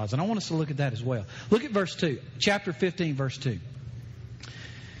in our lives. And I want us to look at that as well. Look at verse 2, chapter 15, verse 2.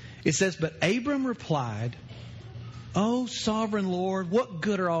 It says, "But Abram replied, 'O sovereign Lord, what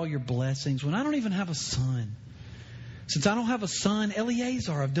good are all your blessings when I don't even have a son? Since I don't have a son,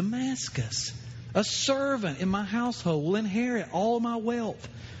 Eleazar of Damascus, a servant in my household, will inherit all my wealth.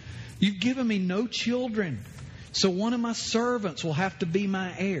 You've given me no children, So one of my servants will have to be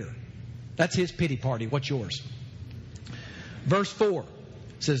my heir. That's his pity party. What's yours? Verse 4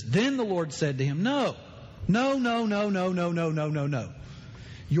 says, Then the Lord said to him, No.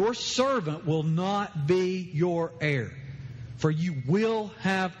 Your servant will not be your heir, for you will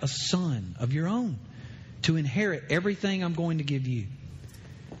have a son of your own to inherit everything I'm going to give you.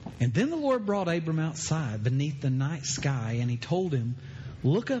 And then the Lord brought Abram outside beneath the night sky, and he told him,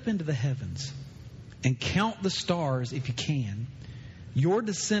 Look up into the heavens and count the stars if you can. Your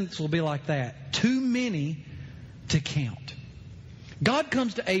descendants will be like that, too many to count. God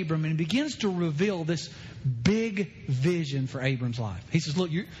comes to Abram and begins to reveal this big vision for Abram's life. He says,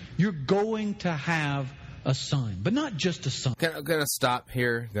 look, you're going to have a son, but not just a son. I'm going to stop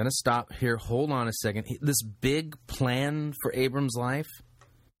here. Hold on a second. This big plan for Abram's life?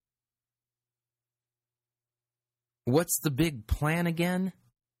 What's the big plan again?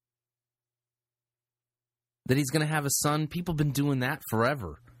 That he's going to have a son? People have been doing that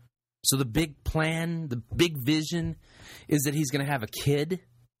forever. So the big plan, the big vision is that he's going to have a kid?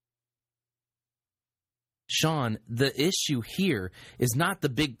 Sean, the issue here is not the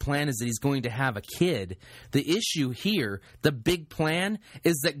big plan is that he's going to have a kid. The issue here, the big plan,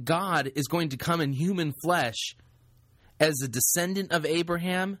 is that God is going to come in human flesh as a descendant of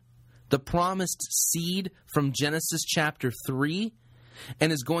Abraham, the promised seed from Genesis chapter 3,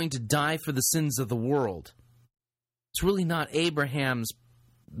 and is going to die for the sins of the world. It's really not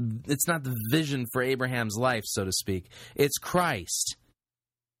it's not the vision for Abraham's life, so to speak. It's Christ.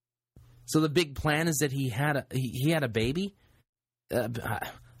 So the big plan is that he had a baby.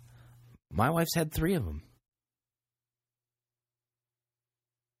 My wife's had 3 of them.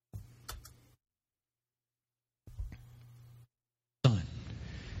 Son,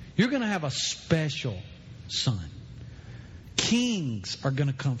 you're going to have a special son. Kings are going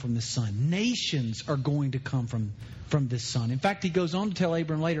to come from this son. Nations are going to come from this son. In fact, he goes on to tell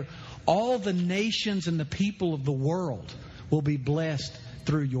Abram later, all the nations and the people of the world will be blessed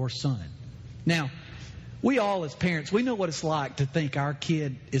through your son. Now, we all as parents, we know what it's like to think our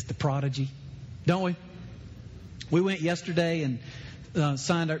kid is the prodigy, don't we? We went yesterday and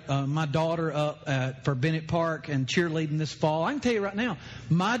signed my daughter up for Bennett Park and cheerleading this fall. I can tell you right now,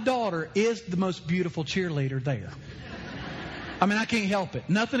 my daughter is the most beautiful cheerleader there. I mean, I can't help it.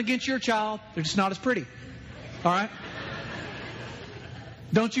 Nothing against your child. They're just not as pretty. All right?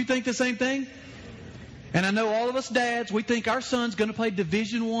 Don't you think the same thing? And I know all of us dads, we think our son's going to play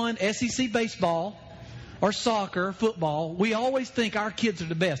Division I SEC baseball or soccer, or football. We always think our kids are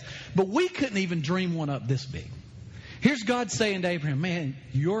the best. But we couldn't even dream one up this big. Here's God saying to Abraham, man,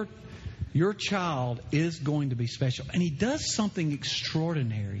 your child is going to be special. And he does something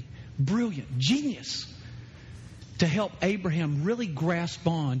extraordinary, brilliant, genius, to help Abraham really grasp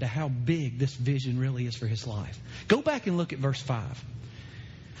on to how big this vision really is for his life. Go back and look at verse 5.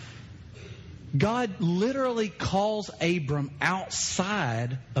 God literally calls Abram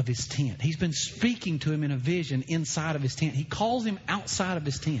outside of his tent. He's been speaking to him in a vision inside of his tent. He calls him outside of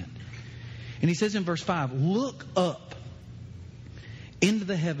his tent. And he says in verse 5, look up into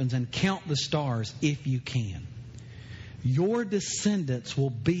the heavens and count the stars if you can. Your descendants will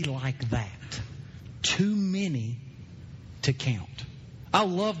be like that. Too many to count. I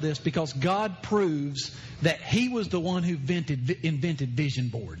love this because God proves that he was the one who invented vision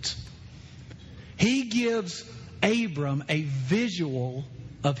boards. He gives Abram a visual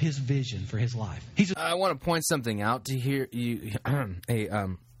of his vision for his life. I want to point something out to hear you.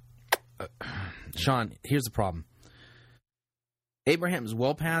 Sean, here's the problem. Abraham's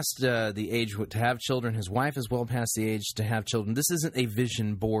well past the age to have children. His wife is well past the age to have children. This isn't a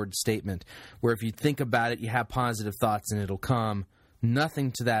vision board statement where if you think about it, you have positive thoughts and it'll come.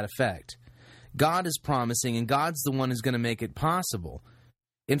 Nothing to that effect. God is promising, and God's the one who's going to make it possible.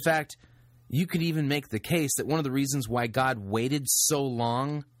 In fact, you could even make the case that one of the reasons why God waited so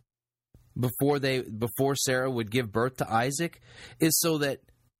long before Sarah would give birth to Isaac is so that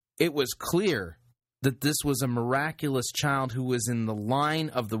it was clear that this was a miraculous child who was in the line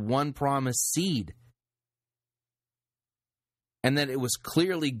of the one promised seed. And that it was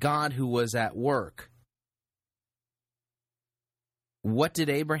clearly God who was at work. What did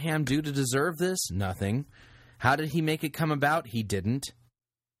Abraham do to deserve this? Nothing. How did he make it come about? He didn't.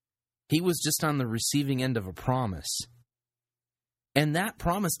 He was just on the receiving end of a promise. And that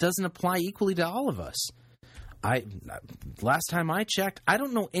promise doesn't apply equally to all of us. Last time I checked, I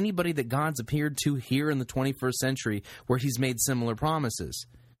don't know anybody that God's appeared to here in the 21st century where he's made similar promises.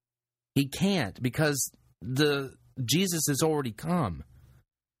 He can't because Jesus has already come.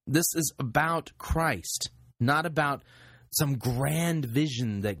 This is about Christ, not about some grand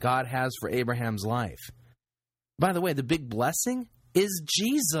vision that God has for Abraham's life. By the way, the big blessing is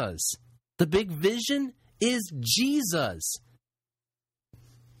Jesus. The big vision is Jesus.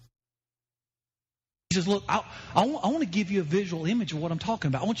 He says, look, I want to give you a visual image of what I'm talking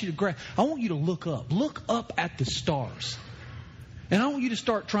about. I want you to look up. Look up at the stars. And I want you to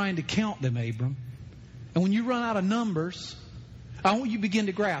start trying to count them, Abram. And when you run out of numbers, I want you to begin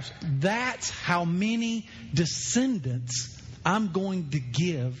to grasp. That's how many descendants I'm going to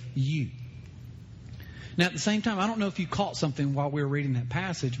give you. Now, at the same time, I don't know if you caught something while we were reading that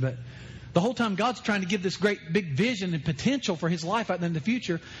passage, but the whole time God's trying to give this great big vision and potential for his life out in the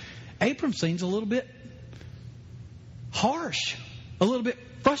future, Abram seems a little bit harsh, a little bit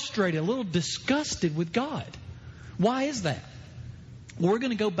frustrated, a little disgusted with God. Why is that? We're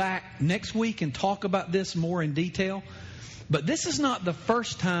going to go back next week and talk about this more in detail. But this is not the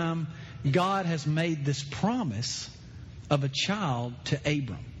first time God has made this promise of a child to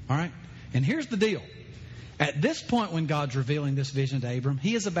Abram. All right? And here's the deal. At this point when God's revealing this vision to Abram,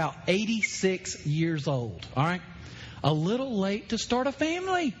 he is about 86 years old. All right? A little late to start a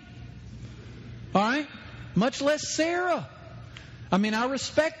family. All right? Much less Sarah. I mean, I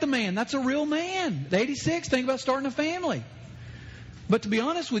respect the man. That's a real man. At 86, think about starting a family. But to be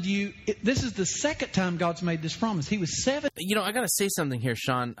honest with you, this is the second time God's made this promise. He was 7. You know, I got to say something here,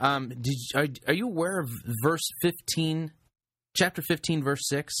 Sean. Are you aware of verse 15, chapter 15, verse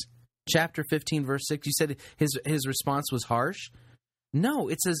 6? Chapter 15, verse 6, you said his response was harsh? No,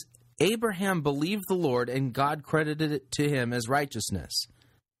 it says, Abraham believed the Lord and God credited it to him as righteousness.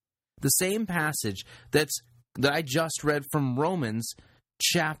 The same passage that I just read from Romans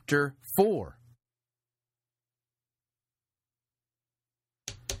chapter 4.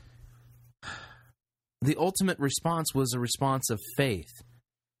 The ultimate response was a response of faith.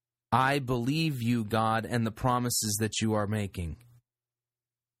 I believe you, God, and the promises that you are making.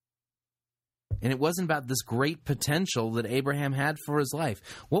 And it wasn't about this great potential that Abraham had for his life.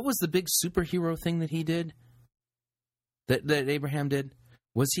 What was the big superhero thing that he did? That Abraham did?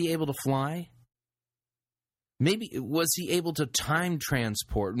 Was he able to fly? Maybe was he able to time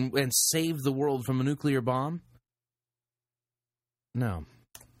transport and save the world from a nuclear bomb? No.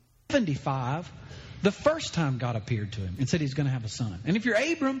 75, the first time God appeared to him and said he's going to have a son. And if you're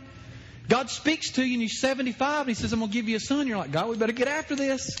Abram, God speaks to you and you're 75 and he says, I'm going to give you a son. You're like, God, we better get after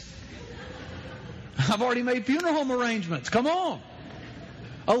this. I've already made funeral home arrangements. Come on.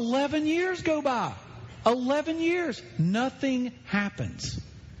 11 years go by. 11 years. Nothing happens.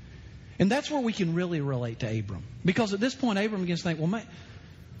 And that's where we can really relate to Abram. Because at this point, Abram begins to think, well,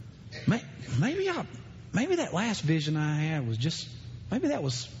 maybe that last vision I had was just, maybe that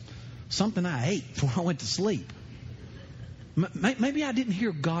was something I ate before I went to sleep. Maybe I didn't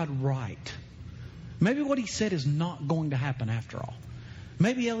hear God right. Maybe what he said is not going to happen after all.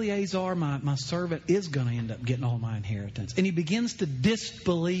 Maybe Eleazar, my servant, is going to end up getting all my inheritance. And he begins to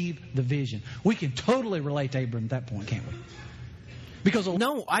disbelieve the vision. We can totally relate to Abram at that point, can't we? Because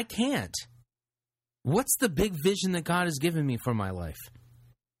no, I can't. What's the big vision that God has given me for my life?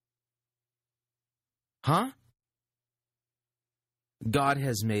 Huh? God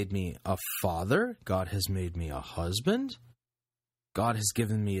has made me a father. God has made me a husband. God has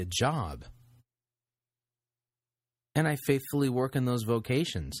given me a job. And I faithfully work in those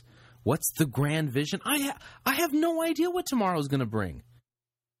vocations. What's the grand vision? I have no idea what tomorrow's going to bring.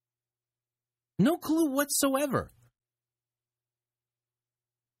 No clue whatsoever.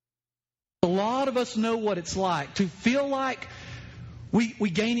 A lot of us know what it's like to feel like we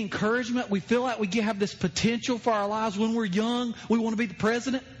gain encouragement. We feel like we have this potential for our lives when we're young. We want to be the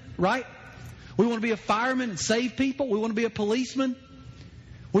president, right? We want to be a fireman and save people. We want to be a policeman.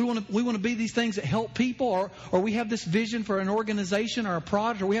 We want to be these things that help people, or we have this vision for an organization or a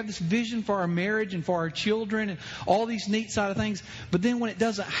project, or we have this vision for our marriage and for our children and all these neat side of things. But then when it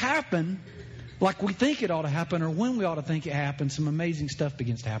doesn't happen like we think it ought to happen, or when we ought to think it happens, some amazing stuff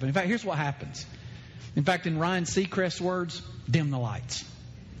begins to happen. In fact, here's what happens. In fact, in Ryan Seacrest's words, dim the lights.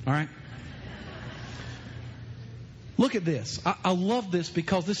 All right? Look at this. I love this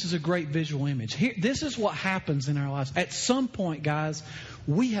because this is a great visual image. This is what happens in our lives. At some point, guys,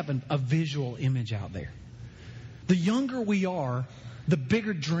 we have a visual image out there. The younger we are, the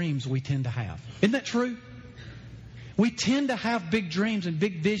bigger dreams we tend to have. Isn't that true? We tend to have big dreams and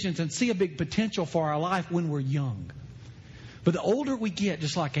big visions and see a big potential for our life when we're young. But the older we get,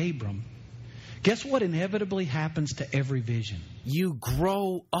 just like Abram, guess what inevitably happens to every vision? You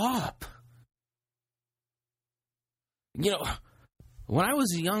grow up. You know, when I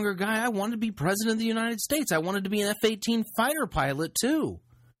was a younger guy, I wanted to be president of the United States. I wanted to be an F-18 fighter pilot, too.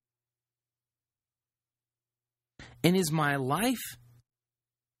 And is my life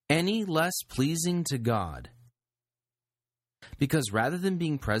any less pleasing to God Because rather than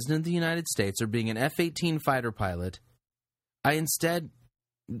being president of the United States or being an F-18 fighter pilot, I instead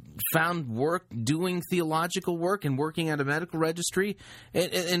found work doing theological work and working at a medical registry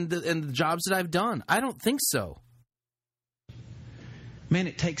and the jobs that I've done. I don't think so. Man,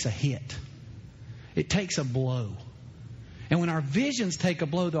 it takes a hit. It takes a blow. And when our visions take a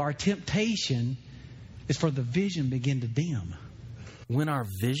blow, though, our temptation is for the vision begin to dim. When our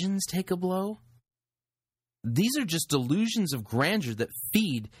visions take a blow? These are just delusions of grandeur that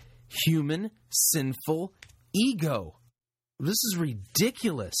feed human, sinful ego. This is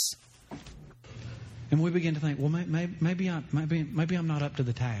ridiculous. And we begin to think, well, maybe I'm not up to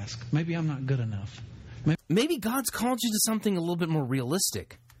the task. Maybe I'm not good enough. Maybe God's called you to something a little bit more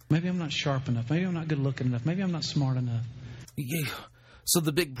realistic. Maybe I'm not sharp enough. Maybe I'm not good looking enough. Maybe I'm not smart enough. Yeah. So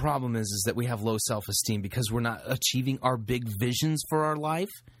the big problem is that we have low self-esteem because we're not achieving our big visions for our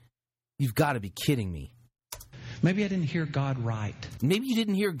life? You've got to be kidding me. Maybe I didn't hear God right. Maybe you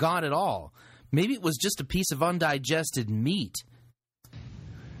didn't hear God at all. Maybe it was just a piece of undigested meat.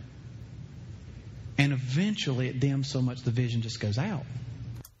 And eventually it dims so much the vision just goes out.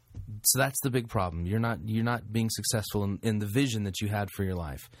 So that's the big problem. You're not being successful in the vision that you had for your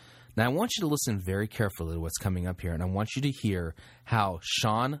life. Now, I want you to listen very carefully to what's coming up here, and I want you to hear how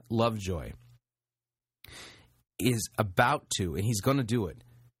Sean Lovejoy is about to, and he's going to do it,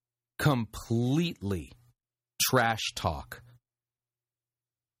 completely trash talk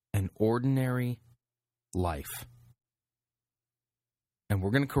an ordinary life. And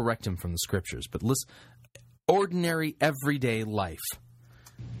we're going to correct him from the scriptures, but listen, ordinary, everyday life.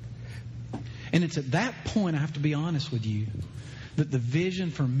 And it's at that point, I have to be honest with you, that the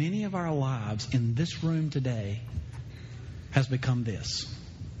vision for many of our lives in this room today has become this.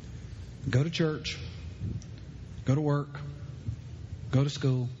 Go to church, go to work, go to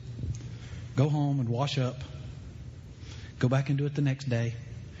school, go home and wash up, go back and do it the next day,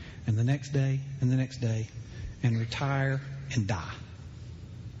 and the next day, and the next day, and retire and die.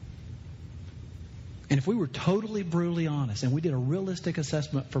 And if we were totally brutally honest and we did a realistic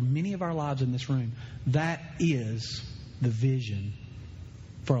assessment for many of our lives in this room, that is the vision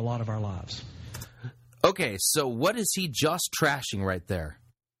for a lot of our lives. Okay, so what is he just trashing right there?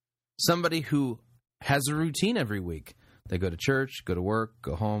 Somebody who has a routine every week. They go to church, go to work,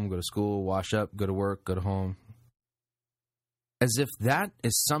 go home, go to school, wash up, go to work, go to home. As if that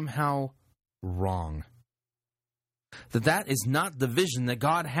is somehow wrong. That is not the vision that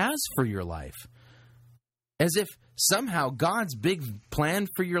God has for your life. As if somehow God's big plan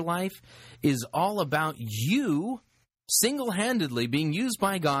for your life is all about you single-handedly being used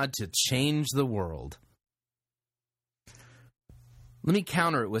by God to change the world. Let me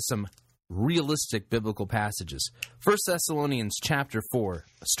counter it with some realistic biblical passages. 1 Thessalonians chapter 4,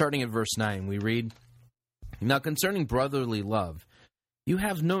 starting at verse 9, we read, "Now concerning brotherly love, you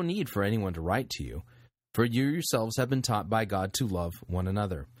have no need for anyone to write to you, for you yourselves have been taught by God to love one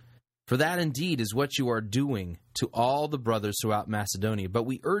another. For that indeed is what you are doing to all the brothers throughout Macedonia. But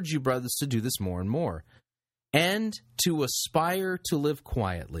we urge you, brothers, to do this more and more, and to aspire to live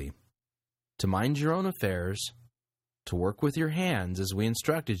quietly, to mind your own affairs, to work with your hands as we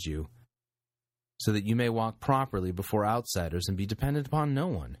instructed you, so that you may walk properly before outsiders and be dependent upon no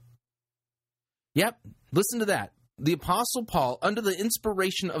one." Yep, listen to that. The Apostle Paul, under the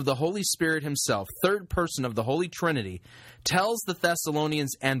inspiration of the Holy Spirit himself, third person of the Holy Trinity, tells the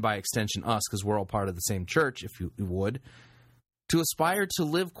Thessalonians, and by extension us, because we're all part of the same church, if you would, to aspire to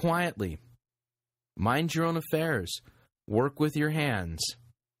live quietly, mind your own affairs, work with your hands,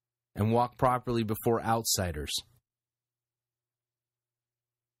 and walk properly before outsiders.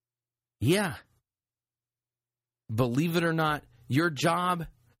 Yeah. Believe it or not, your job,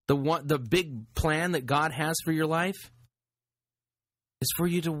 the big plan that God has for your life, is for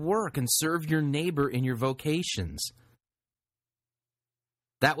you to work and serve your neighbor in your vocations.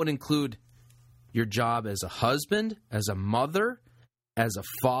 That would include your job as a husband, as a mother, as a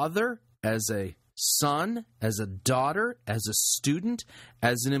father, as a son, as a daughter, as a student,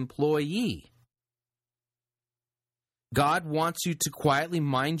 as an employee. God wants you to quietly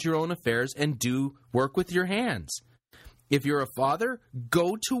mind your own affairs and do work with your hands. If you're a father,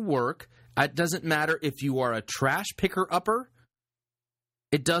 go to work. It doesn't matter if you are a trash picker-upper.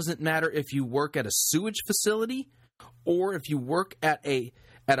 It doesn't matter if you work at a sewage facility or if you work at a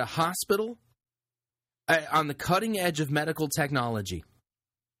hospital on the cutting edge of medical technology.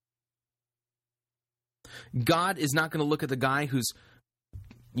 God is not going to look at the guy who's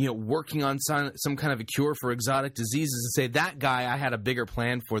working on some kind of a cure for exotic diseases and say, that guy I had a bigger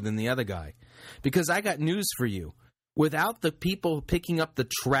plan for than the other guy. Because I got news for you. Without the people picking up the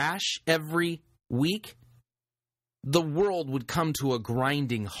trash every week, the world would come to a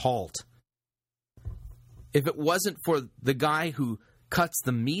grinding halt. If it wasn't for the guy who cuts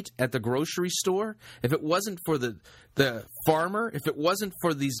the meat at the grocery store, if it wasn't for the farmer, if it wasn't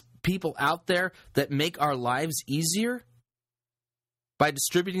for these people out there that make our lives easier by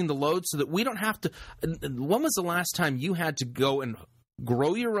distributing the load so that we don't have to... When was the last time you had to go and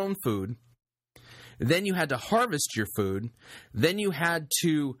grow your own food, then you had to harvest your food, then you had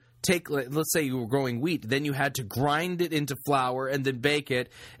to take, let's say you were growing wheat, then you had to grind it into flour and then bake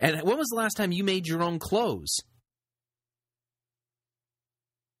it, and when was the last time you made your own clothes?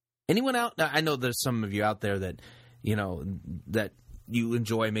 Anyone out? I know there's some of you out there that, that you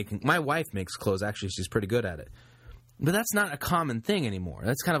enjoy making. My wife makes clothes. Actually, she's pretty good at it. But that's not a common thing anymore.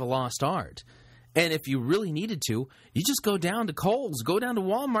 That's kind of a lost art. And if you really needed to, you just go down to Kohl's, go down to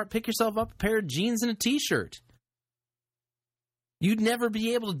Walmart, pick yourself up a pair of jeans and a T-shirt. You'd never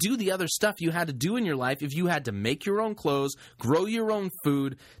be able to do the other stuff you had to do in your life if you had to make your own clothes, grow your own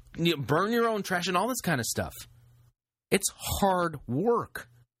food, burn your own trash, and all this kind of stuff. It's hard work.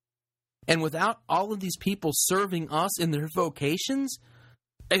 And without all of these people serving us in their vocations,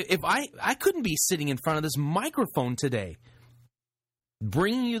 if I couldn't be sitting in front of this microphone today,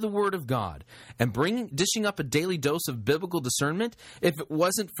 bringing you the Word of God and dishing up a daily dose of biblical discernment, if it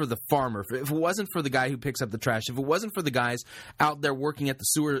wasn't for the farmer, if it wasn't for the guy who picks up the trash, if it wasn't for the guys out there working at the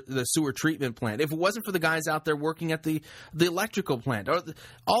sewer treatment plant, if it wasn't for the guys out there working at the electrical plant, or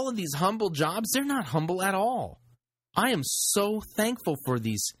all of these humble jobs, they're not humble at all. I am so thankful for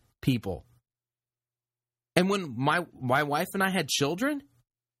these people. And when my wife and I had children,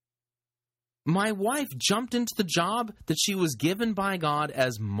 my wife jumped into the job that she was given by God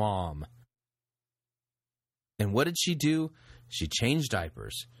as mom. And what did she do? She changed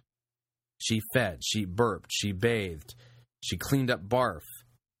diapers. She fed. She burped. She bathed. She cleaned up barf.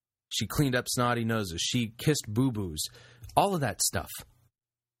 She cleaned up snotty noses. She kissed boo-boos. All of that stuff.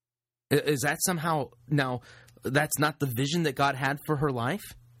 Is that somehow... Now, that's not the vision that God had for her life?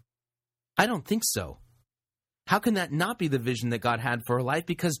 I don't think so. How can that not be the vision that God had for her life?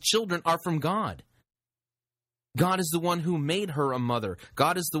 Because children are from God. God is the one who made her a mother.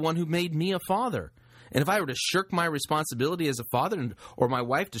 God is the one who made me a father. And if I were to shirk my responsibility as a father, or my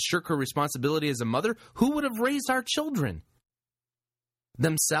wife to shirk her responsibility as a mother, who would have raised our children?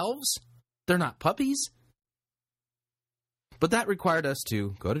 Themselves? They're not puppies. But that required us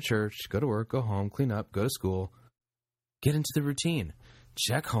to go to church, go to work, go home, clean up, go to school, get into the routine,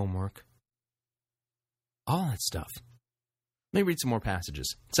 check homework, all that stuff. Let me read some more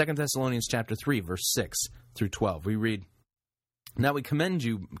passages. 2 Thessalonians chapter 3, verse 6 through 12. We read, "Now we command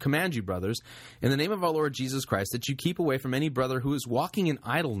you, brothers, in the name of our Lord Jesus Christ, that you keep away from any brother who is walking in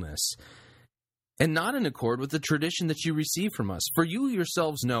idleness, and not in accord with the tradition that you received from us. For you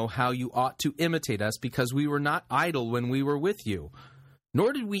yourselves know how you ought to imitate us, because we were not idle when we were with you,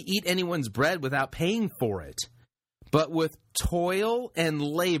 nor did we eat anyone's bread without paying for it. But with toil and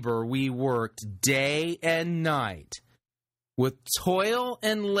labor we worked day and night." With toil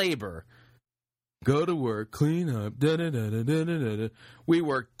and labor, go to work, clean up, da-da-da-da-da-da-da. We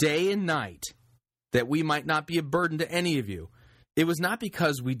worked day and night that we might not be a burden to any of you. It was not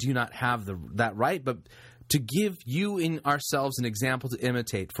because we do not have that right, but to give you in ourselves an example to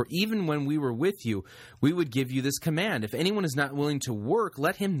imitate. For even when we were with you, we would give you this command: if anyone is not willing to work,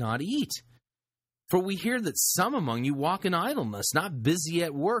 let him not eat. For we hear that some among you walk in idleness, not busy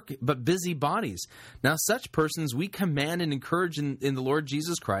at work, but busy bodies. Now such persons we command and encourage in the Lord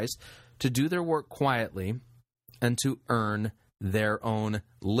Jesus Christ to do their work quietly and to earn their own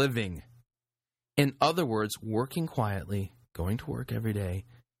living. In other words, working quietly, going to work every day,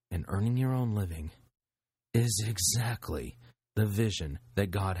 and earning your own living is exactly the vision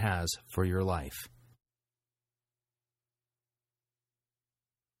that God has for your life.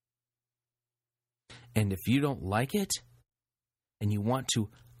 And if you don't like it, and you want to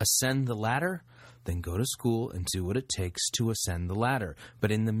ascend the ladder, then go to school and do what it takes to ascend the ladder.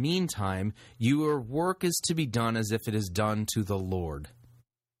 But in the meantime, your work is to be done as if it is done to the Lord.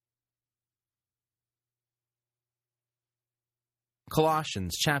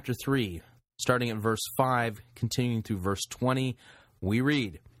 Colossians chapter 3, starting at verse 5, continuing through verse 20, we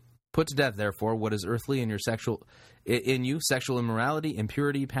read, "Put to death, therefore, what is earthly in you, sexual immorality,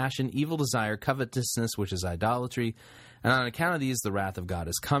 impurity, passion, evil desire, covetousness, which is idolatry. And on account of these, the wrath of God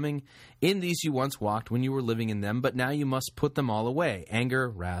is coming. In these you once walked when you were living in them, but now you must put them all away: anger,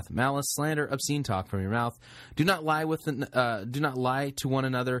 wrath, malice, slander, obscene talk from your mouth. Do not lie to one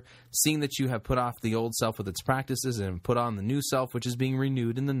another, seeing that you have put off the old self with its practices and put on the new self, which is being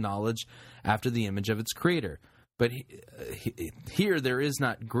renewed in the knowledge after the image of its creator. But here there is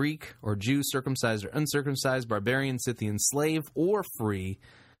not Greek or Jew, circumcised or uncircumcised, barbarian, Scythian, slave or free,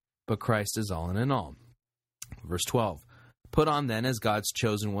 but Christ is all and in all. Verse 12. Put on then as God's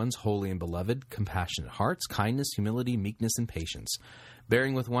chosen ones, holy and beloved, compassionate hearts, kindness, humility, meekness, and patience,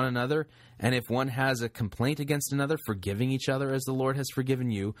 bearing with one another, and if one has a complaint against another, forgiving each other as the Lord has forgiven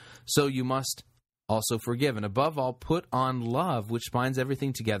you, so you must also forgive. And above all, put on love, which binds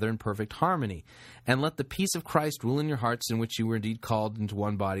everything together in perfect harmony. And let the peace of Christ rule in your hearts, in which you were indeed called into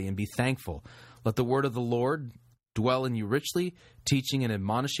one body, and be thankful. Let the word of the Lord dwell in you richly, teaching and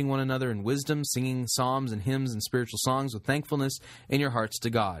admonishing one another in wisdom, singing psalms and hymns and spiritual songs with thankfulness in your hearts to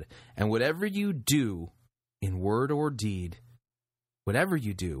God. And whatever you do in word or deed,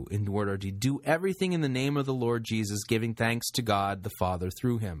 do everything in the name of the Lord Jesus, giving thanks to God the Father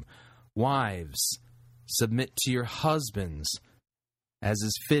through him. Wives, submit to your husbands, as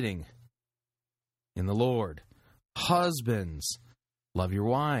is fitting in the Lord. Husbands, love your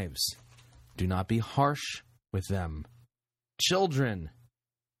wives. Do not be harsh with them. Children,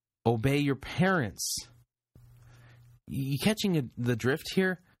 obey your parents. You catching the drift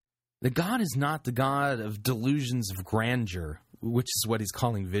here? That God is not the God of delusions of grandeur, which is what he's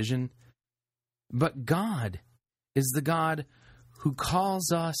calling vision. But God is the God who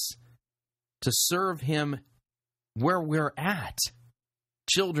calls us to serve him where we're at.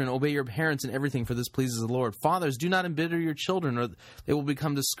 Children, obey your parents in everything, for this pleases the Lord. Fathers, do not embitter your children, or they will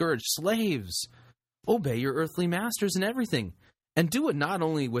become discouraged. Slaves, obey your earthly masters in everything, and do it not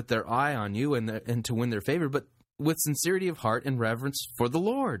only with their eye on you and to win their favor, but with sincerity of heart and reverence for the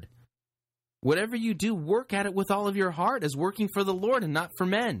Lord. Whatever you do, work at it with all of your heart, as working for the Lord and not for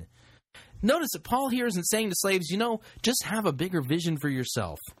men. Notice that Paul here isn't saying to slaves, just have a bigger vision for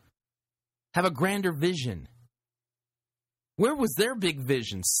yourself. Have a grander vision. Where was their big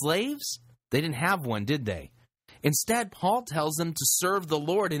vision? Slaves? They didn't have one, did they? Instead, Paul tells them to serve the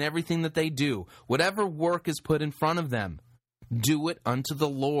Lord in everything that they do. Whatever work is put in front of them, do it unto the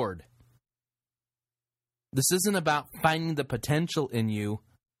Lord. This isn't about finding the potential in you.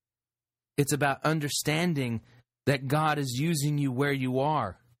 It's about understanding that God is using you where you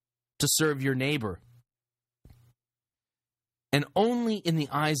are to serve your neighbor. And only in the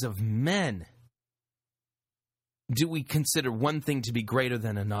eyes of men do we consider one thing to be greater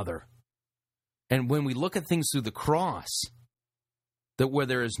than another. And when we look at things through the cross, that where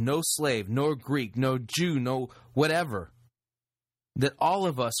there is no slave, no Greek, no Jew, no whatever, that all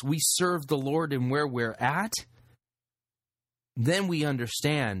of us, we serve the Lord in where we're at, then we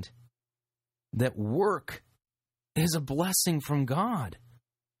understand that work is a blessing from God.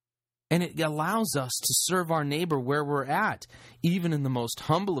 And it allows us to serve our neighbor where we're at, even in the most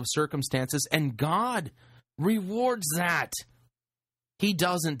humble of circumstances. And God rewards that. He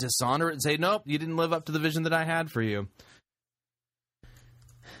doesn't dishonor it and say, nope, you didn't live up to the vision that I had for you.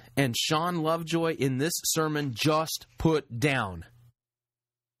 And Sean Lovejoy in this sermon just put down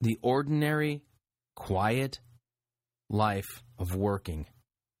the ordinary, quiet life of working.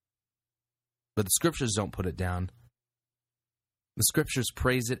 But the scriptures don't put it down. The scriptures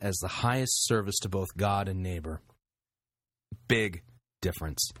praise it as the highest service to both God and neighbor. Big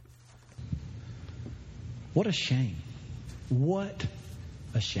difference. What a shame. What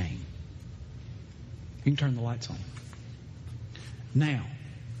a shame. You can turn the lights on. Now,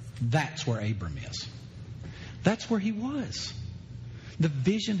 that's where Abram is. That's where he was. The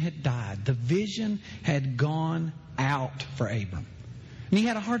vision had died. The vision had gone out for Abram. And he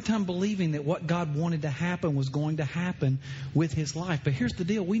had a hard time believing that what God wanted to happen was going to happen with his life. But here's the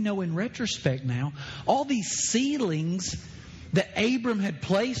deal. We know in retrospect now, all these ceilings that Abram had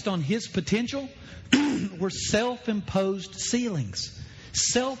placed on his potential were self-imposed ceilings.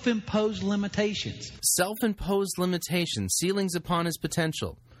 Self-imposed limitations. Self-imposed limitations. Ceilings upon his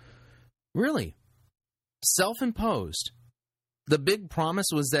potential. Really? Self-imposed. The big promise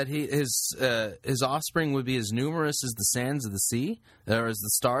was that his offspring would be as numerous as the sands of the sea, or as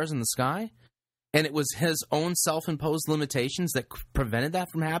the stars in the sky, and it was his own self-imposed limitations that prevented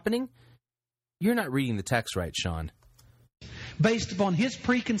that from happening? You're not reading the text right, Sean. Based upon his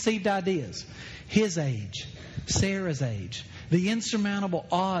preconceived ideas, his age, Sarah's age, the insurmountable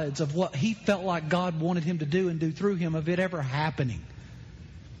odds of what he felt like God wanted him to do and do through him, of it ever happening.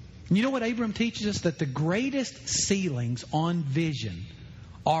 You know what Abram teaches us? That the greatest ceilings on vision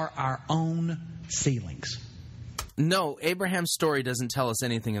are our own ceilings. No, Abraham's story doesn't tell us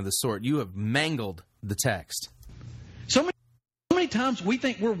anything of the sort. You have mangled the text. So many times we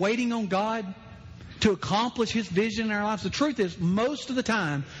think we're waiting on God to accomplish his vision in our lives. The truth is, most of the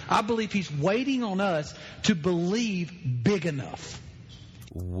time, I believe he's waiting on us to believe big enough.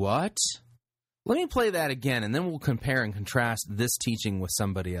 What? Let me play that again, and then we'll compare and contrast this teaching with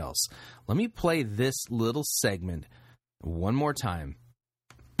somebody else. Let me play this little segment one more time.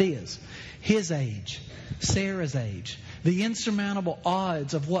 His age, Sarah's age, the insurmountable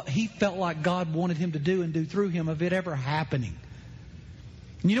odds of what he felt like God wanted him to do and do through him, of it ever happening.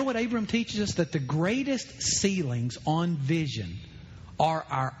 And you know what Abram teaches us? That the greatest ceilings on vision are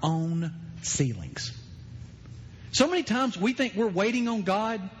our own ceilings. So many times we think we're waiting on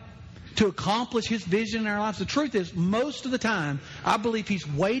God to accomplish His vision in our lives. The truth is, most of the time, I believe He's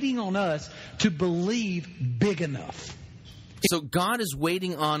waiting on us to believe big enough. So God is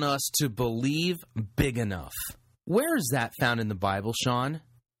waiting on us to believe big enough. Where is that found in the Bible, Sean?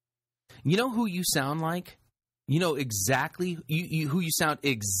 You know who you sound like? You know exactly who you sound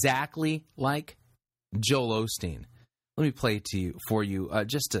exactly like? Joel Osteen. Let me play for you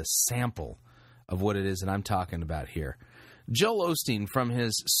just a sample of what it is that I'm talking about here. Joel Osteen, from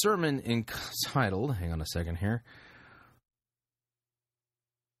his sermon entitled, hang on a second here,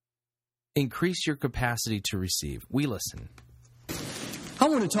 Increase Your Capacity to Receive. We listen. I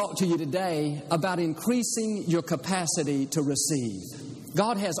want to talk to you today about increasing your capacity to receive.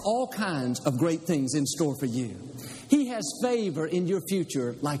 God has all kinds of great things in store for you. He has favor in your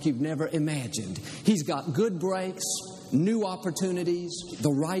future like you've never imagined. He's got good breaks, new opportunities,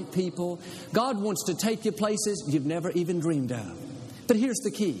 the right people. God wants to take you places you've never even dreamed of. But here's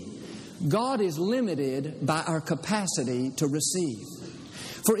the key. God is limited by our capacity to receive.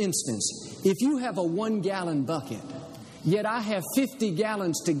 For instance, if you have a 1-gallon bucket, yet I have 50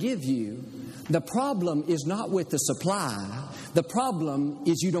 gallons to give you, the problem is not with the supply. The problem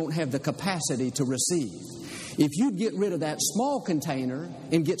is you don't have the capacity to receive. If you'd get rid of that small container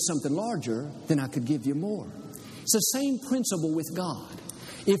and get something larger, then I could give you more. It's the same principle with God.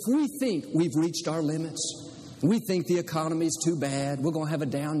 If we think we've reached our limits, we think the economy's too bad, we're going to have a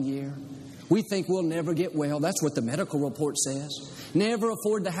down year, we think we'll never get well, that's what the medical report says, never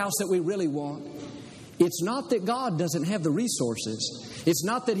afford the house that we really want. It's not that God doesn't have the resources. It's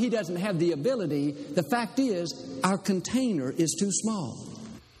not that He doesn't have the ability. The fact is, our container is too small.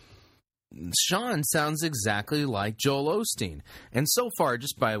 Sean sounds exactly like Joel Osteen. And so far,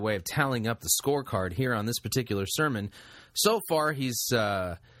 just by way of tallying up the scorecard here on this particular sermon, so far he's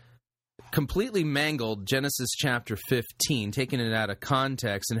completely mangled Genesis chapter 15, taking it out of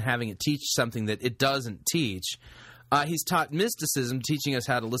context and having it teach something that it doesn't teach. He's taught mysticism, teaching us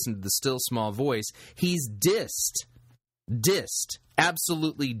how to listen to the still small voice. He's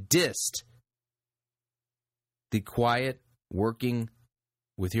absolutely dissed the quiet working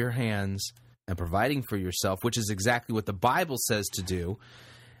with your hands and providing for yourself, which is exactly what the Bible says to do.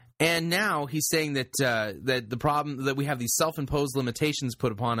 And now he's saying that that the problem that we have these self-imposed limitations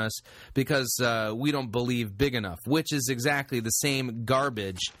put upon us because we don't believe big enough, which is exactly the same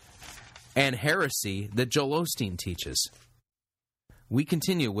garbage and heresy that Joel Osteen teaches. We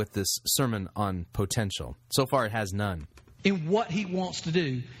continue with this sermon on potential. So far, it has none. In what He wants to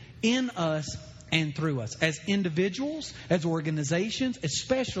do in us and through us, as individuals, as organizations,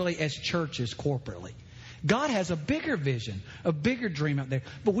 especially as churches corporately. God has a bigger vision, a bigger dream out there,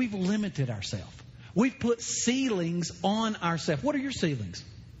 but we've limited ourselves. We've put ceilings on ourselves. What are your ceilings?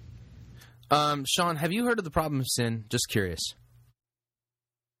 Sean, have you heard of the problem of sin? Just curious.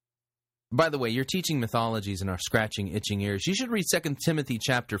 By the way, you're teaching mythologies and are scratching itching ears. You should read 2 Timothy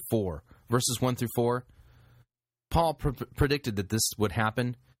chapter 4, verses 1 through 4. Paul predicted that this would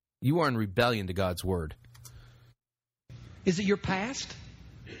happen. You are in rebellion to God's word. Is it your past?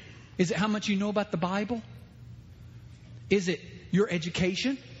 Is it how much you know about the Bible? Is it your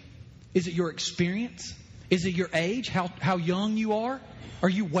education? Is it your experience? Is it your age? How young you are? Are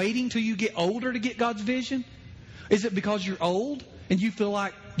you waiting till you get older to get God's vision? Is it because you're old and you feel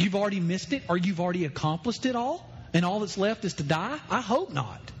like you've already missed it or you've already accomplished it all and all that's left is to die? I hope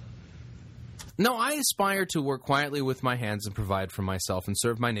not. No, I aspire to work quietly with my hands and provide for myself and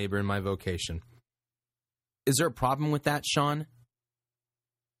serve my neighbor in my vocation. Is there a problem with that, Sean?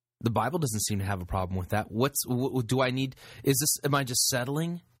 The Bible doesn't seem to have a problem with that. What do I need? Am I just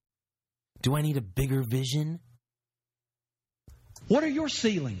settling? Do I need a bigger vision? What are your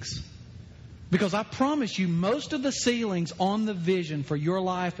ceilings? Because I promise you, most of the ceilings on the vision for your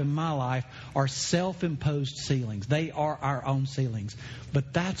life and my life are self-imposed ceilings. They are our own ceilings.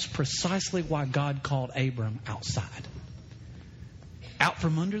 But that's precisely why God called Abram outside. Out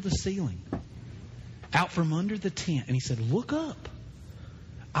from under the ceiling. Out from under the tent. And He said, look up.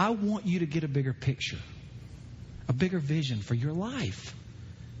 I want you to get a bigger picture. A bigger vision for your life.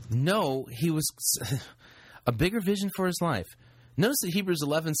 No, he was a bigger vision for his life. Notice that Hebrews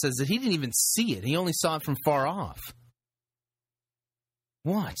 11 says that he didn't even see it. He only saw it from far off.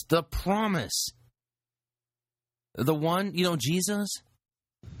 What? The promise. The one, Jesus?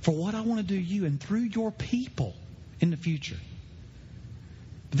 For what I want to do you and through your people in the future.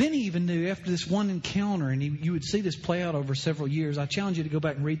 Then he even knew after this one encounter, and you would see this play out over several years. I challenge you to go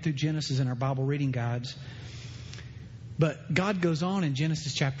back and read through Genesis in our Bible reading guides. But God goes on in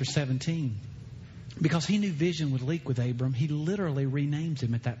Genesis chapter 17. Because he knew vision would leak with Abram, he literally renames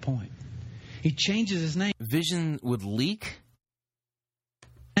him at that point. He changes his name. Vision would leak?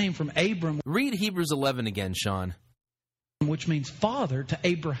 Name from Abram. Read Hebrews 11 again, Sean. Which means father, to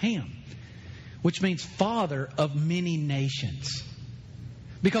Abraham. Which means father of many nations.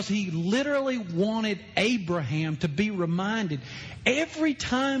 Because he literally wanted Abraham to be reminded every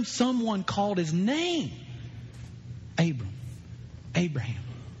time someone called his name. Abraham,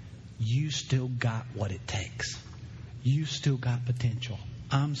 you still got what it takes. You still got potential.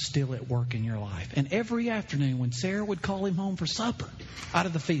 I'm still at work in your life. And every afternoon when Sarah would call him home for supper out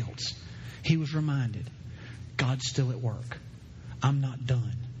of the fields, he was reminded, God's still at work. I'm not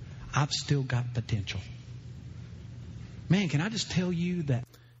done. I've still got potential. Man, can I just tell you that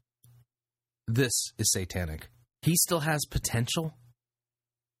this is satanic? He still has potential?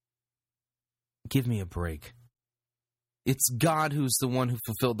 Give me a break. It's God who's the one who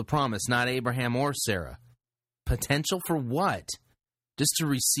fulfilled the promise, not Abraham or Sarah. Potential for what? Just to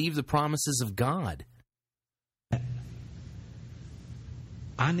receive the promises of God.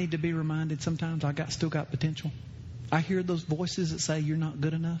 I need to be reminded sometimes still got potential. I hear those voices that say you're not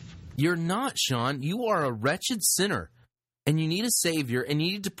good enough. You're not, Sean. You are a wretched sinner. And you need a Savior, and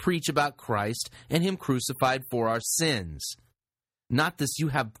you need to preach about Christ and Him crucified for our sins. Not this you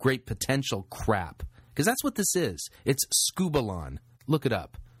have great potential crap. Because that's what this is. It's scubalon. Look it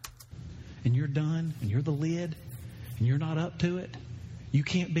up. And you're done, and you're the lid, and you're not up to it. You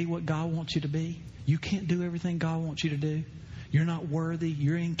can't be what God wants you to be. You can't do everything God wants you to do. You're not worthy.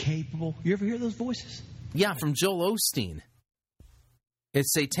 You're incapable. You ever hear those voices? Yeah, from Joel Osteen.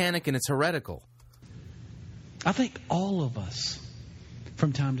 It's satanic and it's heretical. I think all of us,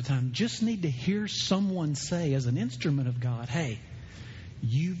 from time to time, just need to hear someone say, as an instrument of God, hey,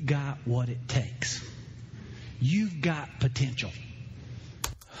 you've got what it takes. You've got potential.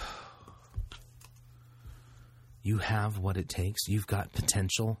 You have what it takes. You've got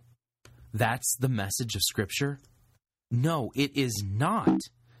potential. That's the message of Scripture? No, it is not.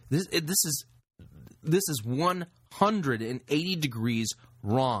 This is 180 degrees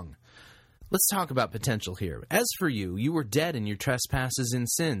wrong. Let's talk about potential here. As for you, you were dead in your trespasses and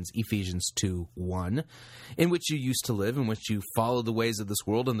sins, Ephesians 2:1, in which you used to live, in which you followed the ways of this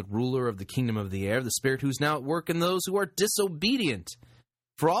world and the ruler of the kingdom of the air, the spirit who's now at work in those who are disobedient.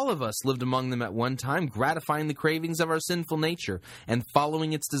 For all of us lived among them at one time, gratifying the cravings of our sinful nature and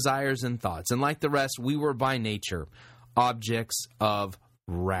following its desires and thoughts. And like the rest, we were by nature objects of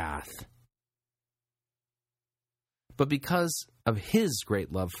wrath. But because of His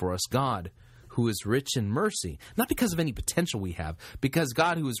great love for us, God, who is rich in mercy, not because of any potential we have, because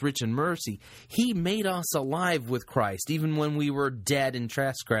God, who is rich in mercy, He made us alive with Christ, even when we were dead in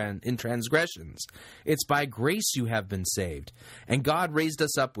transgressions. It's by grace you have been saved. And God raised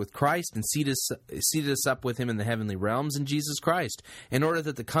us up with Christ and seated us up with Him in the heavenly realms in Jesus Christ, in order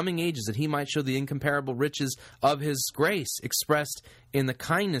that the coming ages, that He might show the incomparable riches of His grace expressed in the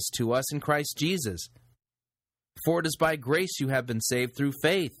kindness to us in Christ Jesus. For it is by grace you have been saved through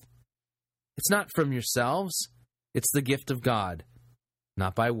faith. It's not from yourselves, it's the gift of God,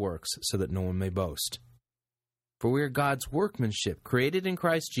 not by works, so that no one may boast. For we are God's workmanship, created in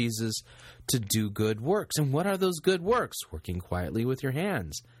Christ Jesus to do good works. And what are those good works? Working quietly with your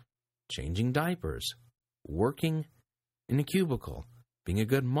hands, changing diapers, working in a cubicle, being a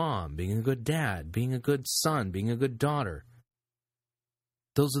good mom, being a good dad, being a good son, being a good daughter.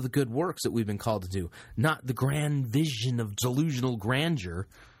 Those are the good works that we've been called to do, not the grand vision of delusional grandeur.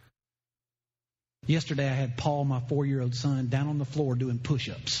 Yesterday I had Paul, my 4-year-old son, down on the floor doing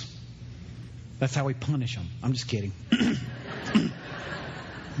push-ups. That's how we punish him. I'm just kidding.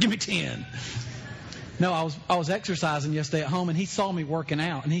 Give me 10. No, I was exercising yesterday at home, and he saw me working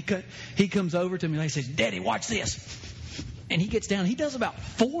out, and he comes over to me and he says, "Daddy, watch this." And he gets down. He does about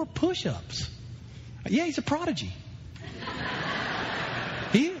 4 push-ups. Yeah, he's a prodigy.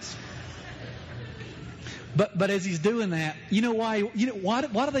 He is. But as he's doing that, you know why? Why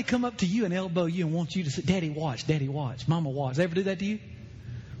do they come up to you and elbow you and want you to say, "Daddy, watch, Daddy, watch, Mama, watch"? They ever do that to you?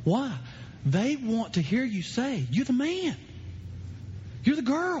 Why? They want to hear you say, "You're the man. You're the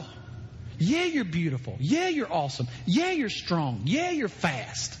girl. Yeah, you're beautiful. Yeah, you're awesome. Yeah, you're strong. Yeah, you're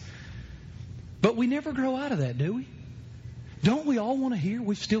fast." But we never grow out of that, do we? Don't we all want to hear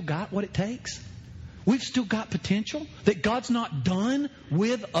we've still got what it takes? We've still got potential, that God's not done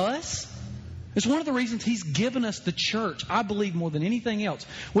with us. It's one of the reasons He's given us the church, I believe, more than anything else.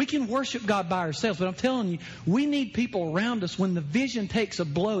 We can worship God by ourselves, but I'm telling you, we need people around us when the vision takes a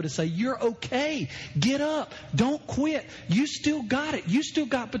blow to say, you're okay. Get up. Don't quit. You still got it. You still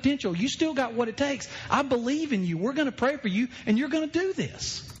got potential. You still got what it takes. I believe in you. We're going to pray for you, and you're going to do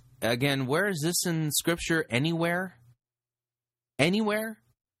this. Again, where is this in Scripture? Anywhere? Anywhere?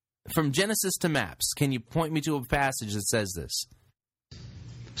 From Genesis to Maps, can you point me to a passage that says this?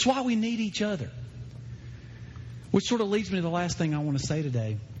 That's why we need each other. Which sort of leads me to the last thing I want to say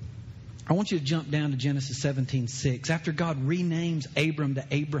today. I want you to jump down to Genesis 17:6. After God renames Abram to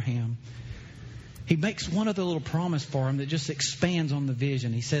Abraham, He makes one other little promise for him that just expands on the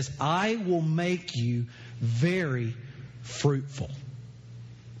vision. He says, I will make you very fruitful.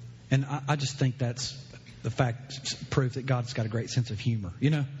 And I just think that's the fact, proof that God's got a great sense of humor. You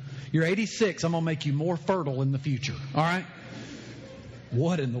know, you're 86, I'm going to make you more fertile in the future. All right?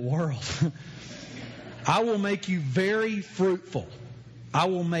 What in the world? I will make you very fruitful. I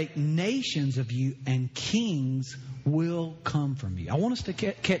will make nations of you, and kings will come from you. I want us to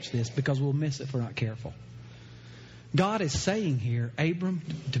catch this because we'll miss it if we're not careful. God is saying here, Abram,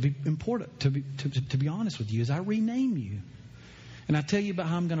 to be honest with you, as I rename you, and I tell you about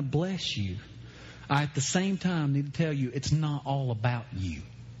how I'm going to bless you, I at the same time need to tell you it's not all about you.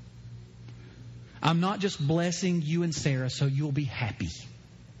 I'm not just blessing you and Sarah so you'll be happy.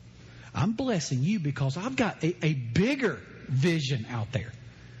 I'm blessing you because I've got a bigger vision out there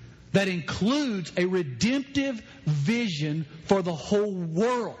that includes a redemptive vision for the whole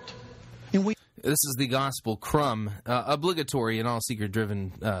world. And this is the gospel crumb, obligatory in all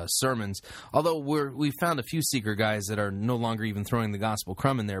seeker-driven sermons. Although we found a few seeker guys that are no longer even throwing the gospel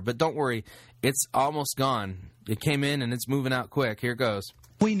crumb in there. But don't worry, it's almost gone. It came in and it's moving out quick. Here it goes.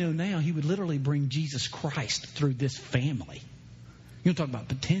 We know now He would literally bring Jesus Christ through this family. You talk about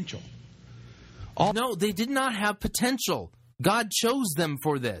potential. No, they did not have potential. God chose them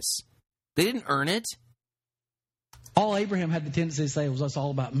for this. They didn't earn it. All Abraham had the tendency to say was, that's all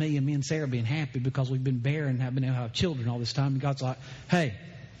about me and me and Sarah being happy because we've been barren and haven't been able to have children all this time. And God's like, hey,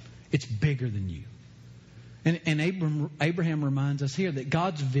 it's bigger than you. And Abraham reminds us here that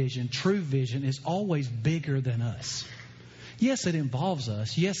God's vision, true vision, is always bigger than us. Yes, it involves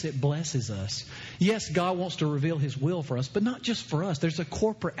us. Yes, it blesses us. Yes, God wants to reveal His will for us, but not just for us. There's a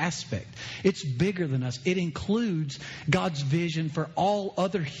corporate aspect. It's bigger than us. It includes God's vision for all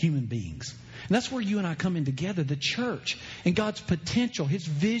other human beings. And that's where you and I come in together, the church, and God's potential, His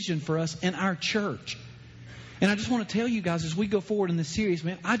vision for us in our church. And I just want to tell you guys, as we go forward in this series,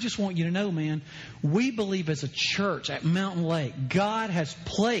 man, I just want you to know, man, we believe as a church at Mountain Lake, God has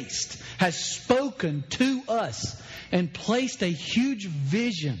spoken to us and placed a huge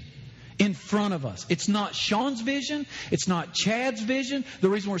vision in front of us. It's not Sean's vision. It's not Chad's vision. The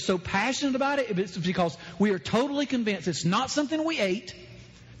reason we're so passionate about it is because we are totally convinced it's not something we ate,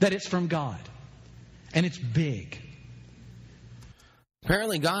 that it's from God. And it's big.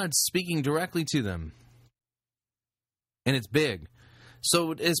 Apparently God's speaking directly to them. And it's big.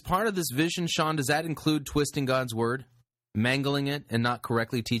 So as part of this vision, Sean, does that include twisting God's word? Mangling it and not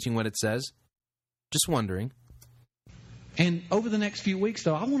correctly teaching what it says? Just wondering. And over the next few weeks,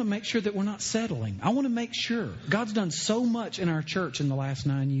 though, I want to make sure that we're not settling. I want to make sure. God's done so much in our church in the last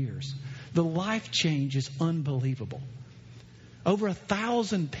 9 years. The life change is unbelievable. Over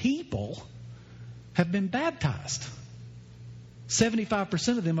 1,000 people have been baptized.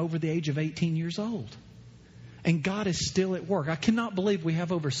 75% of them over the age of 18 years old. And God is still at work. I cannot believe we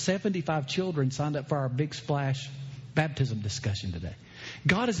have over 75 children signed up for our Big Splash baptism discussion today.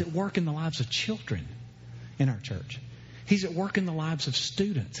 God is at work in the lives of children in our church. He's at work in the lives of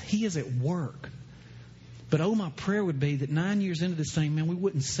students. He is at work. But my prayer would be that 9 years into this thing, man, we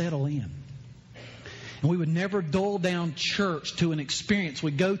wouldn't settle in. And we would never dull down church to an experience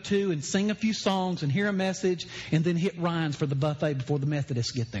we go to and sing a few songs and hear a message and then hit Ryan's for the buffet before the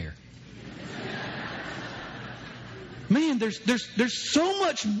Methodists get there. Man, there's so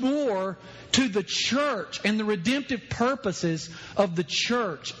much more to the church and the redemptive purposes of the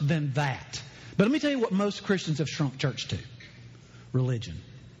church than that. But let me tell you what most Christians have shrunk church to. Religion.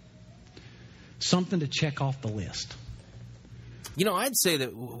 Something to check off the list. You know, I'd say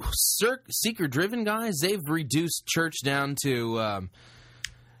that seeker-driven guys, they've reduced church down to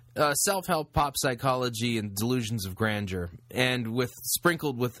self-help, pop psychology, and delusions of grandeur, and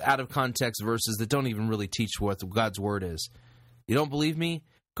sprinkled with out-of-context verses that don't even really teach what God's Word is. You don't believe me?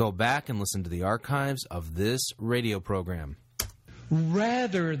 Go back and listen to the archives of this radio program.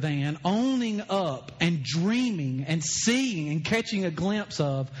 rather than owning up and dreaming and seeing and catching a glimpse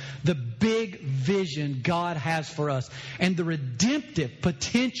of the big vision God has for us and the redemptive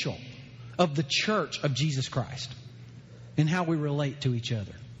potential of the church of Jesus Christ and how we relate to each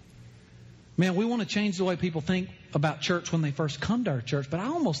other. Man, we want to change the way people think about church when they first come to our church, but I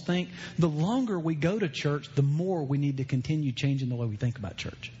almost think the longer we go to church, the more we need to continue changing the way we think about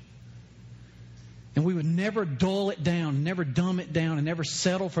church. And we would never dull it down, never dumb it down, and never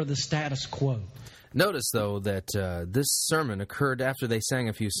settle for the status quo. Notice, though, that this sermon occurred after they sang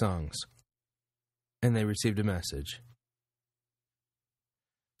a few songs, and they received a message.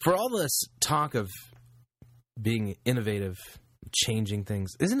 For all this talk of being innovative, changing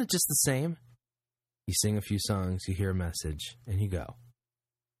things, isn't it just the same? You sing a few songs, you hear a message, and you go.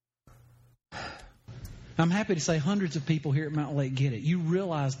 I'm happy to say hundreds of people here at Mountain Lake get it. You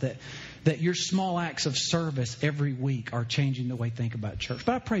realize that your small acts of service every week are changing the way you think about church.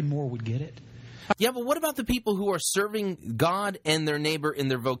 But I pray more would get it. Yeah, but what about the people who are serving God and their neighbor in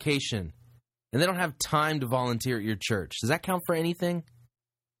their vocation, and they don't have time to volunteer at your church? Does that count for anything?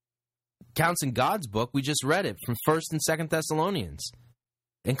 It counts in God's book. We just read it from 1st and 2nd Thessalonians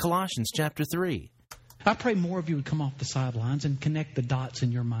and Colossians chapter 3. I pray more of you would come off the sidelines and connect the dots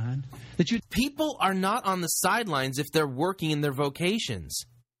in your mind. People are not on the sidelines if they're working in their vocations.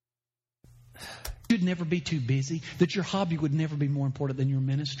 You'd never be too busy, that your hobby would never be more important than your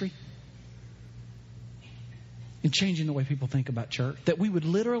ministry. And changing the way people think about church. That we would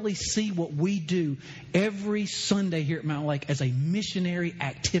literally see what we do every Sunday here at Mountain Lake as a missionary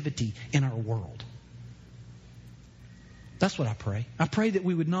activity in our world. That's what I pray. I pray that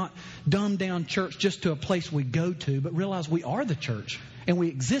we would not dumb down church just to a place we go to, but realize we are the church and we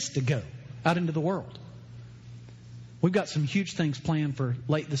exist to go out into the world. We've got some huge things planned for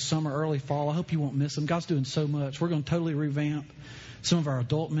late this summer, early fall. I hope you won't miss them. God's doing so much. We're going to totally revamp some of our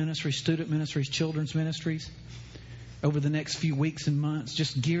adult ministries, student ministries, children's ministries over the next few weeks and months,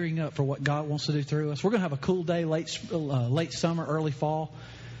 just gearing up for what God wants to do through us. We're going to have a cool day late summer, early fall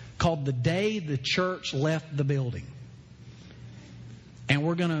called The Day the Church Left the Building. And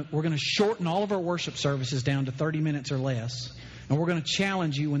we're gonna shorten all of our worship services down to 30 minutes or less. And we're going to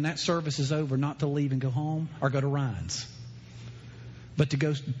challenge you when that service is over not to leave and go home or go to Ryan's, but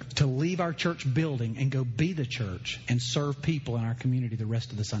to leave our church building and go be the church and serve people in our community the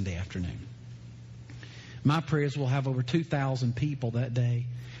rest of the Sunday afternoon. My prayer is we'll have over 2,000 people that day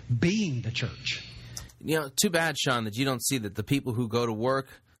being the church. You know, too bad, Sean, that you don't see that the people who go to work,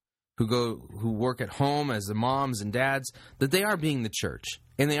 who work at home as the moms and dads, that they are being the church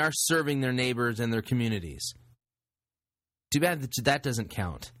and they are serving their neighbors and their communities. Too bad that doesn't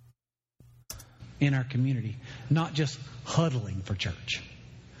count. In our community, not just huddling for church.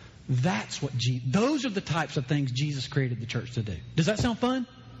 Those are the types of things Jesus created the church to do. Does that sound fun?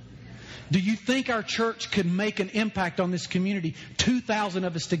 Do you think our church could make an impact on this community? 2,000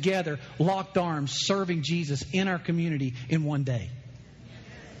 of us together, locked arms, serving Jesus in our community in one day.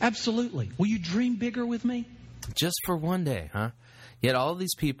 Absolutely. Will you dream bigger with me? Just for one day, huh? Yet all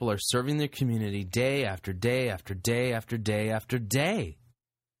these people are serving their community day after day after day after day after day.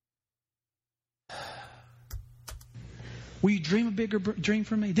 Will you dream a bigger dream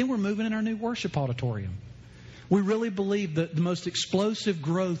for me? Then we're moving in our new worship auditorium. We really believe that the most explosive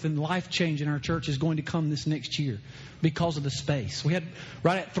growth and life change in our church is going to come this next year because of the space. We had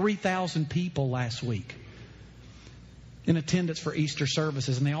right at 3,000 people last week in attendance for Easter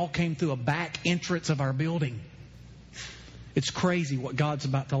services, and they all came through a back entrance of our building. It's crazy what God's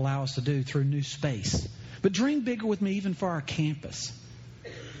about to allow us to do through new space. But dream bigger with me even for our campus.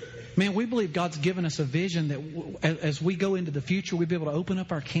 Man, we believe God's given us a vision that as we go into the future, we'll be able to open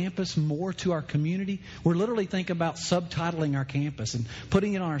up our campus more to our community. We're literally thinking about subtitling our campus and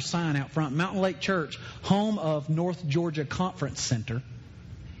putting it on our sign out front. Mountain Lake Church, home of North Georgia Conference Center.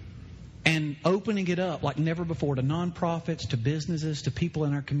 And opening it up like never before to nonprofits, to businesses, to people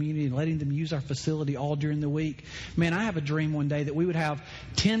in our community, and letting them use our facility all during the week. Man, I have a dream one day that we would have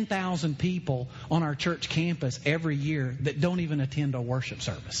 10,000 people on our church campus every year that don't even attend a worship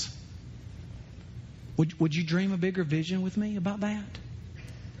service. Would you dream a bigger vision with me about that?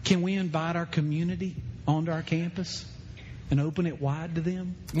 Can we invite our community onto our campus and open it wide to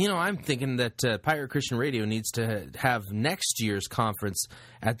them? You know, I'm thinking that Pirate Christian Radio needs to have next year's conference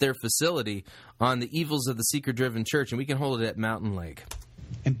at their facility on the evils of the seeker-driven church, and we can hold it at Mountain Lake.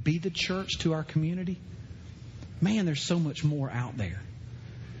 And be the church to our community? Man, there's so much more out there.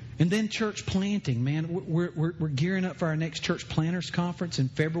 And then church planting, man. We're gearing up for our next church planters conference in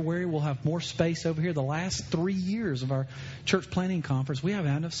February. We'll have more space over here. The last 3 years of our church planting conference, we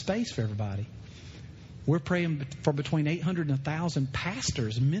haven't had enough space for everybody. We're praying for between 800 and 1,000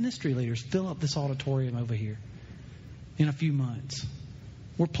 pastors, ministry leaders, fill up this auditorium over here in a few months.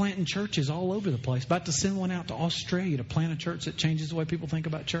 We're planting churches all over the place. About to send one out to Australia to plant a church that changes the way people think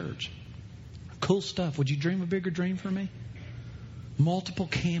about church. Cool stuff. Would you dream a bigger dream for me? Multiple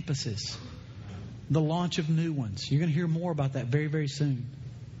campuses. The launch of new ones. You're going to hear more about that very, very soon.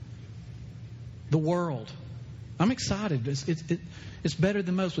 The world. I'm excited. It's better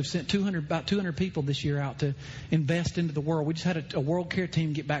than most. We've sent about 200 people this year out to invest into the world. We just had a World Care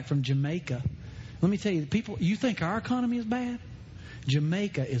team get back from Jamaica. Let me tell you, people, you think our economy is bad?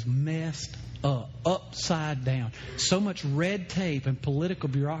 Jamaica is messed up, upside down. So much red tape and political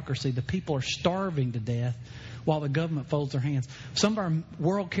bureaucracy, the people are starving to death while the government folds their hands. Some of our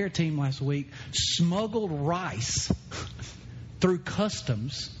World Care team last week smuggled rice through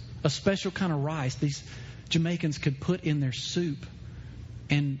customs, a special kind of rice these Jamaicans could put in their soup,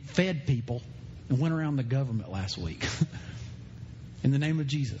 and fed people, and went around the government last week. In the name of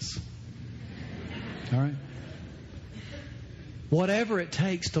Jesus. All right? Whatever it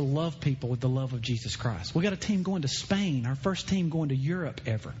takes to love people with the love of Jesus Christ. We got a team going to Spain, our first team going to Europe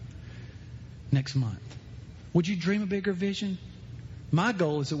ever, next month. Would you dream a bigger vision? My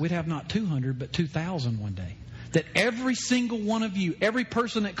goal is that we'd have not 200, but 2,000 one day. That every single one of you, every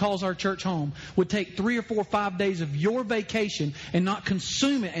person that calls our church home, would take 3 or 4 or 5 days of your vacation and not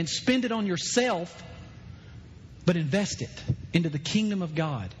consume it and spend it on yourself, but invest it into the kingdom of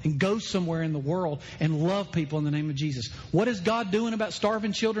God and go somewhere in the world and love people in the name of Jesus. What is God doing about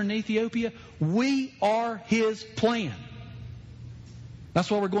starving children in Ethiopia? We are His plan. That's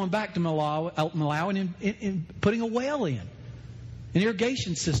why we're going back to Malawi and putting a well in. An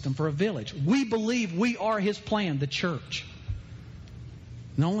irrigation system for a village. We believe we are His plan, the church.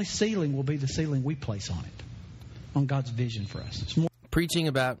 And the only ceiling will be the ceiling we place on it, on God's vision for us. It's more preaching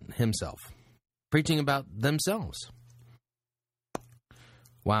about Himself. Preaching about themselves.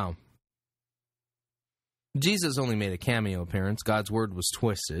 Wow. Jesus only made a cameo appearance. God's word was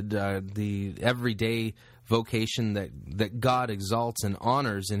twisted. The everyday vocation that God exalts and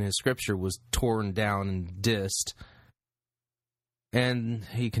honors in His Scripture was torn down and dissed. And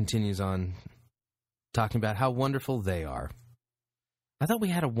He continues on talking about how wonderful they are. I thought we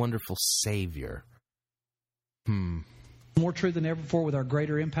had a wonderful Savior. More true than ever before with our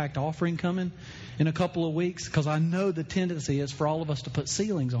Greater Impact offering coming in a couple of weeks, because I know the tendency is for all of us to put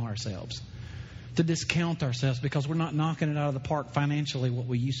ceilings on ourselves, to discount ourselves because we're not knocking it out of the park financially what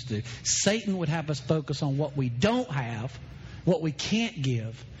we used to do. Satan would have us focus on what we don't have, what we can't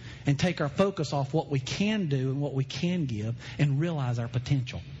give, and take our focus off what we can do and what we can give and realize our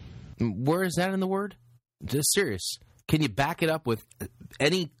potential. Where is that in the Word? Just serious. Can you back it up with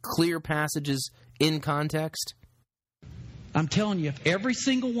any clear passages in context? I'm telling you, if every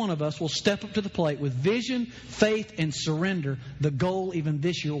single one of us will step up to the plate with vision, faith, and surrender, the goal even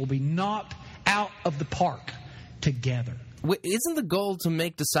this year will be knocked out of the park together. Isn't the goal to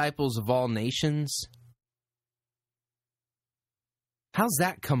make disciples of all nations? How's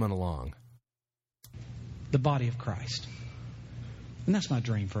that coming along? The body of Christ. And that's my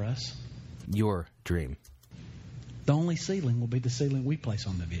dream for us. Your dream. The only ceiling will be the ceiling we place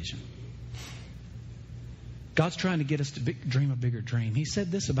on the vision. God's trying to get us to dream a bigger dream. He said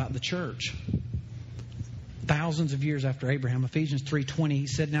this about the church. Thousands of years after Abraham, Ephesians 3:20, He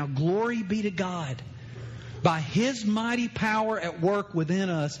said, "Now glory be to God. By His mighty power at work within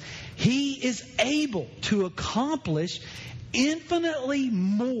us, He is able to accomplish infinitely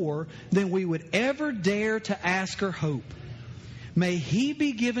more than we would ever dare to ask or hope. May He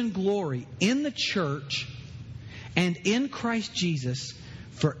be given glory in the church and in Christ Jesus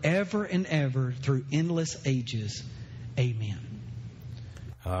forever and ever through endless ages. Amen."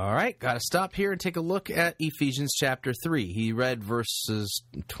 All right, got to stop here and take a look at Ephesians chapter 3. He read verses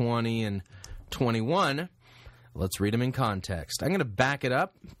 20 and 21. Let's read them in context. I'm going to back it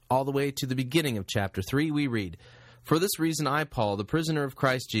up all the way to the beginning of chapter 3. We read, "For this reason I, Paul, the prisoner of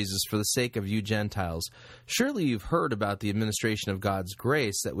Christ Jesus, for the sake of you Gentiles, surely you've heard about the administration of God's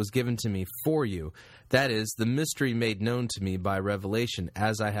grace that was given to me for you. That is, the mystery made known to me by revelation,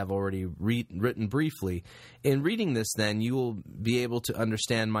 as I have already written briefly. In reading this, then, you will be able to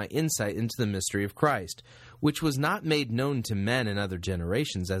understand my insight into the mystery of Christ, which was not made known to men in other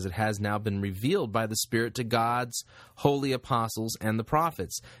generations, as it has now been revealed by the Spirit to God's holy apostles and the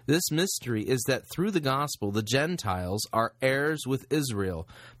prophets. This mystery is that through the gospel the Gentiles are heirs with Israel,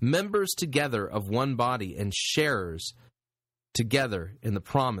 members together of one body, and sharers together in the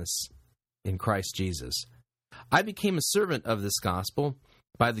promise in Christ Jesus. I became a servant of this gospel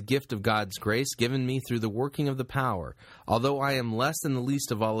by the gift of God's grace given me through the working of the power. Although I am less than the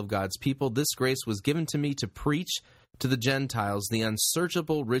least of all of God's people, this grace was given to me to preach to the Gentiles the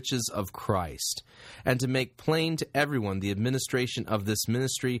unsearchable riches of Christ, and to make plain to everyone the administration of this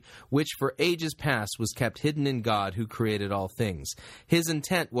ministry, which for ages past was kept hidden in God who created all things. His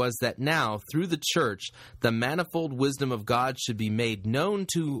intent was that now, through the church, the manifold wisdom of God should be made known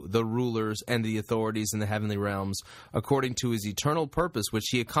to the rulers and the authorities in the heavenly realms, according to his eternal purpose, which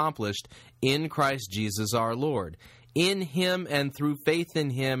he accomplished in Christ Jesus our Lord. In him and through faith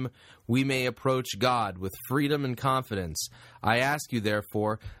in him, we may approach God with freedom and confidence. I ask you,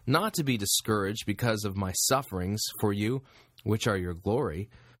 therefore, not to be discouraged because of my sufferings for you, which are your glory.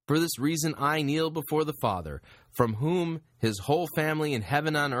 For this reason I kneel before the Father, from whom his whole family in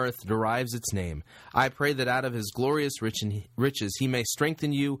heaven and earth derives its name. I pray that out of his glorious riches he may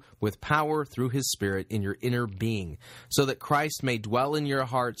strengthen you with power through his Spirit in your inner being, so that Christ may dwell in your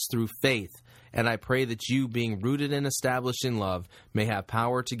hearts through faith. And I pray that you, being rooted and established in love, may have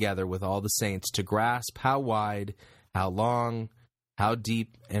power together with all the saints to grasp how wide, how long, how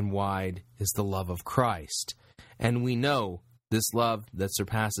deep and wide is the love of Christ. And we know this love that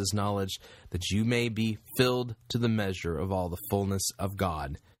surpasses knowledge, that you may be filled to the measure of all the fullness of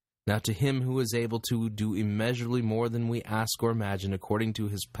God. Now to him who is able to do immeasurably more than we ask or imagine, according to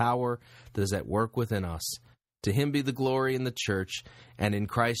his power that is at work within us, to him be the glory in the church and in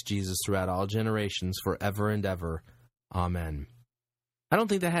Christ Jesus throughout all generations, forever and ever. Amen. I don't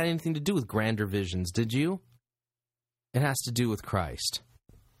think that had anything to do with grander visions, did you? It has to do with Christ.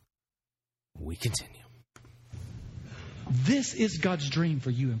 We continue. This is God's dream for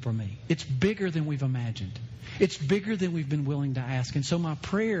you and for me. It's bigger than we've imagined. It's bigger than we've been willing to ask. And so my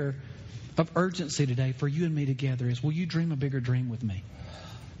prayer of urgency today for you and me together is, will you dream a bigger dream with me?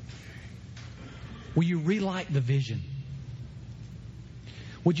 Will you relight the vision?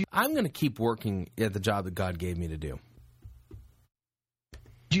 I'm going to keep working at the job that God gave me to do.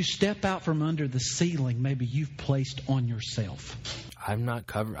 Would you step out from under the ceiling maybe you've placed on yourself? I'm not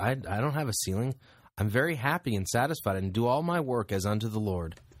covered. I don't have a ceiling. I'm very happy and satisfied and do all my work as unto the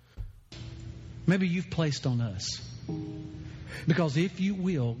Lord. Maybe you've placed on us. Because if you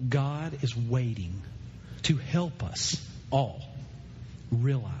will, God is waiting to help us all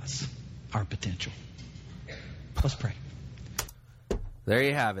realize our potential. Let's pray. There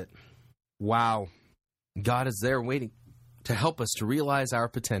you have it. Wow. God is there waiting to help us to realize our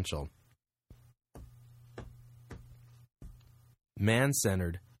potential.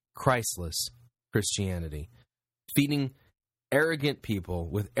 Man-centered, Christless Christianity. Feeding arrogant people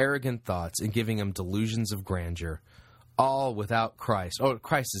with arrogant thoughts and giving them delusions of grandeur. All without Christ. Oh,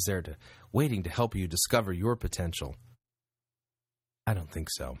 Christ is there waiting to help you discover your potential. I don't think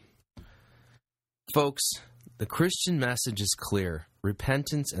so. Folks, the Christian message is clear.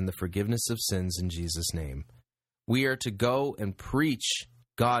 Repentance and the forgiveness of sins in Jesus' name. We are to go and preach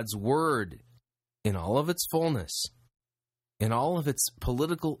God's word in all of its fullness, in all of its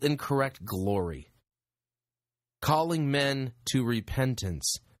political incorrect glory, calling men to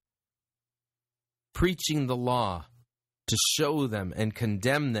repentance, preaching the law to show them and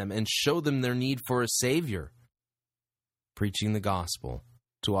condemn them and show them their need for a Savior, preaching the gospel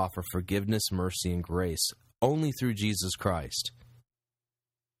to offer forgiveness, mercy, and grace only through Jesus Christ.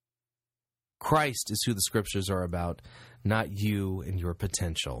 Christ is who the Scriptures are about, not you and your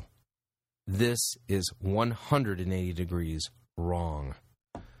potential. This is 180 degrees wrong.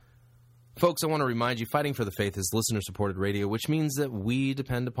 Folks, I want to remind you, Fighting for the Faith is listener-supported radio, which means that we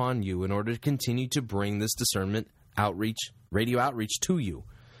depend upon you in order to continue to bring this discernment outreach, radio outreach to you.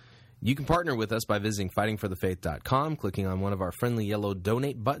 You can partner with us by visiting fightingforthefaith.com, clicking on one of our friendly yellow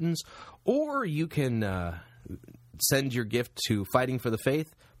donate buttons, or you can send your gift to Fighting for the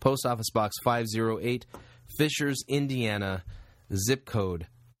Faith, Post Office Box 508, Fishers, Indiana, zip code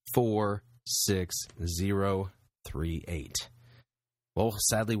 46038. Well,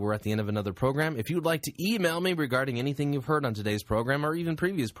 sadly, we're at the end of another program. If you would like to email me regarding anything you've heard on today's program or even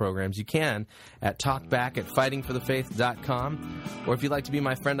previous programs, you can at talkback@fightingforthefaith.com. Or if you'd like to be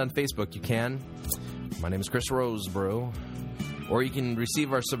my friend on Facebook, you can. My name is Chris Rosebrough. Or you can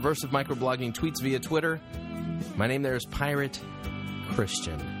receive our subversive microblogging tweets via Twitter. My name there is Pirate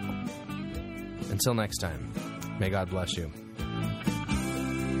Christian. Until next time, may God bless you.